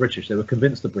 Against the British, they were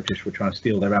convinced the British were trying to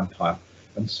steal their empire,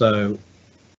 and so,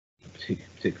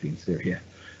 particularly in Syria,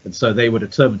 and so they were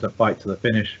determined to fight to the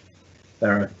finish.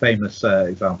 There are famous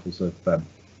examples of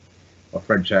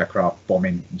French aircraft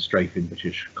bombing and strafing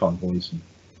British convoys, and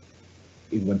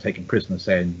even when taking prisoners,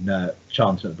 saying,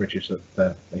 chanting at the British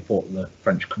that they thought the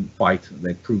French couldn't fight, that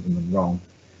they'd proven them wrong.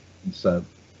 And so,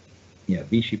 yeah,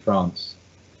 Vichy France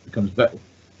becomes very.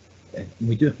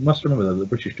 We must remember that the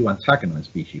British do antagonise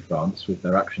Vichy France with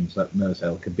their actions at Mers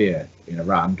el Kabir in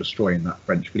Iran, destroying that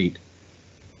French fleet.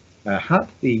 Had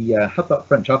that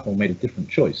French admiral made a different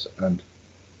choice and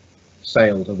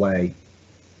sailed away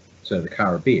to the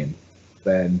Caribbean,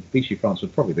 then Vichy France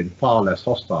would probably have been far less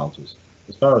hostile to us.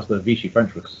 As far as the Vichy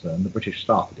French were concerned, the British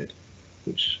started it,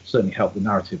 which certainly helped the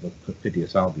narrative of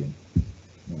perfidious Albion.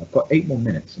 Now, I've got 8 more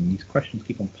minutes, and these questions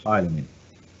keep on piling in.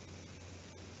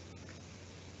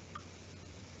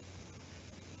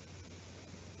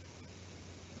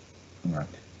 All right,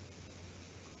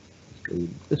 let's go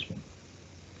with this one.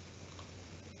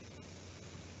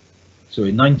 So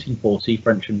in 1940,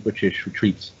 French and British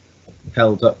retreats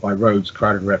held up by roads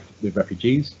crowded with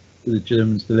refugees. The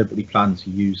Germans deliberately planned to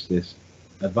use this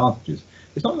advantages.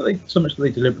 It's not that so much that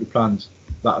they deliberately planned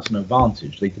that as an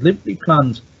advantage. They deliberately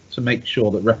planned to make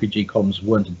sure that refugee columns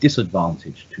weren't a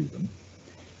disadvantage to them,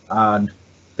 and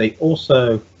they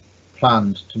also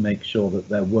planned to make sure that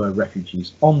there were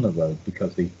refugees on the road,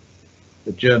 because the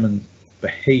German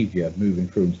behaviour moving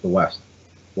through into the west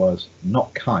was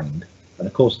not kind. And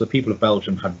of course, the people of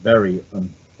Belgium had very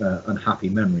unhappy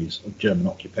memories of German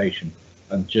occupation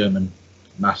and German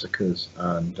massacres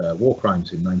and war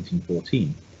crimes in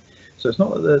 1914. So it's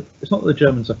not that the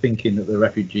Germans are thinking that the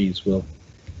refugees will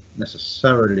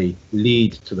necessarily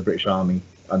lead to the British Army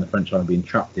and the French Army being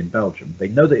trapped in Belgium. They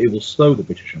know that it will slow the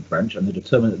British and French, and they're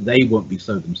determined that they won't be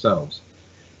slowed themselves.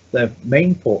 Their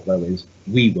main thought, though, is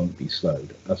we won't be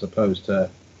slowed, as opposed to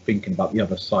thinking about the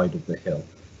other side of the hill.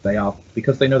 They are,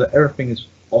 because they know that everything is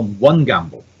on one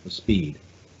gamble for speed.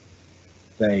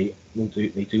 They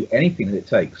do anything that it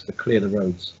takes to clear the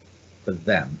roads for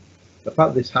them. The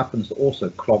fact that this happens to also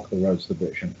clog the roads to the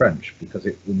British and French, because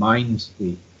it reminds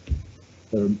the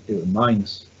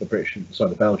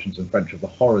Belgians and French of the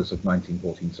horrors of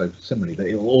 1914 so similarly, that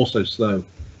it will also slow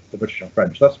the British and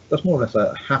French. That's more or less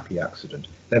a happy accident.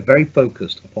 They're very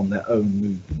focused upon their own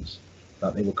movements,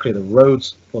 that they will clear the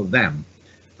roads for them,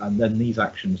 and then these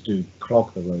actions do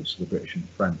clog the roads to the British and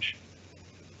French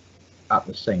at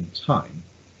the same time,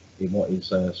 in what is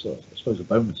sort of, I suppose, a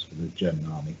bonus for the German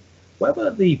army. Whether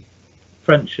the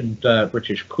French and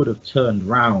British could have turned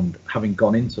round having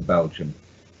gone into Belgium,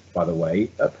 by the way,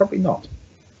 probably not.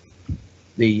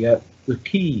 The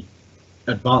key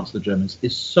advance of the Germans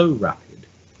is so rapid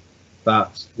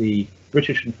that the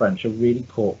British and French are really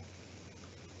caught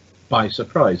by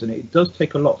surprise, and it does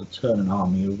take a lot to turn an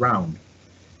army around.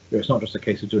 It's not just a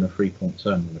case of doing a 3-point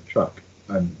turn with a truck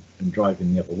and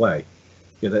driving the other way.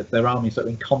 Their armies are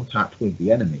in contact with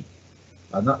the enemy,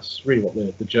 and that's really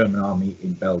what the German army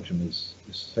in Belgium is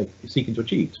seeking to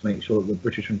achieve, to make sure that the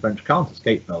British and French can't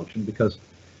escape Belgium, because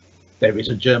there is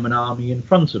a German army in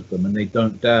front of them, and they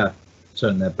don't dare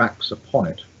turn their backs upon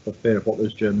it for fear of what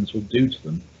those Germans will do to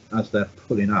them as they're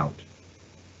pulling out.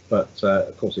 But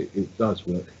of course, it does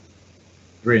work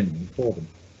brilliantly for them.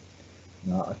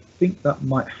 Now, I think that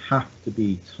might have to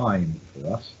be time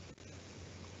for us.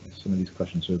 Some of these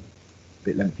questions are a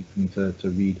bit lengthy for me to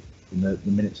read in the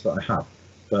minutes that I have,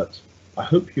 but I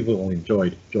hope you've all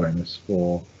enjoyed joining us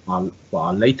for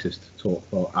our latest talk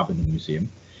for Abingdon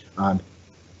Museum, and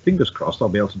fingers crossed I'll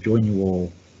be able to join you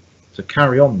all to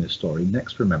carry on this story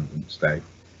next Remembrance Day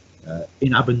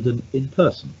in Abingdon in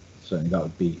person. Certainly that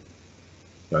would be,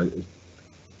 as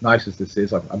nice as this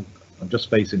is. I'm just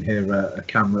facing here a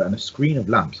camera and a screen of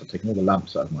lamps. I've taken all the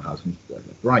lamps out of my house, and a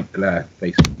bright glare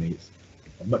facing me.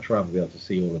 I'd much rather be able to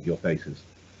see all of your faces.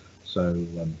 So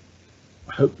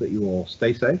I hope that you all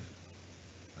stay safe,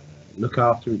 look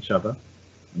after each other,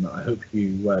 and I hope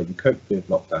you cope with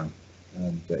lockdown.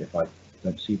 And if I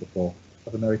don't see you before,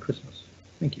 have a Merry Christmas.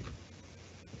 Thank you.